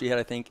wide. She had,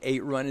 I think,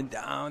 8 running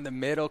down the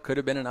middle. Could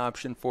have been an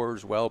option for her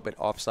as well, but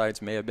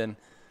offsides may have been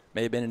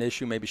an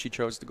issue. Maybe she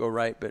chose to go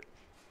right, but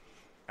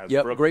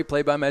great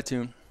play by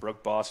Mattoon.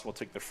 Brooke Boston will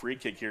take the free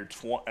kick here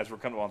as we're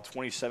coming on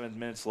 27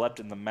 minutes left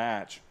in the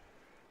match.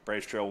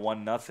 Braves trail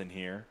 1-0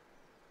 here.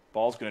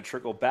 Ball's going to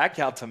trickle back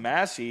out to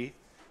Massey.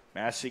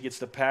 Massey gets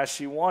the pass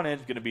she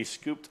wanted. Going to be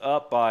scooped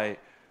up by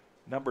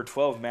number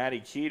 12,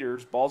 Maddie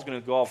Keeters. Ball's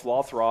going to go off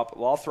Lothrop.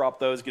 Lothrop,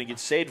 though, is going to get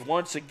saved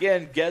once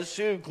again. Guess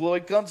who?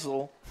 Chloe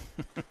Kunsel.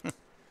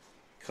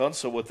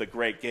 Kunsel with a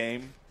great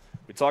game.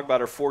 We talk about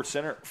her four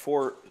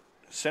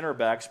center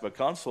backs, but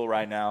Kunsel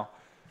right now,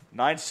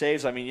 9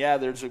 saves. I mean,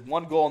 there's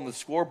one goal on the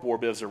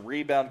scoreboard, but it was a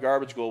rebound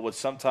garbage goal, which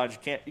sometimes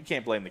you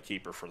can't blame the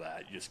keeper for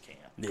that. You just can't.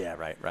 Yeah,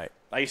 right.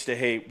 I used to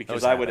hate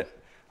because I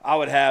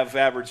would have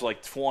averaged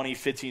like 20,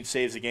 15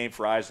 saves a game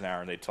for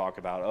Eisenhower, and they'd talk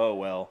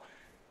about,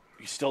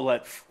 you still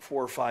let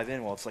 4 or 5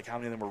 in. Well, it's like, how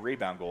many of them were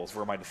rebound goals?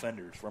 Where are my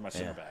defenders? Where are my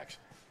center backs?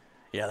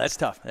 Yeah, that's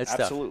tough.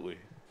 Absolutely.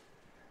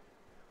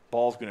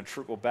 Ball's going to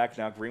trickle back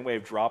now. Green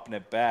Wave dropping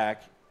it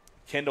back.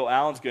 Kendall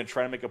Allen's going to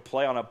try to make a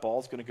play on it.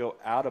 Ball's going to go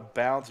out of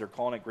bounds. They're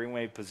calling it Green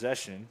Wave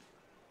possession.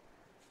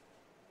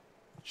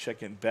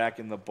 Checking back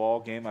in the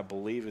ball game, I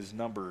believe, is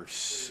number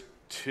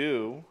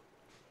 2,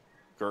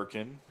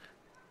 Gherkin.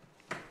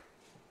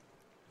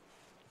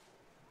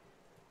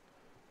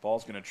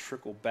 Ball's going to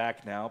trickle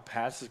back now.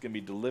 Pass is going to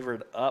be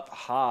delivered up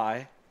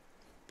high.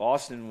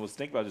 Boston was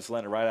thinking about just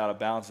letting it right out of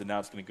bounds, and now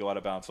it's going to go out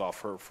of bounds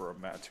off her for a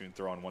Mattoon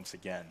throw-in once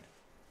again.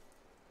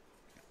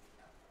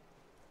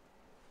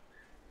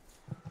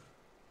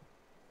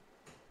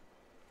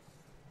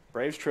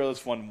 Braves trail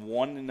this one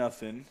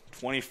 1-0.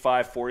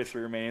 25-43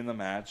 remaining in the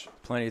match.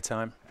 Plenty of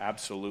time.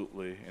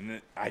 Absolutely.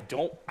 And I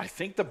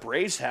think the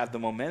Braves have the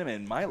momentum.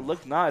 It might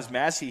look not as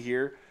Massey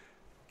here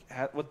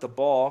with the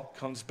ball.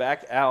 Comes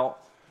back out.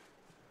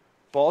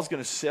 Ball's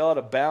going to sail out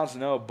of bounds.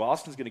 No,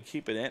 Boston's going to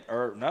keep it in.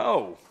 Or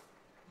no.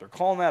 They're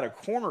calling that a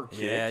corner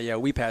kick. Yeah,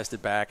 we passed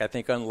it back. I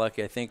think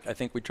unlucky. I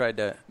think we tried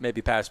to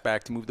maybe pass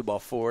back to move the ball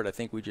forward. I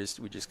think we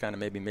just kind of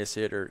maybe miss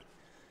it, or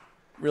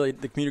really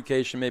the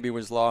communication maybe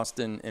was lost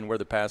in where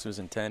the pass was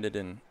intended.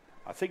 And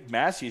I think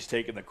Massey's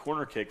taking the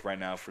corner kick right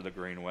now for the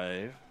Green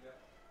Wave.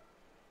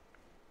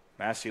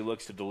 Massey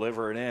looks to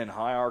deliver it in.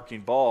 High arcing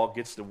ball,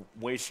 gets the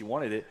way she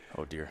wanted it.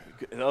 Oh, dear.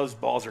 Those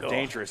balls are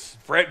dangerous.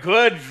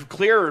 Good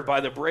clear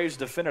by the Braves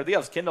defender. That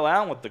was Kendall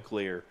Allen with the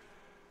clear.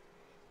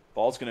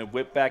 Ball's going to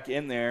whip back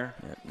in there.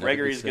 Yep,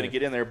 Gregory's going to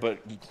get in there,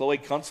 but Chloe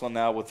Kunzel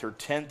now with her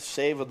 10th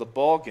save of the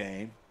ball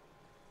game.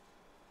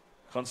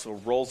 Kunzel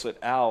rolls it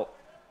out.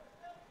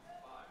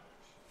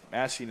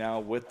 Massey now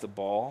with the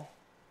ball.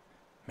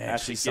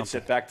 Massey gets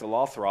it back to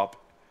Lothrop.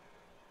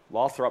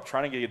 Lothrop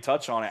trying to get a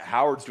touch on it.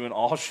 Howard's doing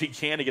all she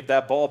can to get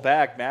that ball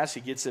back. Massey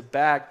gets it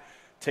back,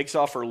 takes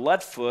off her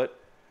left foot.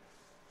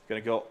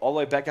 Going to go all the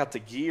way back out to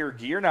Gear.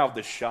 Gear now with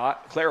the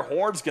shot. Claire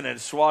Horn's going to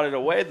swat it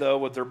away, though,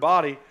 with her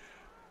body.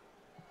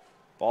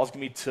 Ball's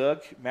going to be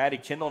took. Maddie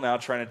Kendall now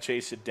trying to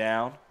chase it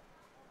down.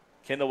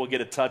 Kendall will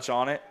get a touch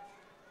on it.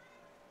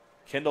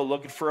 Kendall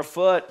looking for a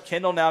foot.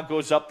 Kendall now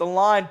goes up the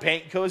line.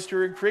 Paint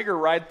Coaster and Krieger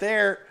right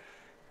there.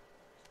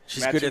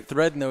 She's good at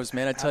threading those,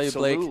 man. I tell you,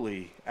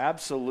 Blake.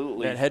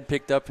 Absolutely. That head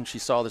picked up and she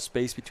saw the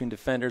space between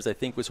defenders. I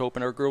think was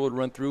hoping our girl would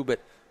run through, but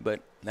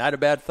not a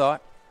bad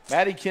thought.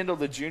 Maddie Kendall,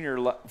 the junior,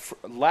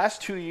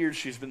 last 2 years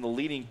she's been the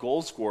leading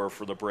goal scorer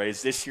for the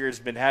Braves. This year has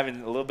been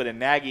having a little bit of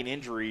nagging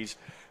injuries,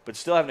 but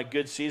still having a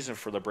good season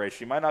for the Braves.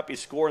 She might not be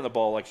scoring the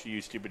ball like she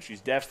used to, but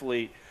she's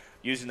definitely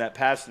using that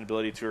passing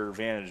ability to her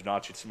advantage.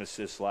 Notched some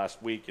assists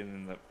last week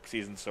in the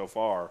season so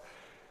far.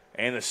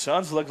 And the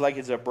Suns look like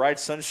it's a bright,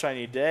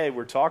 sunshiny day.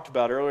 We talked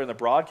about earlier in the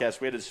broadcast.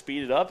 We had to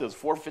speed it up. It was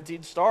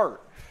 4:15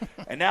 start.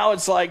 And now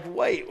it's like,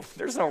 wait,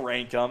 there's no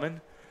rain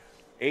coming.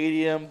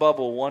 ADM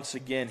bubble once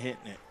again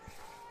hitting it.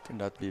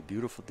 Turned out to be a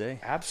beautiful day.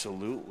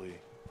 Absolutely.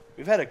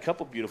 We've had a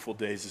couple beautiful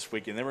days this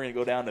week, and then we're going to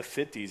go down to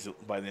 50s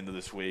by the end of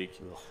this week.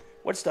 Ugh.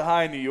 What's the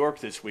high in New York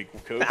this week,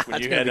 Coach?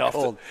 When you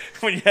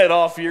head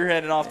off, you're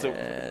heading off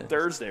to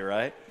Thursday,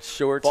 right?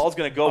 Shorts. Ball's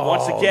going to go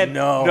once again.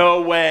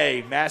 No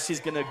way. Massey's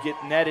going to get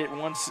netted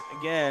once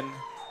again.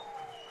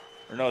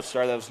 Or no,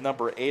 sorry, that was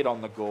number 8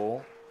 on the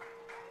goal.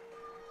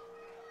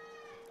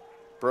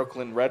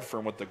 Brooklyn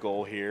Redfern with the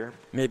goal here.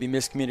 Maybe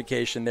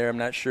miscommunication there. I'm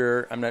not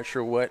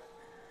sure what.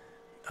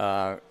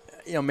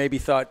 Maybe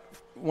thought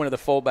one of the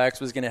fullbacks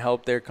was going to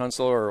help there,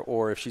 Kunzel,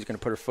 or if she's going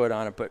to put her foot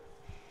on it, but.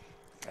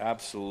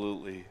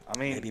 Absolutely. I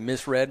mean, maybe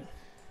misread.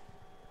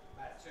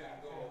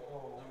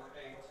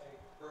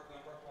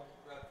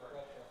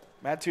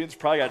 Mattoon's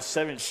probably got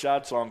 7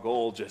 shots on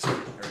goal,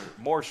 or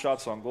more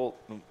shots on goal,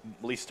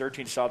 at least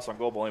 13 shots on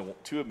goal, but only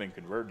 2 have been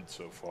converted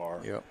so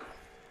far. Yep.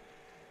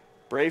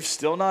 Braves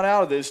still not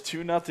out of this.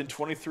 2-0,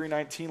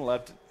 23-19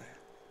 left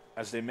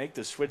as they make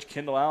the switch.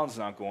 Kendall Allen's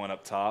not going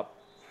up top.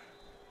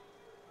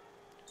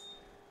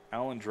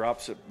 Allen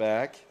drops it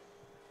back.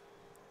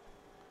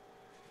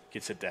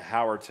 Gets it to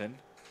Howerton.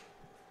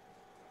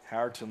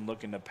 Howerton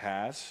looking to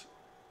pass.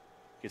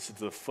 Gets it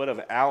to the foot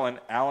of Allen.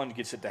 Allen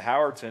gets it to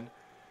Howerton.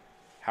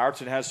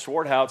 Howerton has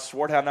Swarthout.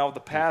 Swarthout now with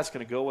the pass.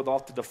 Going to go with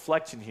off the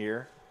deflection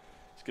here.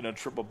 He's going to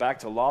triple back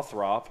to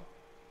Lothrop.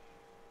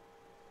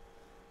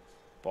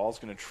 Ball's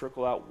going to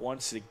trickle out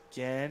once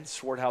again.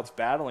 Swarthout's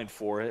battling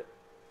for it.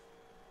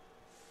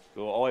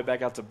 Go all the way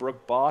back out to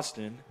Brooke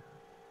Boston.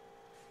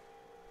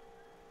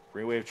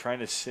 Green Wave trying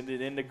to send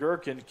it into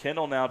Gherkin.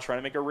 Kendall now trying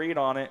to make a read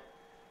on it.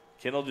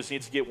 Kendall just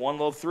needs to get one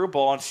little through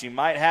ball, and she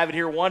might have it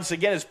here once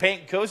again as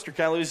Peyton Coaster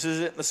kind of loses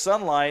it in the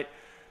sunlight.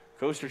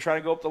 Coaster trying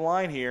to go up the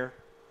line here.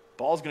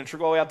 Ball's going to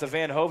trickle all the way out to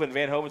Van Hoven.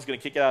 Van Hoven's going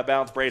to kick it out of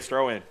bounds. Braves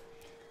throw in.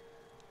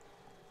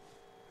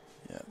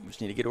 Yeah, we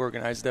just need to get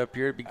organized up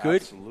here. It'd be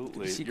good.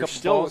 Absolutely.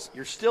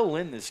 You're still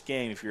in this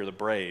game if you're the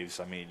Braves.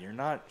 I mean, you're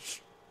not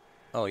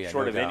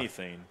short of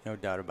anything. No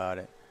doubt about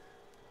it.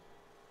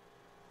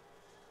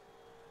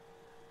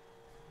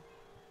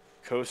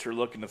 Coaster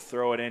looking to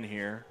throw it in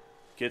here.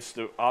 Gets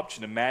the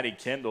option to Maddie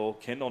Kendall.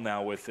 Kendall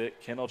now with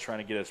it. Kendall trying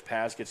to get his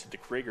pass. Gets it to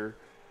Krieger.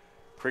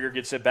 Krieger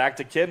gets it back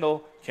to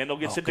Kendall. Kendall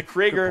gets it to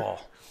Krieger.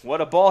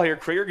 What a ball here.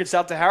 Krieger gets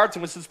out to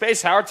Howerton with some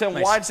space.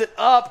 Howerton winds it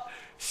up.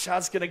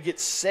 Shot's going to get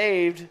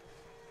saved.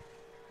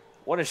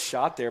 What a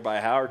shot there by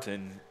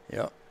Howerton.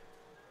 Yep.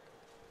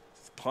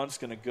 Punt's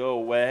going to go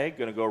away.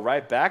 Going to go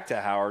right back to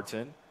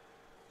Howerton.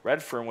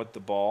 Redfern with the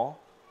ball.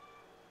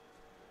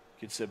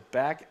 Gets it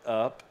back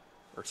up.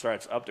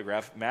 It's up to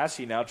Graf.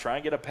 Massey now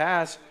trying to get a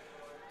pass.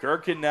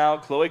 Gherkin now.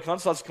 Chloe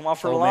Kunzel's come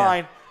off her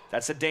line. Man.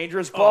 That's a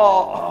dangerous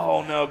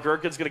ball. Oh, no.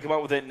 Gherkin's going to come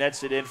up with it,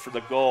 nets it in for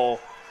the goal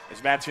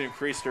as Mattoon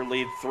increased their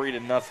lead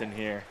 3-0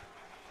 here.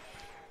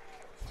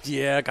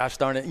 Yeah, gosh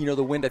darn it.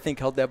 The wind, I think,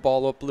 held that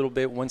ball up a little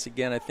bit. Once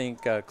again, I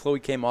think Chloe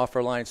came off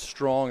her line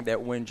strong.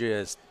 That wind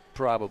just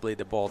probably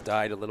the ball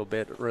died a little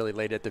bit really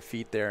late at the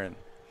feet there, and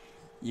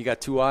you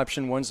got two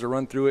options. One's to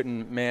run through it,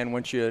 and man,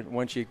 once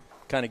you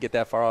kind of get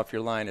that far off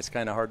your line, it's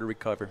kind of hard to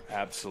recover.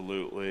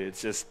 Absolutely,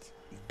 it's just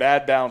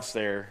bad bounce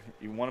there.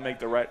 You want to make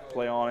the right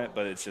play on it,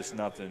 but it's just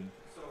nothing.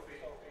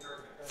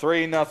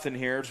 3-0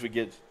 here as we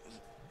get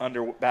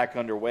back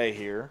underway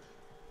here.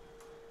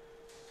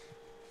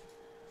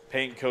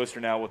 Peyton Coaster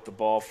now with the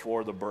ball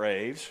for the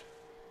Braves.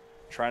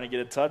 Trying to get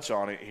a touch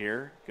on it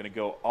here. Going to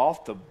go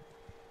off the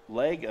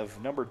leg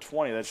of number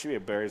 20. That should be a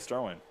Braves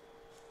throw-in.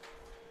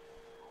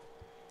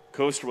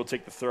 Coaster will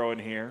take the throw-in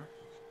here.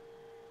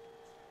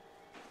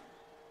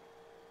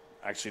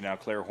 Actually, now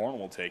Claire Horn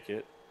will take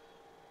it.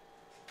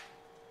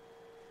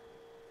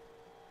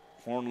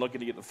 Horn looking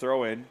to get the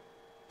throw-in.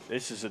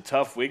 This is a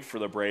tough week for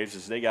the Braves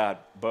as they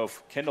got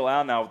both Kendall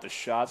Allen now with the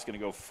shots, going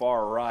to go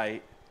far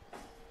right.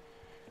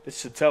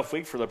 This is a tough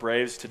week for the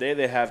Braves. Today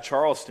they have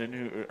Mattoon,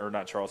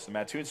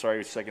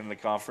 who's second in the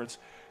conference.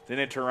 Then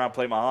they turn around and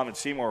play Muhammad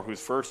Seymour, who's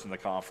first in the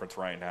conference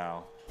right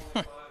now.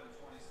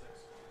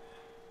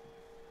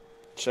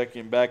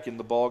 Checking back in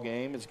the ball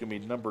game is going to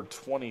be number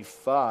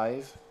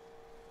 25,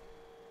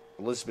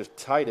 Elizabeth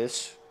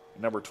Titus,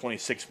 and number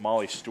 26,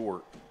 Molly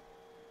Stewart.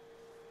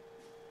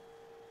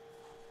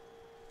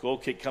 Goal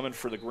kick coming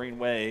for the Green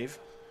Wave.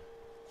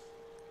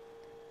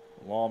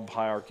 Long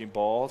high arcing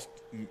balls.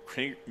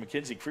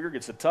 Mackenzie Krieger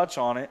gets a touch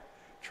on it.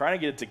 Trying to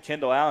get it to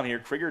Kendall Allen here.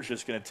 Krieger's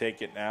just going to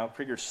take it now.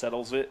 Krieger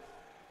settles it.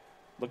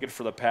 Looking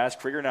for the pass.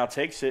 Krieger now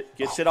takes it.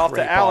 Gets it off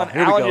to Allen.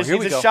 Allen just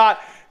needs a shot.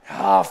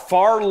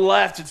 Far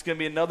left. It's going to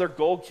be another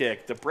goal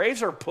kick. The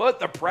Braves are putting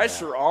the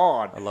pressure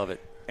on. I love it.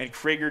 And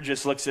Krieger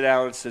just looks at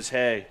Allen and says,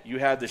 hey, you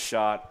had the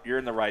shot. You're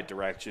in the right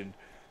direction.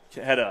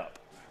 Head up.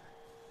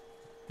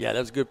 Yeah, that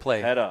was a good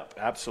play. Head up,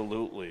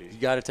 absolutely. You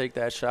got to take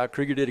that shot.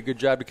 Krieger did a good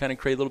job to kind of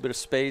create a little bit of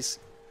space.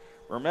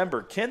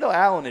 Remember, Kendall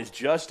Allen is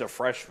just a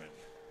freshman.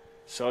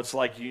 So it's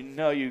like,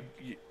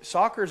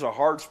 soccer is a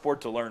hard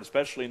sport to learn,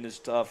 especially in this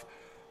tough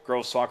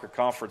girls soccer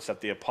conference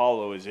that the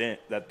Apollo is.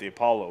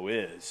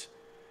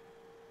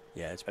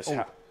 Yeah, it's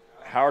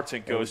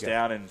Howerton goes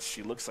down, and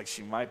she looks like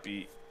she might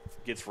be,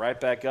 gets right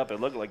back up. It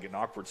looked like an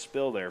awkward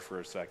spill there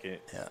for a second.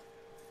 Yeah.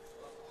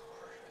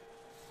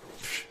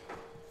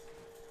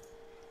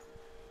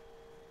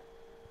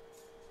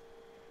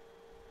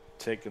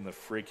 Taking the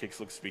free kicks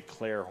looks to be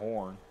Claire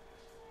Horn.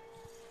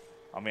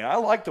 I mean, I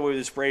like the way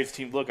this Braves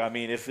team look. I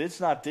mean, if it's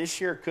not this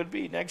year, it could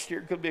be next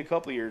year, it could be a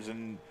couple of years.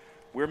 And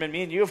Weirman,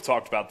 me and you have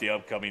talked about the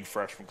upcoming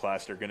freshman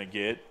class they're going to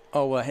get.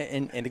 Oh,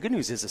 and the good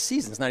news is the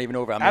season's not even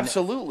over. I mean,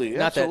 absolutely.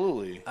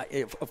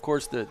 Of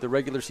course, the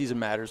regular season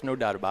matters, no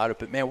doubt about it.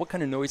 But, man, what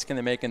kind of noise can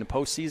they make in the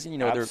postseason?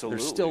 They're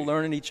still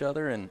learning each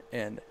other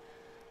and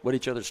what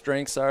each other's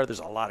strengths are. There's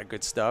a lot of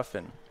good stuff.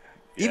 And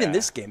even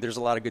this game, there's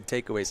a lot of good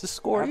takeaways. The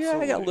score,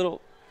 I got a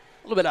little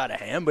bit out of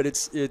hand, but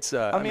it's. It's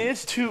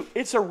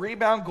a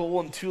rebound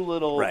goal and two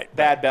little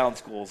bad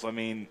bounce goals. I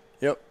mean,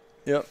 yep.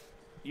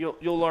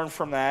 You'll learn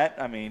from that.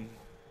 I mean,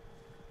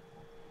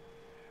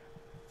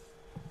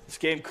 this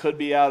game could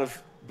be out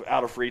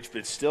of reach, but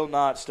it's still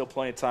not. Still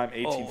plenty of time.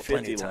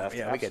 18:50 left.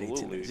 Yeah, we got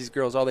 18. These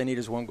girls, all they need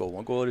is one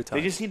goal at a time.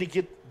 They just need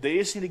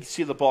to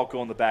see the ball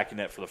go in the back of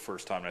net for the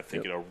first time. And I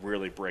think it'll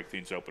really break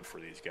things open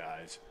for these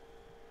guys.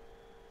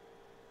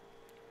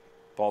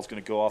 Ball's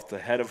going to go off the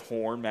head of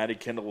Horn. Maddie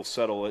Kendall will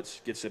settle it.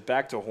 Gets it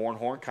back to Horn.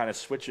 Horn kind of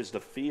switches the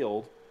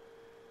field.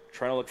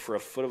 Trying to look for a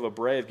foot of a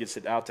Brave. Gets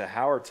it out to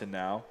Howerton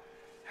now.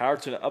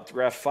 Howerton up the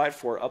graph, fight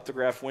for it. Up the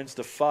graph wins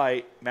the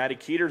fight. Maddie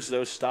Keters,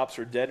 though, stops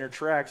her dead in her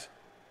tracks.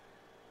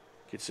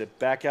 Gets it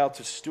back out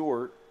to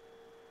Stewart.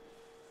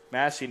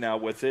 Massey now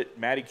with it.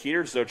 Maddie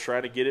Keters, though,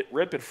 trying to get it,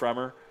 rip it from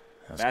her.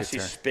 Massey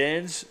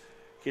spins.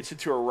 Gets it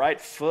to her right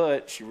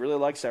foot. She really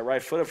likes that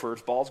right foot of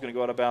hers. Ball's going to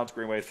go out of bounds.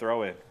 Greenway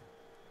throw in.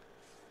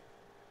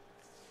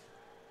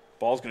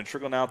 Ball's going to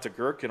trickle down to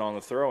Gherkin on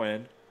the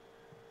throw-in.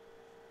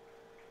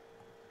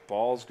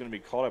 Ball's going to be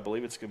called. I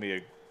believe it's going to be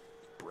a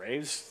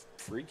Braves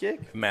free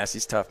kick.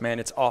 Massey's tough, man.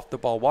 It's off the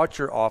ball. Watch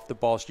her off the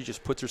ball. She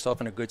just puts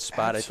herself in a good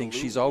spot. Absolutely. I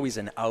think she's always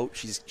an out.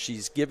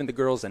 She's giving the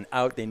girls an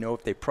out. They know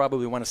if they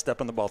probably want to step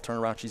on the ball, turn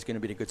around, she's going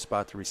to be in a good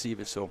spot to receive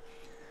it. So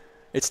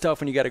it's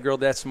tough when you got a girl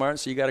that smart,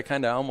 so you got to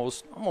kind of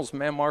almost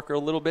man mark her a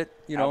little bit,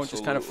 and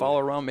just kind of follow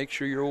around, make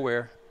sure you're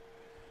aware.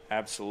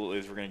 Absolutely.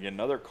 As we're going to get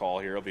another call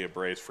here, it'll be a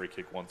Braves free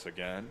kick once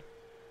again.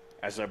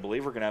 As I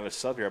believe we're going to have a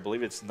sub here. I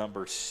believe it's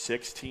number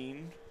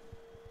 16.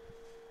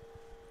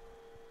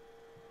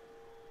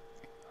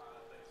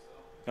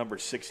 Number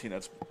 16,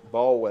 that's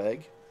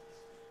Ballweg.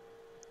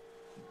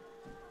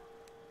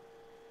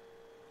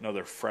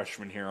 Another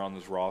freshman here on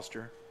this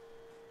roster.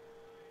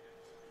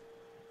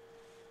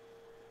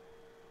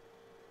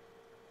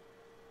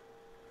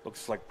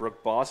 Looks like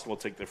Brooke Boston will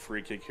take the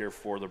free kick here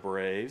for the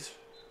Braves.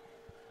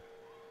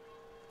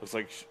 Looks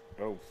like,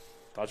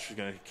 thought she was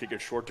going to kick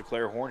it short to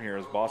Claire Horn here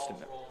as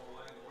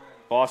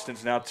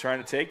Boston's now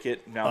trying to take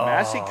it. Now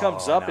Massey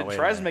comes up and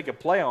tries to make a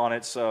play on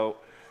it, so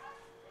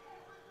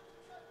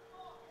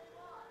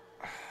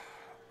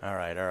All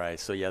right.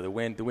 So, yeah, the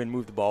wind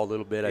moved the ball a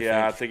little bit,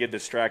 I think it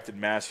distracted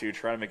Matthew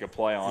trying to make a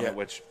play on it,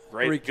 which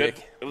great. Good.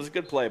 It was a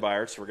good play by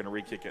her, so we're going to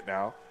re-kick it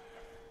now.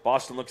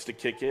 Boston looks to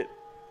kick it.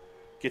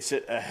 Gets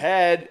it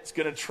ahead. It's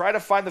going to try to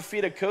find the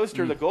feet of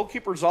Coaster. The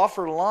goalkeeper's off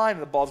her line,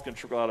 and the ball's going to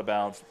trickle out of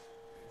bounds.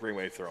 Green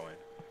Wave throw-in.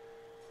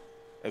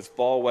 As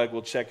Ballweg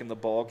will check in the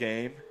ball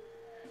game.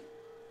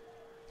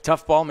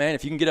 Tough ball, man.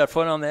 If you can get a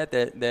foot on that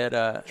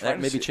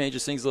maybe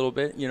changes things a little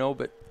bit,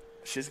 but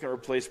she's going to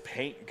replace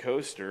Paint and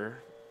Coaster.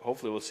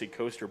 Hopefully we'll see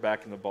Coaster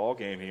back in the ball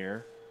game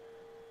here.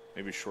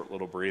 Maybe a short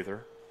little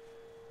breather.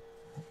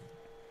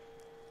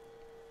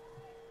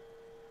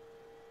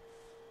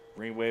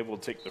 Green Wave will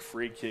take the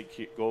free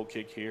kick, goal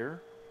kick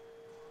here.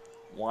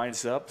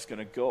 Winds up. It's going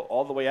to go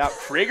all the way out.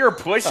 Krieger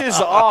pushes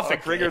off, and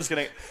Krieger's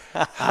going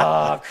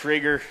to –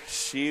 Krieger,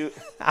 shoot.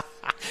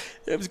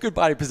 It was good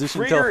body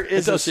position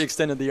until she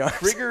extended the arms.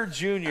 Krieger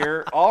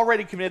Jr.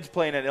 already committed to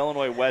playing at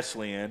Illinois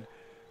Wesleyan.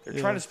 They're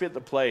trying to split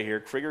the play here.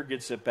 Krieger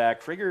gets it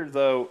back. Krieger,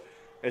 though,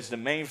 is the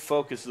main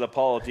focus of the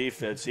Apollo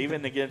defense.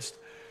 Even against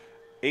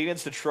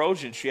the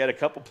Trojans, she had a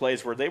couple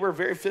plays where they were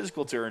very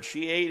physical to her, and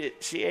she ate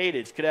it.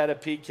 She could have had a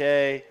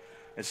PK.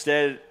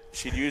 Instead,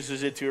 she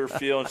uses it to her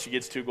field, and she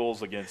gets 2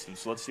 goals against them.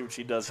 So let's see what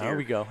she does here. Here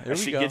we go.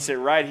 She gets it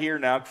right here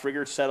now.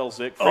 Krieger settles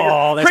it.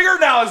 Krieger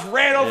now is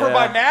ran over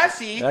by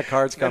Massey. That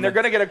card's coming. And they're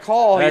going to get a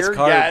call here.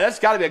 Yeah, that's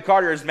got to be a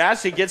card here as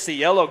Massey gets the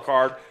yellow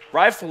card,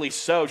 rightfully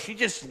so. She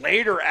just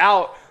laid her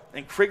out,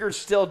 and Krieger's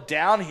still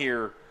down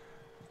here.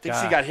 I think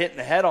she got hit in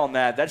the head on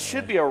that. That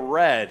should be a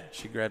red.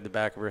 She grabbed the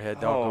back of her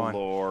head.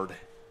 Lord.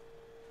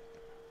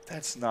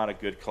 That's not a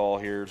good call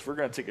here. We're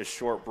going to take a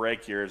short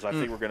break here as I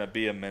think we're going to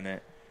be a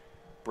minute.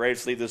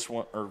 Braves lead this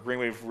one, or Green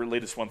Wave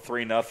lead this one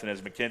 3-0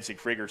 as Mackenzie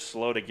Krieger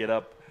slow to get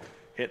up,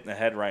 hitting the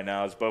head right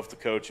now as both the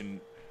coach and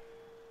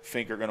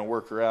Fink are going to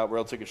work her out.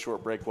 We'll take a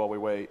short break while we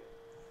wait.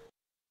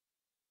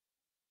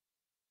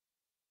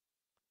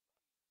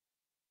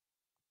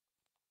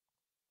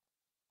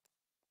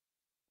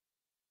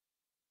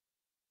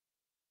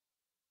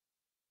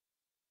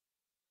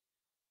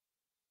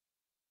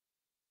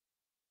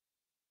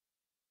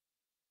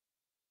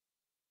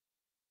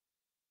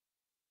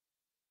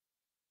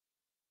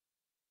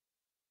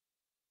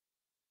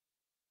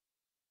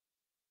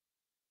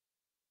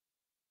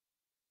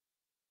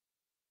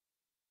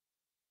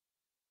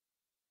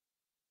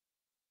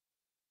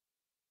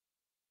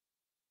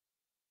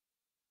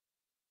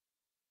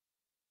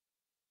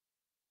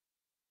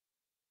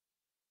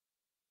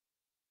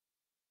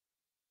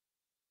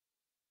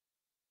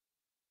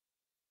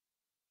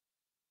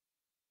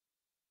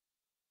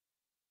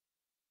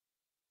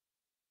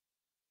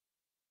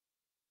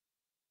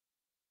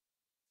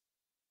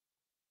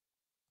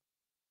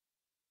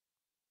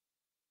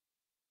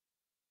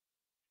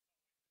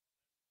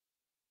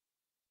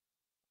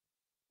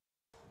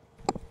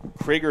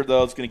 Krieger,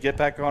 though, is going to get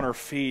back on her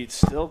feet,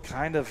 still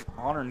kind of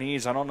on her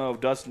knees. I don't know if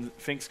Dustin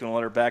Fink's going to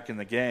let her back in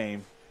the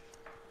game.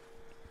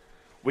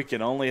 We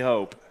can only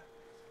hope.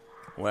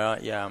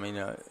 Well, yeah, I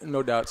mean,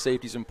 no doubt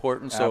safety's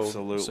important. So,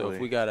 absolutely. So if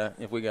we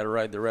gotta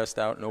ride the rest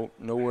out,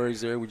 no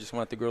worries there. We just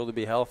want the girl to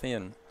be healthy.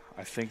 And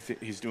I think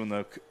that he's doing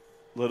the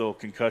little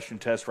concussion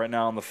test right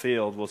now on the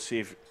field. We'll see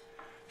if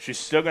she's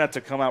still going to have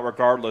to come out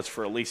regardless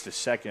for at least a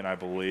second, I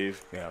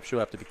believe. Yeah, she'll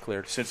have to be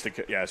cleared since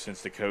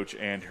the coach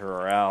and her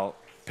are out.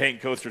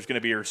 Peyton Coaster's going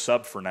to be her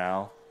sub for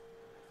now.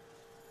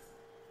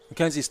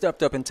 Mackenzie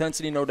stepped up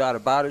intensity, no doubt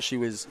about it. She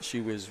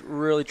was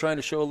really trying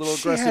to show a little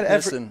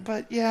aggressiveness.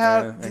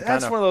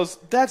 That's one of those.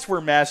 That's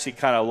where Massey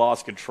kind of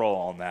lost control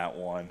on that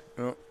one.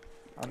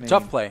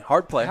 Tough play,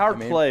 hard play.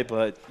 Play,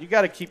 but you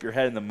got to keep your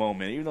head in the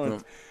moment. Even though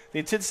the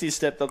intensity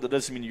stepped up, that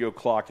doesn't mean you go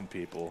clocking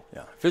people.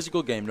 Yeah,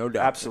 physical game, no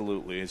doubt.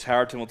 Absolutely. As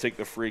Howerton will take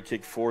the free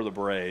kick for the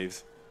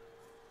Braves.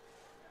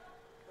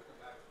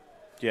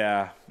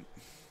 Yeah.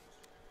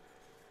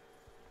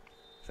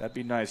 That'd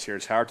be nice here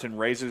as Howerton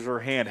raises her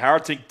hand.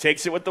 Howerton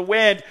takes it with the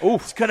wind.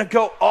 It's going to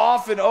go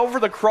off and over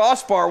the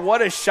crossbar.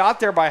 What a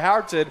shot there by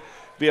Howerton.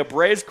 Be a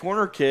Braves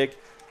corner kick.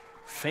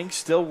 Fink's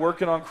still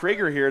working on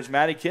Krieger here as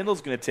Maddie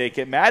Kendall's going to take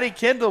it. Maddie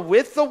Kendall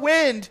with the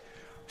wind.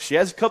 She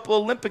has a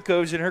couple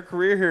Olympicos in her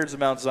career here as a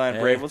Mount Zion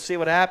Brave. Let's see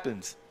what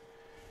happens.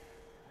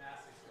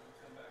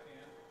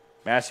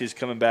 Massey's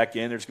coming back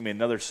in. There's going to be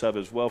another sub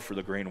as well for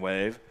the Green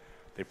Wave.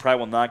 They probably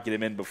will not get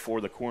him in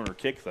before the corner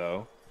kick,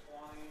 though.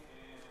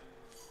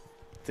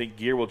 I think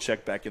Gear will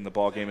check back in the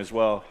ball game as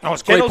well. Oh,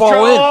 it's great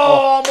ball in.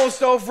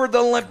 Almost over the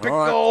Olympic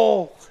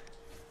goal.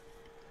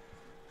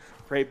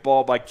 Great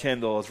ball by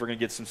Kendall as we're going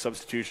to get some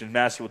substitutions.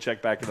 Massey will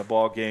check back in the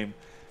ball game.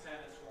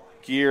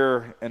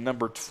 Gear and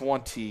number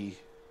 20,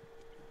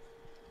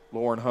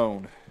 Lauren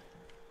Hone.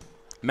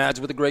 Mads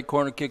with a great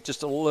corner kick,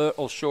 just a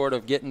little short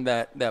of getting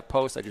that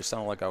post. I just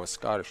sounded like I was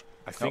Scottish.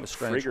 I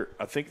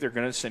think they're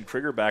going to send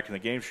Krieger back in the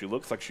game. She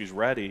looks like she's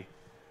ready.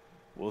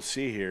 We'll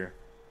see here.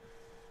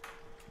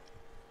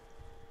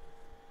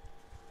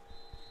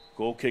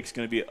 Goal kick's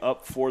going to be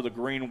up for the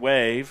Green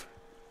Wave.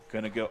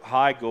 Going to go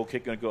high. Goal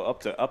kick going to go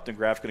up to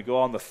Uptongraff. Going to go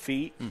on the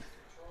feet.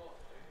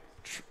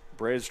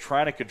 Braves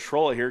trying to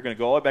control it here. Going to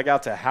go all the way back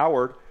out to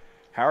Howard.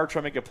 Howard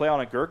trying to make a play on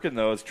it. Gherkin,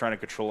 though, is trying to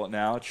control it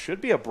now. It should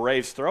be a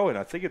Braves throw-in.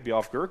 I think it'd be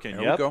off Gherkin.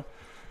 There we go.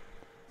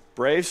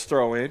 Braves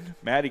throw-in.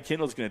 Matty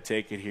Kindle's going to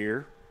take it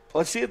here.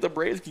 Let's see if the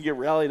Braves can get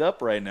rallied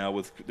up right now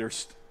with their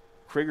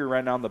Krieger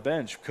right now on the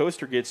bench.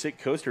 Coaster gets it.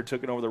 Coaster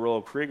took it over the roll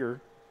of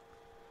Krieger.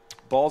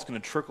 Ball's going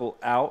to trickle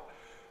out,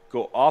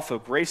 go off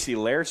of Gracie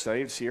Larson. I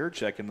didn't see her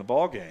checking the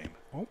ball game.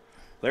 Oh.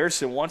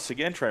 Larson once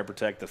again trying to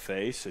protect the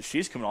face. So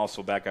she's coming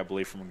also back, I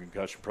believe, from a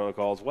concussion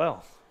protocol as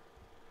well.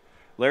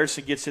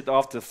 Larson gets it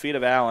off the feet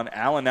of Allen.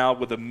 Allen now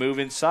with a move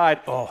inside.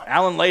 Oh.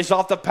 Allen lays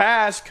off the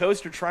pass.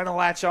 Coaster trying to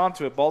latch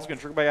onto it. Ball's going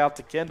to trickle back out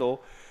to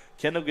Kendall.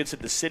 Kendall gets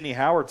it to Sydney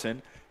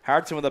Howerton.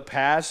 Howerton with a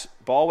pass.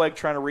 Ballweg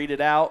trying to read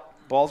it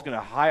out. Ball's going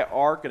to high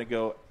arc. Going to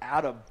go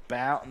out of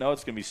bounds. No,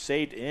 it's going to be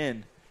saved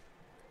in.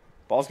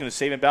 Ball's going to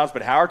save in bounds,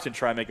 but Howerton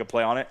trying to make a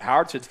play on it.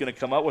 Howerton's going to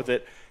come up with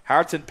it.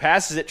 Howerton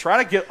passes it,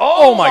 trying to get –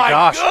 oh, my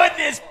gosh.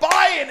 Goodness,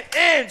 by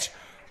an inch.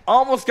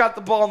 Almost got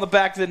the ball in the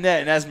back of the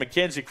net, and as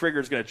Mackenzie Krieger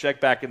is going to check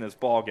back in this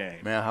ball game.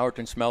 Man,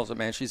 Howerton smells it,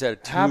 man. She's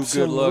had two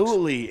Absolutely. good looks.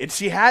 Absolutely, and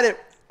she had it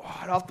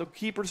right off the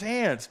keeper's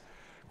hands.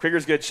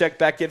 Krieger's going to check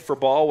back in for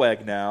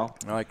Ballweg now.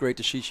 All right, great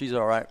to see. She's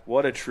all right.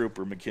 What a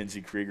trooper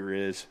Mackenzie Krieger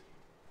is.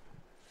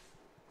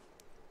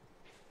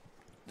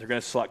 They're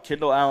going to slot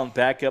Kendall Allen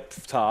back up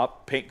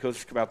top. Paint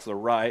coach come out to the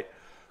right.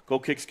 Goal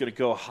kick's going to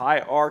go high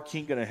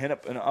arcing, going to hit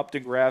up an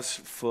Upton Graff's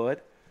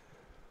foot.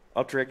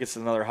 Upton gets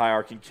another high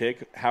arcing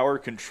kick.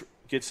 Howard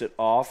gets it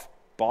off.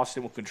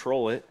 Boston will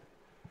control it.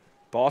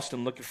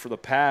 Boston looking for the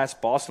pass.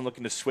 Boston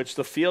looking to switch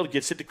the field.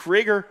 Gets it to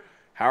Krieger.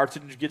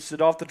 Howerton gets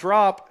it off the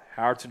drop.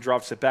 Howerton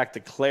drops it back to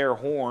Claire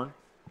Horn.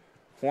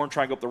 Horn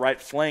trying to go up the right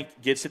flank.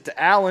 Gets it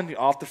to Allen.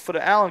 Off the foot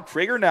of Allen.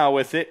 Krieger now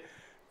with it.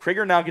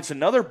 Krieger now gets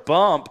another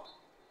bump.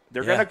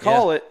 They're going to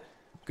call it.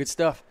 Good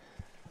stuff.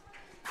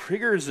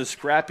 Krieger is a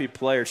scrappy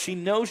player. She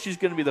knows she's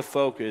going to be the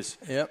focus.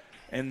 Yep.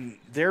 And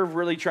they're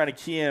really trying to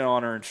key in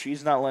on her, and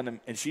she's not letting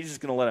him, and she's just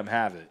going to let him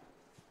have it.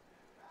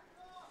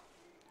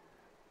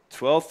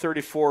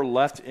 12:34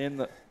 left in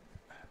the.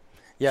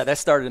 Yeah, that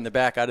started in the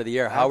back out of the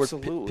air.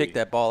 Absolutely. Howard picked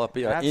that ball up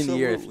in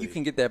the air. If you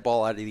can get that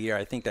ball out of the air,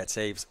 I think that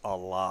saves a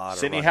lot.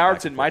 Sydney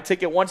Howerton might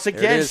take it once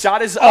again. Is.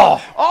 Shot is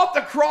off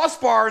the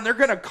crossbar, and they're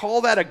going to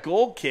call that a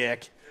goal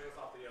kick.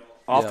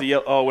 Off the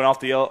yellow. Oh, went off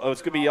the yellow. Oh,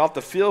 it's going to be off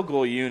the field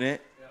goal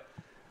unit.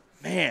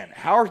 Man,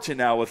 Howerton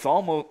now with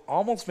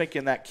almost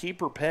making that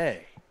keeper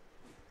pay.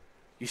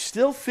 You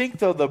still think,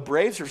 though, the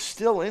Braves are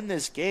still in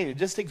this game. It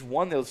just takes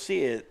one, they'll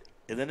see it,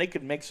 and then they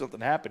could make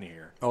something happen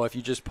here. Oh, if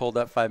you just pulled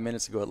up 5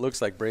 minutes ago, it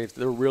looks like Braves,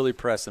 they're really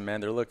pressing,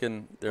 man. They're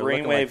looking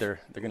like they're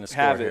going to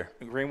score here.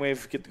 Green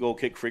Wave get the goal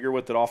kick. Krieger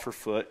with it off her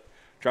foot.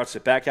 Drops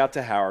it back out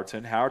to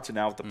Howerton. Howerton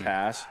now with the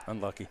pass.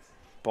 Unlucky.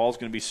 Ball's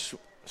going to be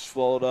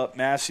swallowed up.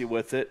 Massey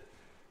with it.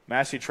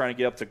 Massey trying to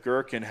get up to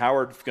Gherkin.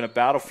 Howard's going to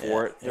battle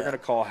for it. They're going to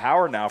call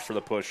Howard now for the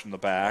push in the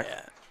back.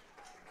 Yeah.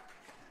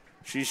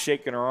 She's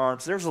shaking her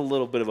arms. There's a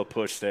little bit of a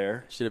push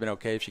there. Should have been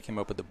okay if she came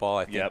up with the ball.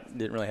 I think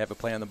didn't really have a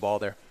play on the ball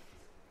there.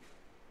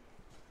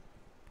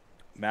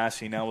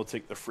 Massey now will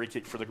take the free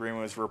kick for the Green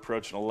Waves. We're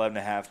approaching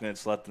 11.5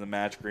 minutes left in the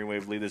match. Green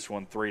Wave lead this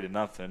one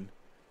 3-0.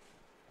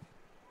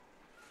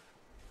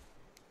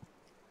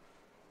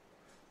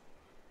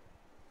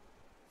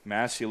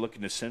 Massey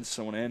looking to send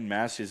someone in.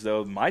 Massey,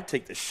 though, might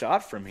take the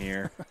shot from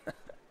here.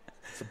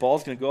 The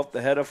ball's going to go up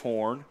the head of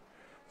Horn.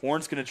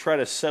 Horn's going to try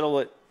to settle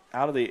it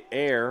out of the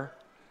air.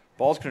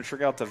 Ball's going to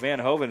trick out to Van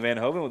Hoven. Van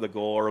Hoven with a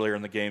goal earlier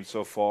in the game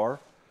so far.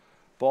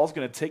 Ball's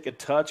going to take a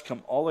touch,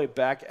 come all the way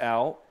back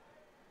out.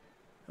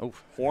 Oh,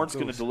 Horn's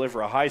going to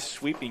deliver a high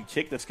sweeping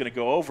kick that's going to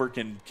go over.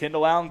 Can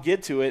Kendall Allen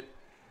get to it?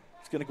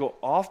 It's going to go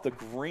off the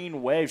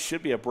Green Wave.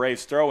 Should be a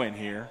Braves throw in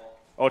here.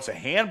 Oh, it's a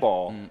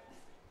handball.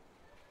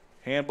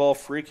 Handball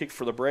free kick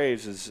for the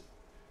Braves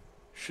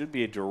should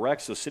be a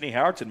direct. So Sydney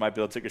Howerton might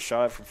be able to take a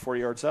shot from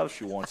 40 yards out if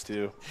she wants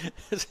to.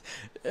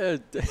 I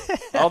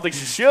don't think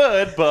she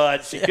should,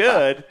 but she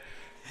could.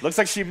 Looks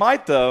like she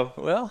might, though.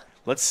 Well,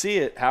 let's see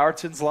it.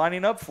 Howerton's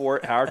lining up for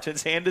it.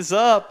 Howerton's hand is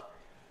up.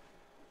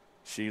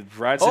 She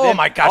rides it in. Oh,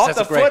 my gosh, off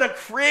the foot of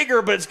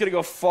Krieger, but it's going to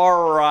go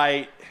far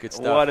right. Good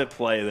stuff. What a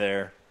play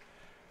there.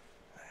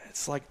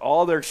 It's like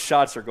all their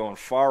shots are going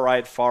far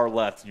right, far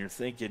left, and you're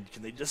thinking,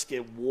 can they just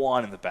get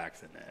one in the back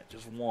of the net?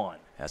 Just one.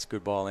 That's a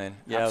good ball in.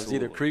 Yeah, Absolutely. It was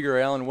either Krieger or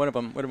Allen. One of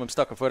them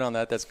stuck a foot on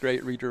that. That's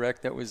great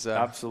redirect. That was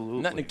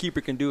absolutely nothing a keeper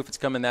can do if it's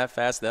coming that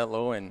fast, that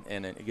low, and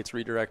it gets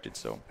redirected.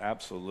 So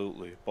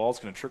absolutely. Ball's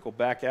going to trickle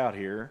back out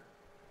here.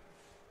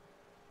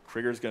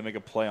 Krieger's going to make a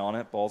play on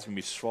it. Ball's going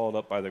to be swallowed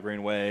up by the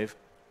Green Wave.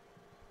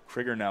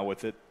 Krieger now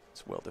with it.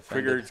 It's well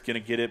defended. Krieger's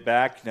going to get it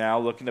back now,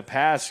 looking to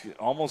pass.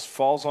 Almost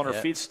falls on her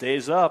feet,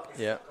 stays up.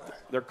 Yeah.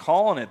 They're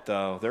calling it,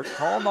 though. They're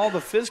calling all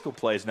the physical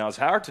plays now. As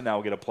Howerton now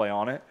will get a play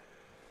on it.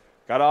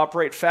 Got to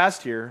operate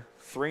fast here.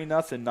 3-0,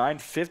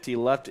 9:50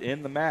 left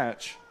in the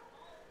match.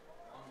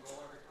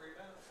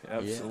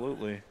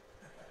 Absolutely. Yeah.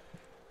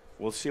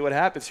 We'll see what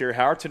happens here.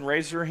 Howerton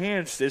raises her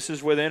hands. This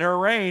is within her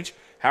range.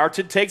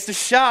 Howerton takes the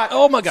shot.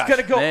 Oh, my gosh. It's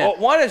going to go.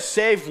 Oh, what a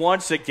save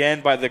once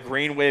again by the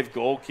Green Wave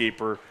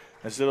goalkeeper,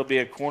 as it'll be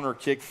a corner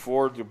kick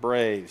for the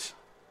Braves.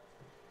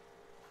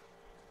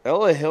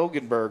 Ella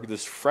Hilgenberg,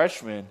 this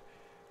freshman,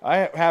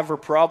 I have her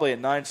probably at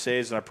 9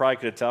 saves, and I probably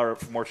could have told her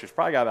for more. She's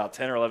probably got about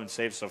 10 or 11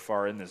 saves so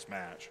far in this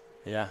match.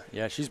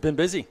 Yeah, she's been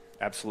busy.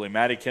 Absolutely.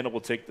 Maddie Kendall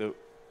will take the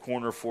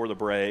corner for the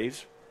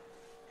Braves.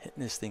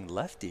 Hitting this thing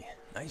lefty.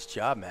 Nice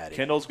job, Maddie.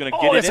 Kendall's going to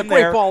get it in there.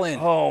 Oh, that's a great ball in.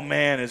 Oh,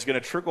 man, it's going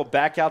to trickle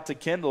back out to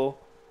Kendall.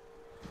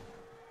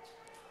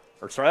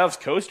 Or sorry, that was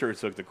Coaster who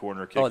took the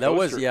corner kick. Oh, that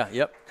was,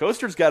 yep.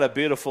 Coaster's got a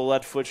beautiful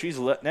left foot. She's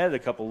netted a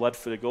couple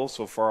left-footed goals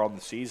so far on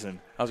the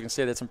season. I was going to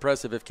say that's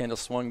impressive if Kendall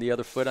swung the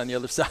other foot on the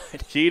other side.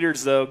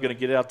 Keeters, though, going to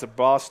get it out to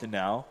Boston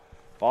now.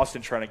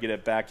 Boston trying to get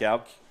it back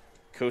out.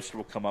 Coaster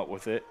will come up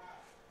with it.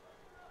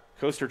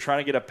 Coaster trying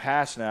to get a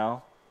pass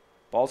now.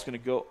 Ball's going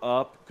to go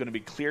up. Going to be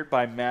cleared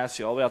by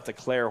Massey all the way out to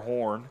Claire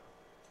Horn.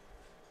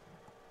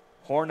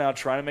 Horn now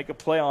trying to make a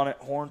play on it.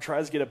 Horn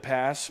tries to get a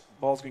pass.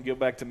 Ball's going to go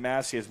back to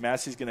Massey as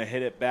Massey's going to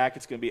hit it back.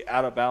 It's going to be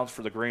out of bounds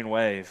for the Green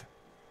Wave.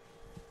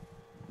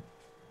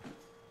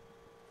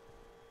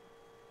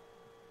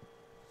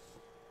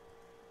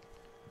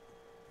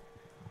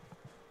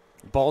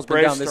 Ball's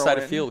been down this side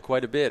of the field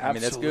quite a bit. Absolutely. I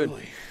mean, that's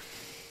good.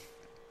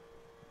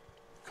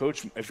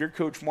 Coach, if you're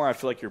Coach Moore, I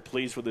feel like you're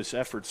pleased with this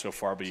effort so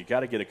far, but you got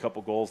to get a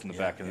couple goals in the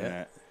back of the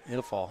net.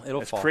 It'll fall.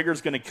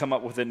 Krieger's going to come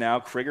up with it now.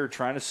 Krieger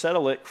trying to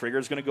settle it.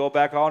 Krieger's going to go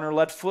back on her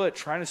left foot,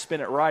 trying to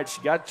spin it right.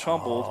 She got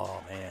tumbled.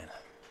 Oh, man.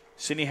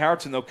 Sydney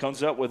Howerton, though,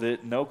 comes up with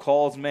it. No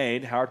calls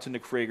made. Howerton to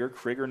Krieger.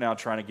 Krieger now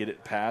trying to get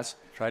it past.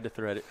 Tried to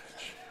thread it.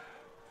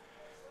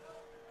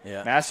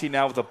 Yeah. Massey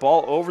now with the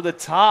ball over the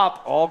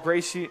top. All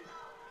Gracie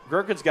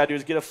Gherkin's got to do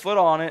is get a foot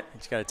on it.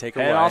 He's got to take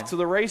a Head off to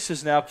the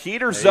races now.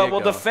 Keeters will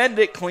defend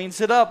it,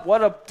 cleans it up.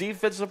 What a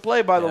defensive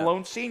play by the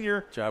lone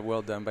senior. Job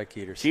well done by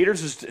Keeters.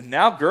 Keeters is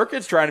now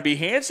Gherkin's trying to be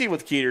handsy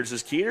with Keeters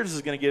as Keeters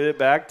is going to get it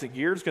back to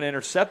Gears, going to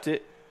intercept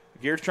it.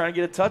 Gears trying to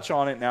get a touch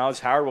on it now as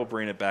Howard will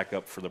bring it back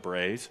up for the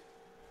Braves.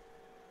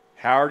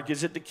 Howard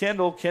gives it to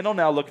Kendall. Kendall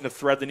now looking to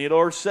thread the needle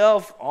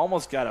herself.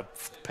 Almost got a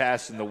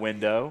pass in the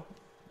window.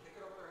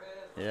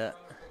 Yeah.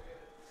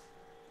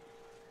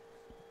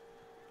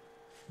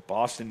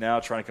 Boston now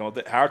trying to come up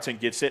with it. Howerton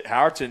gets it.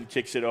 Howerton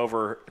kicks it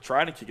over,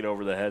 trying to kick it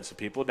over the heads of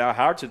people. Now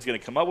Howerton's going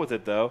to come up with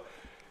it, though.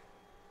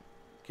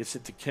 Gets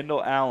it to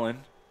Kendall Allen.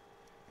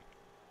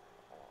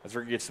 As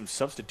we're going to get some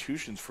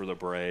substitutions for the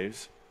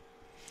Braves.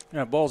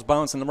 Yeah, ball's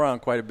bouncing around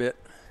quite a bit.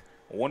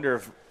 I wonder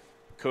if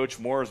Coach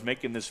Moore is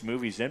making this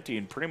movies empty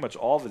and pretty much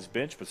all of his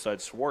bench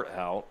besides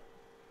Swarthout.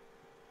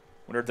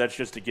 Wonder if that's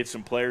just to get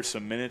some players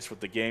some minutes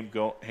with the game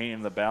hanging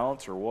in the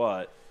balance or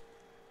what.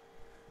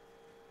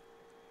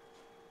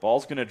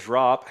 Ball's going to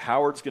drop.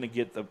 Howard's going to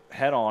get the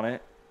head on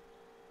it.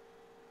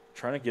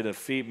 Trying to get a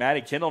feet.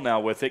 Maddie Kendall now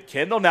with it.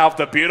 Kendall now with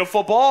the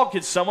beautiful ball.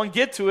 Can someone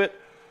get to it?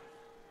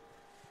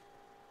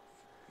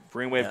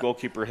 Green Wave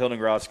goalkeeper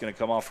Hildengroth is going to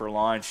come off her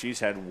line. She's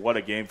had what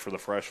a game for the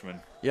freshman.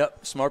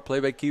 Yep, smart play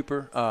by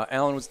keeper.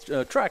 Allen was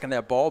tracking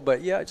that ball,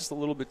 but, just a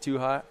little bit too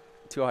high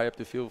up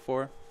the field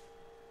for her.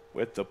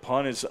 With the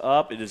punt is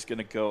up. It is going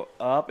to go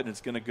up, and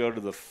it's going to go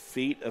to the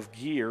feet of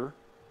Gear.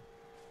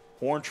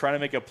 Horn trying to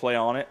make a play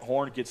on it.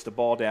 Horn gets the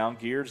ball down.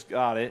 Gears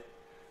got it.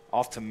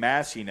 Off to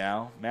Massey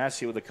now.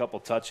 Massey with a couple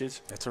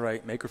touches. That's all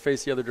right. Make her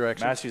face the other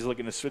direction. Massey's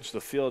looking to switch the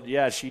field.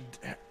 Yeah,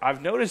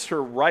 I've noticed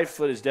her right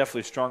foot is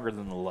definitely stronger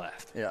than the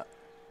left. Yeah.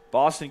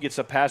 Boston gets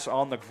a pass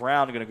on the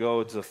ground. Going to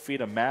go to the feet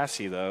of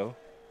Massey, though.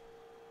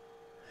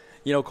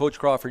 Coach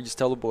Crawford used to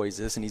tell the boys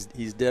this, and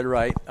he's dead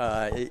right.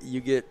 You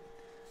get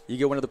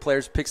one of the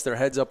players picks their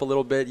heads up a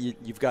little bit,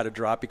 you've got to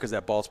drop because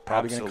that ball's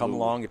probably going to come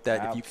along.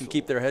 If you can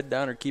keep their head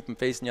down or keep them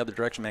facing the other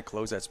direction, man,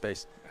 close that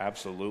space.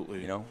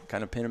 Absolutely.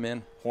 Kind of pin them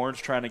in. Horn's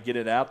trying to get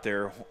it out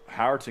there.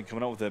 Howerton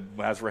coming up with it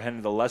as we're heading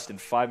to the less than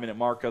 5-minute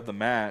mark of the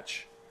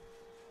match.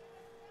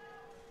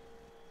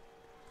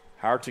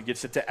 Howerton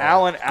gets it to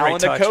Allen. Allen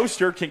to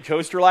Coaster. Can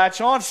Coaster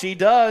latch on? She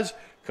does.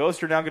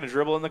 Coaster now going to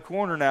dribble in the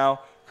corner now.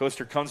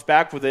 Coaster comes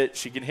back with it.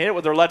 She can hit it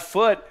with her left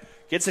foot.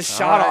 Gets a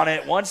shot on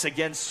it. Once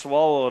again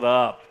swallowed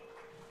up.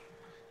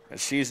 And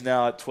she's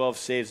now at 12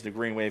 saves, the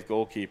Green Wave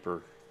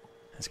goalkeeper.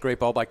 That's a great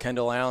ball by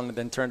Kendall Allen, and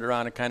then turned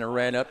around and kind of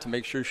ran up to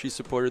make sure she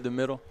supported the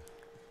middle.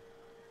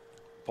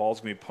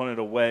 Ball's going to be punted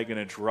away, going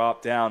to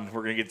drop down.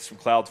 We're going to get some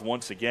clouds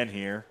once again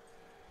here.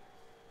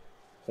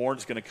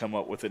 Horn's going to come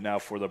up with it now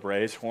for the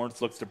Braves.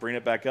 Horns looks to bring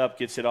it back up,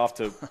 gets it off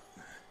to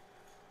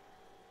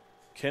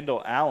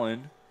Kendall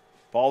Allen.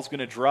 Ball's going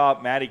to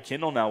drop. Maddie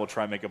Kendall now will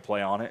try and make a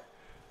play on it.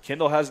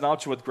 Kendall has an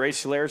option with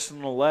Gracie Larison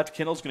on the left.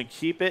 Kendall's going to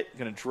keep it,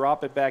 going to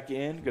drop it back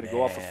in, going to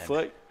go off a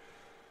foot.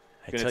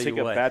 Going to take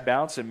a bad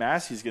bounce, and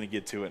Massey's going to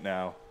get to it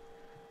now.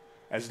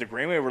 As the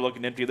Green Wave were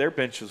looking to empty their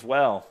bench as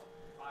well.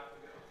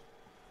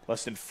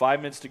 Less than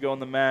 5 minutes to go in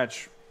the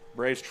match.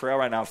 Braves trail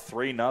right now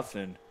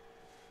 3-0.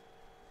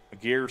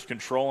 Gears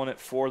controlling it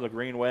for the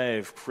Green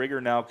Wave.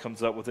 Krieger now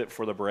comes up with it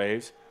for the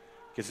Braves.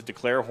 Gets it to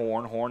Claire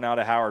Horn. Horn now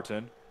to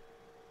Howerton.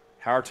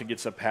 Howerton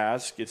gets a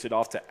pass, gets it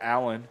off to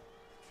Allen.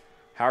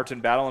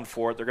 Howerton battling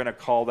for it. They're going to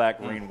call that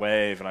Green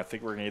Wave, and I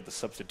think we're going to get the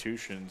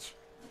substitutions.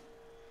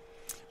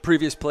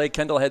 Previous play,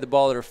 Kendall had the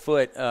ball at her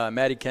foot.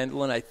 Maddie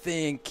Kendall, and I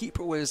think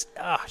keeper was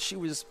she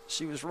was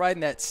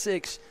riding that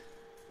 6.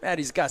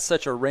 Mattie's got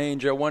such a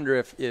range. I wonder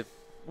if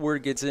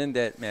word gets in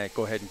that, man,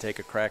 go ahead and take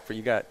a crack for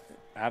you. Got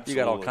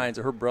all kinds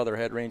of. Her brother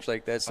had range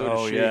like that. So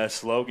does she.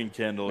 Yes, Logan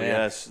Kendall. Man.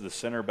 Yes, the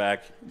center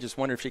back. Just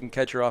wonder if she can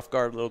catch her off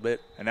guard a little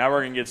bit. And now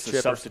we're gonna get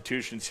the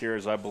substitutions here,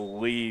 as I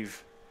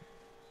believe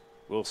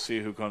we'll see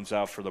who comes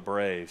out for the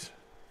Braves.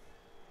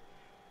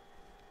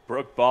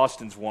 Brooke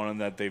Boston's one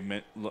that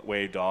they've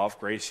waved off.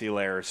 Gracie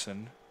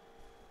Larison.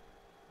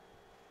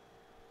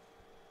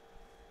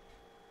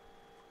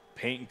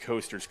 Peyton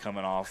Coaster's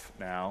coming off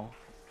now.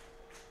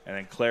 And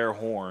then Claire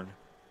Horn.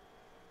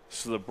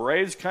 So the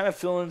Braves kind of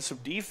fill in some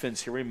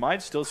defense here. We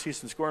might still see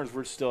some scoring.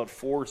 We're still at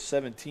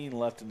 4:17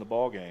 left in the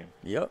ball game.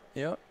 Yep.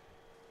 Going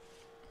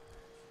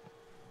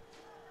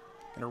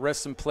to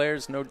rest some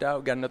players, no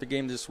doubt. Got another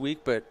game this week,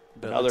 but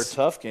another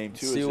tough game,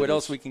 too. See what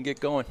else we can get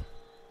going.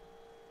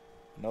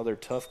 Another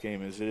tough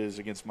game as it is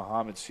against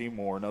Muhammad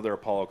Seymour, another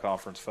Apollo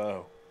Conference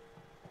foe.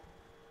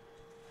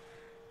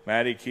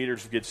 Maddie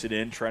Keters gets it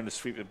in, trying to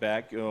sweep it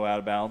back, go out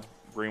of bounds.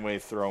 Greenway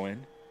throw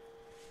in.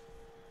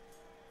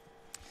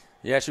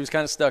 Yeah, she was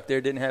kind of stuck there.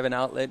 Didn't have an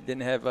outlet.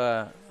 Didn't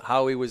have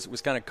Howie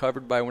was kind of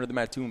covered by one of the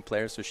Mattoon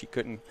players, so she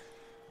couldn't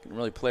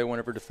really play one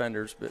of her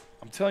defenders. But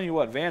I'm telling you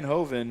what, Van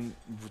Hoven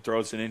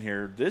throws it in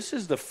here. This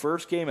is the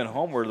first game at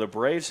home where the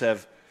Braves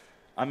have,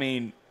 I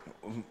mean,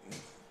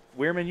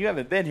 Weirman, you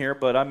haven't been here,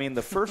 but I mean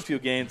the first few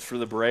games for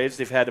the Braves,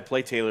 they've had to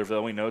play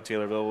Taylorville. We know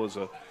Taylorville was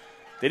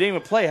they didn't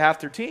even play half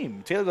their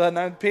team. Taylorville had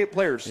 9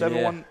 players,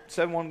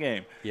 7-1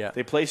 game. Yeah.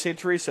 They play St.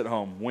 Teresa at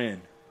home,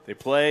 win. They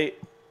played,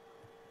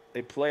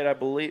 I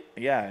believe,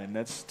 and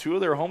that's 2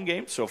 of their home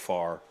games so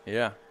far.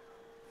 Yeah.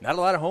 Not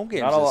a lot of home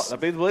games. Not a lot. I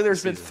believe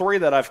there's been 3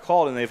 that I've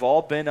called, and they've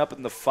all been up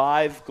in the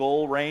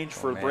 5-goal range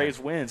for Braves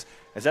wins.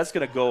 As that's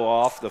going to go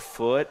off the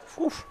foot.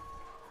 Whew.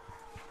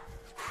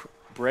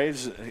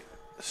 Braves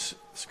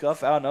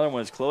scuff out another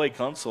one. As Chloe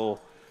Kunsel,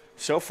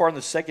 so far in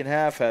the second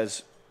half,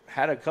 has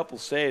had a couple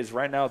saves.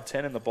 Right now,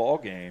 10 in the ball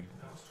game.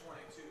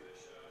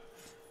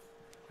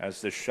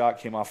 As the shot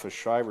came off of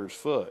Shriver's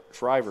foot.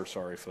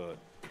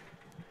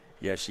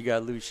 Yeah, she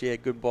got loose. She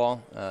had good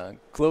ball.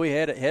 Chloe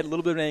had a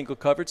little bit of ankle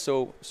coverage,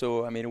 so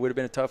I mean, it would have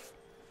been a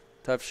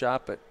tough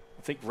shot. But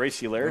I think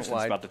Gracie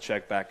Larison's about to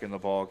check back in the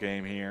ball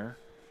game here.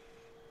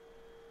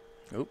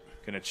 Oop.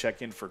 Going to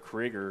check in for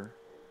Krieger.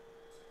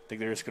 I think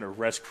they're just going to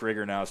rest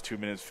Krieger now. It's 2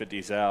 minutes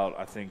 50's out.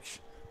 I think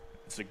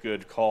it's a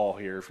good call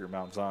here if you're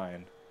Mount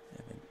Zion.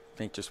 I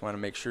think just want to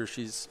make sure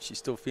she's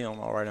still feeling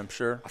all right, I'm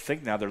sure. I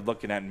think now they're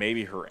looking at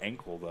maybe her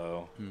ankle,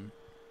 though.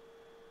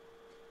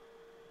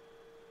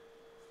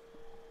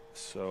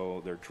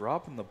 So they're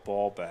dropping the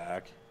ball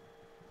back.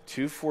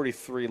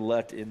 2:43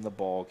 left in the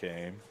ball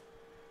game.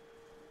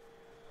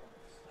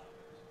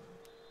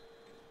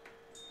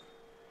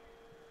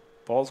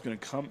 Ball's going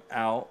to come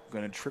out,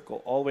 going to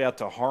trickle all the way out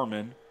to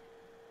Harmon.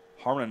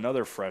 Harmon,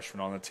 another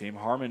freshman on the team.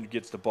 Harmon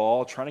gets the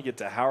ball, trying to get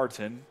to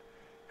Howerton.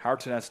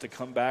 Howerton has to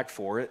come back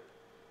for it.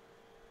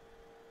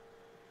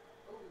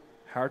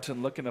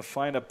 Howerton looking to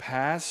find a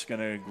pass, going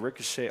to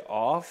ricochet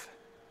off.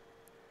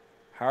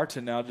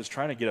 Howerton now just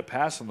trying to get a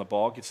pass on the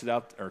ball, gets it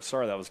out, or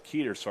sorry, that was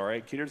Keeters,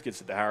 sorry. Keeters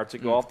gets it to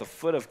Howerton, go off the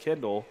foot of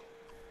Kendall.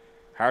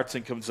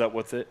 Howerton comes up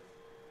with it.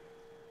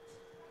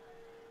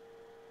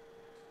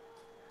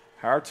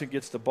 Howerton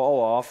gets the ball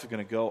off,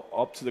 going to go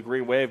up to the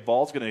green wave.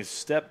 Ball's going to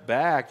step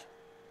back.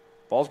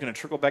 Ball's going to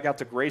trickle back out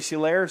to Gracie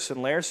Larison.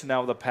 Larison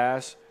now with a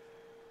pass.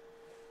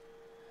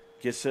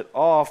 Gets it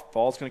off.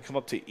 Ball's going to come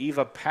up to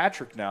Eva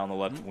Patrick now on the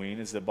left wing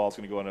as the ball's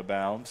going to go into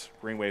bounds.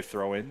 Green wave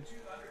throw in.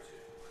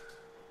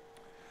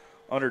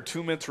 Under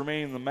 2 minutes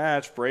remaining in the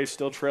match. Braves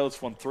still trail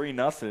this one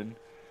 3-0.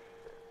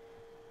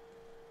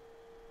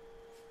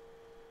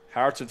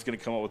 Howerton's going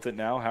to come up with it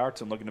now.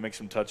 Howerton looking to make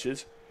some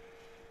touches.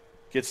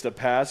 Gets the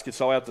pass.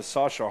 Gets all the way out to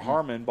Sasha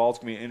Harmon. Ball's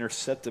going to be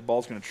intercepted.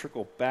 Ball's going to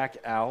trickle back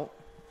out.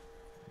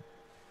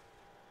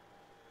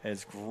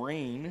 As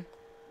Green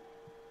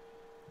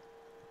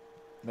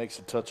makes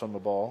a touch on the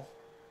ball.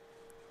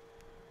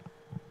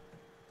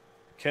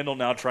 Kendall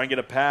now trying to get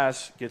a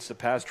pass. Gets the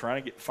pass,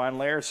 trying to find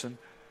Larison.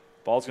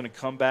 Ball's going to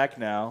come back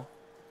now.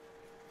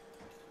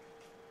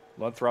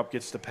 Lunthrop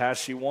gets the pass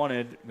she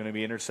wanted. Going to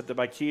be intercepted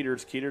by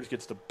Keeters. Keeters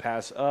gets the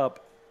pass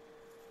up.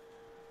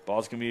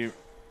 Ball's going to be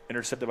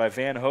intercepted by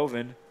Van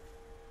Hoven.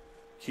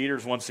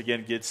 Keeters once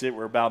again gets it.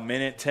 We're about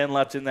 1:10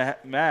 left in the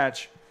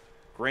match.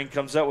 Green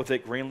comes up with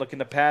it. Green looking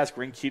to pass.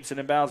 Green keeps it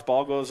in bounds.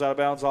 Ball goes out of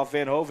bounds off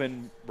Van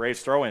Hoven.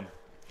 Braves throw in.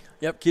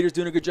 Yep, Keeter's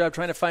doing a good job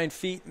trying to find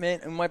feet.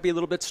 Man, it might be a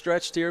little bit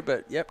stretched here,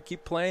 but yep,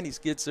 keep playing. These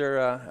kids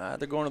are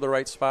they're going to the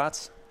right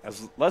spots.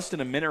 As less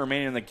than a minute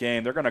remaining in the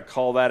game, they're going to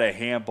call that a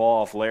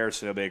handball off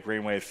Larison. It'll be a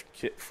Green Wave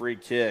free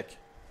kick.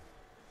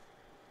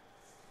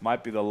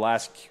 Might be the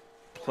last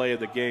play of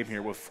the game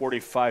here with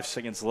 45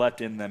 seconds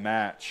left in the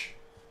match.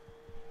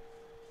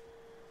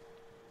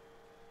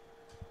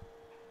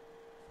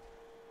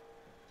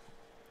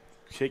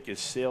 Kick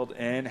is sailed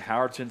in.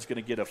 Howerton's going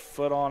to get a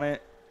foot on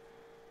it.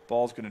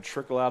 Ball's going to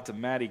trickle out to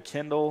Maddie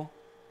Kendall.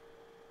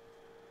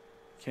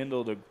 Van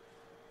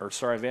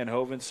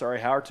Hoven.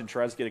 Howerton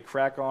tries to get a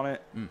crack on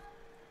it.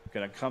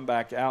 Going to come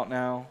back out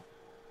now.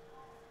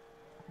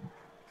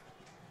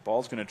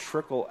 Ball's going to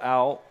trickle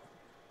out.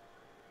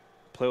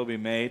 Play will be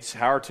made.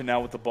 Howerton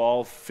now with the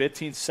ball.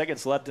 15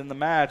 seconds left in the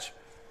match.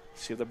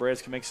 See if the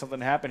Braves can make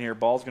something happen here.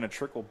 Ball's going to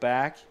trickle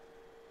back.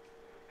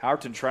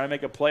 Howerton trying to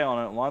make a play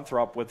on it.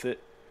 Lonthrop with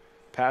it.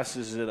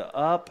 Passes it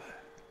up.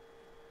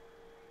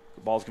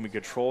 The ball's going to be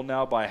controlled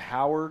now by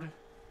Howard.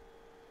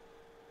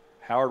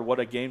 Howard, what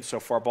a game so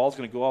far. Ball's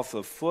going to go off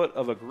the foot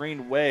of a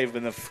green wave,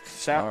 and the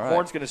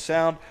horn's going to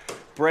sound.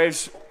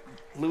 Braves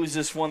lose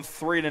this one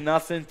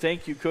 3-0.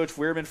 Thank you, Coach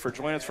Weirman, for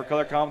joining us for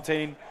color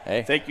commentating.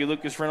 Hey. Thank you,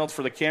 Lucas Reynolds,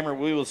 for the camera.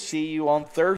 We will see you on Thursday.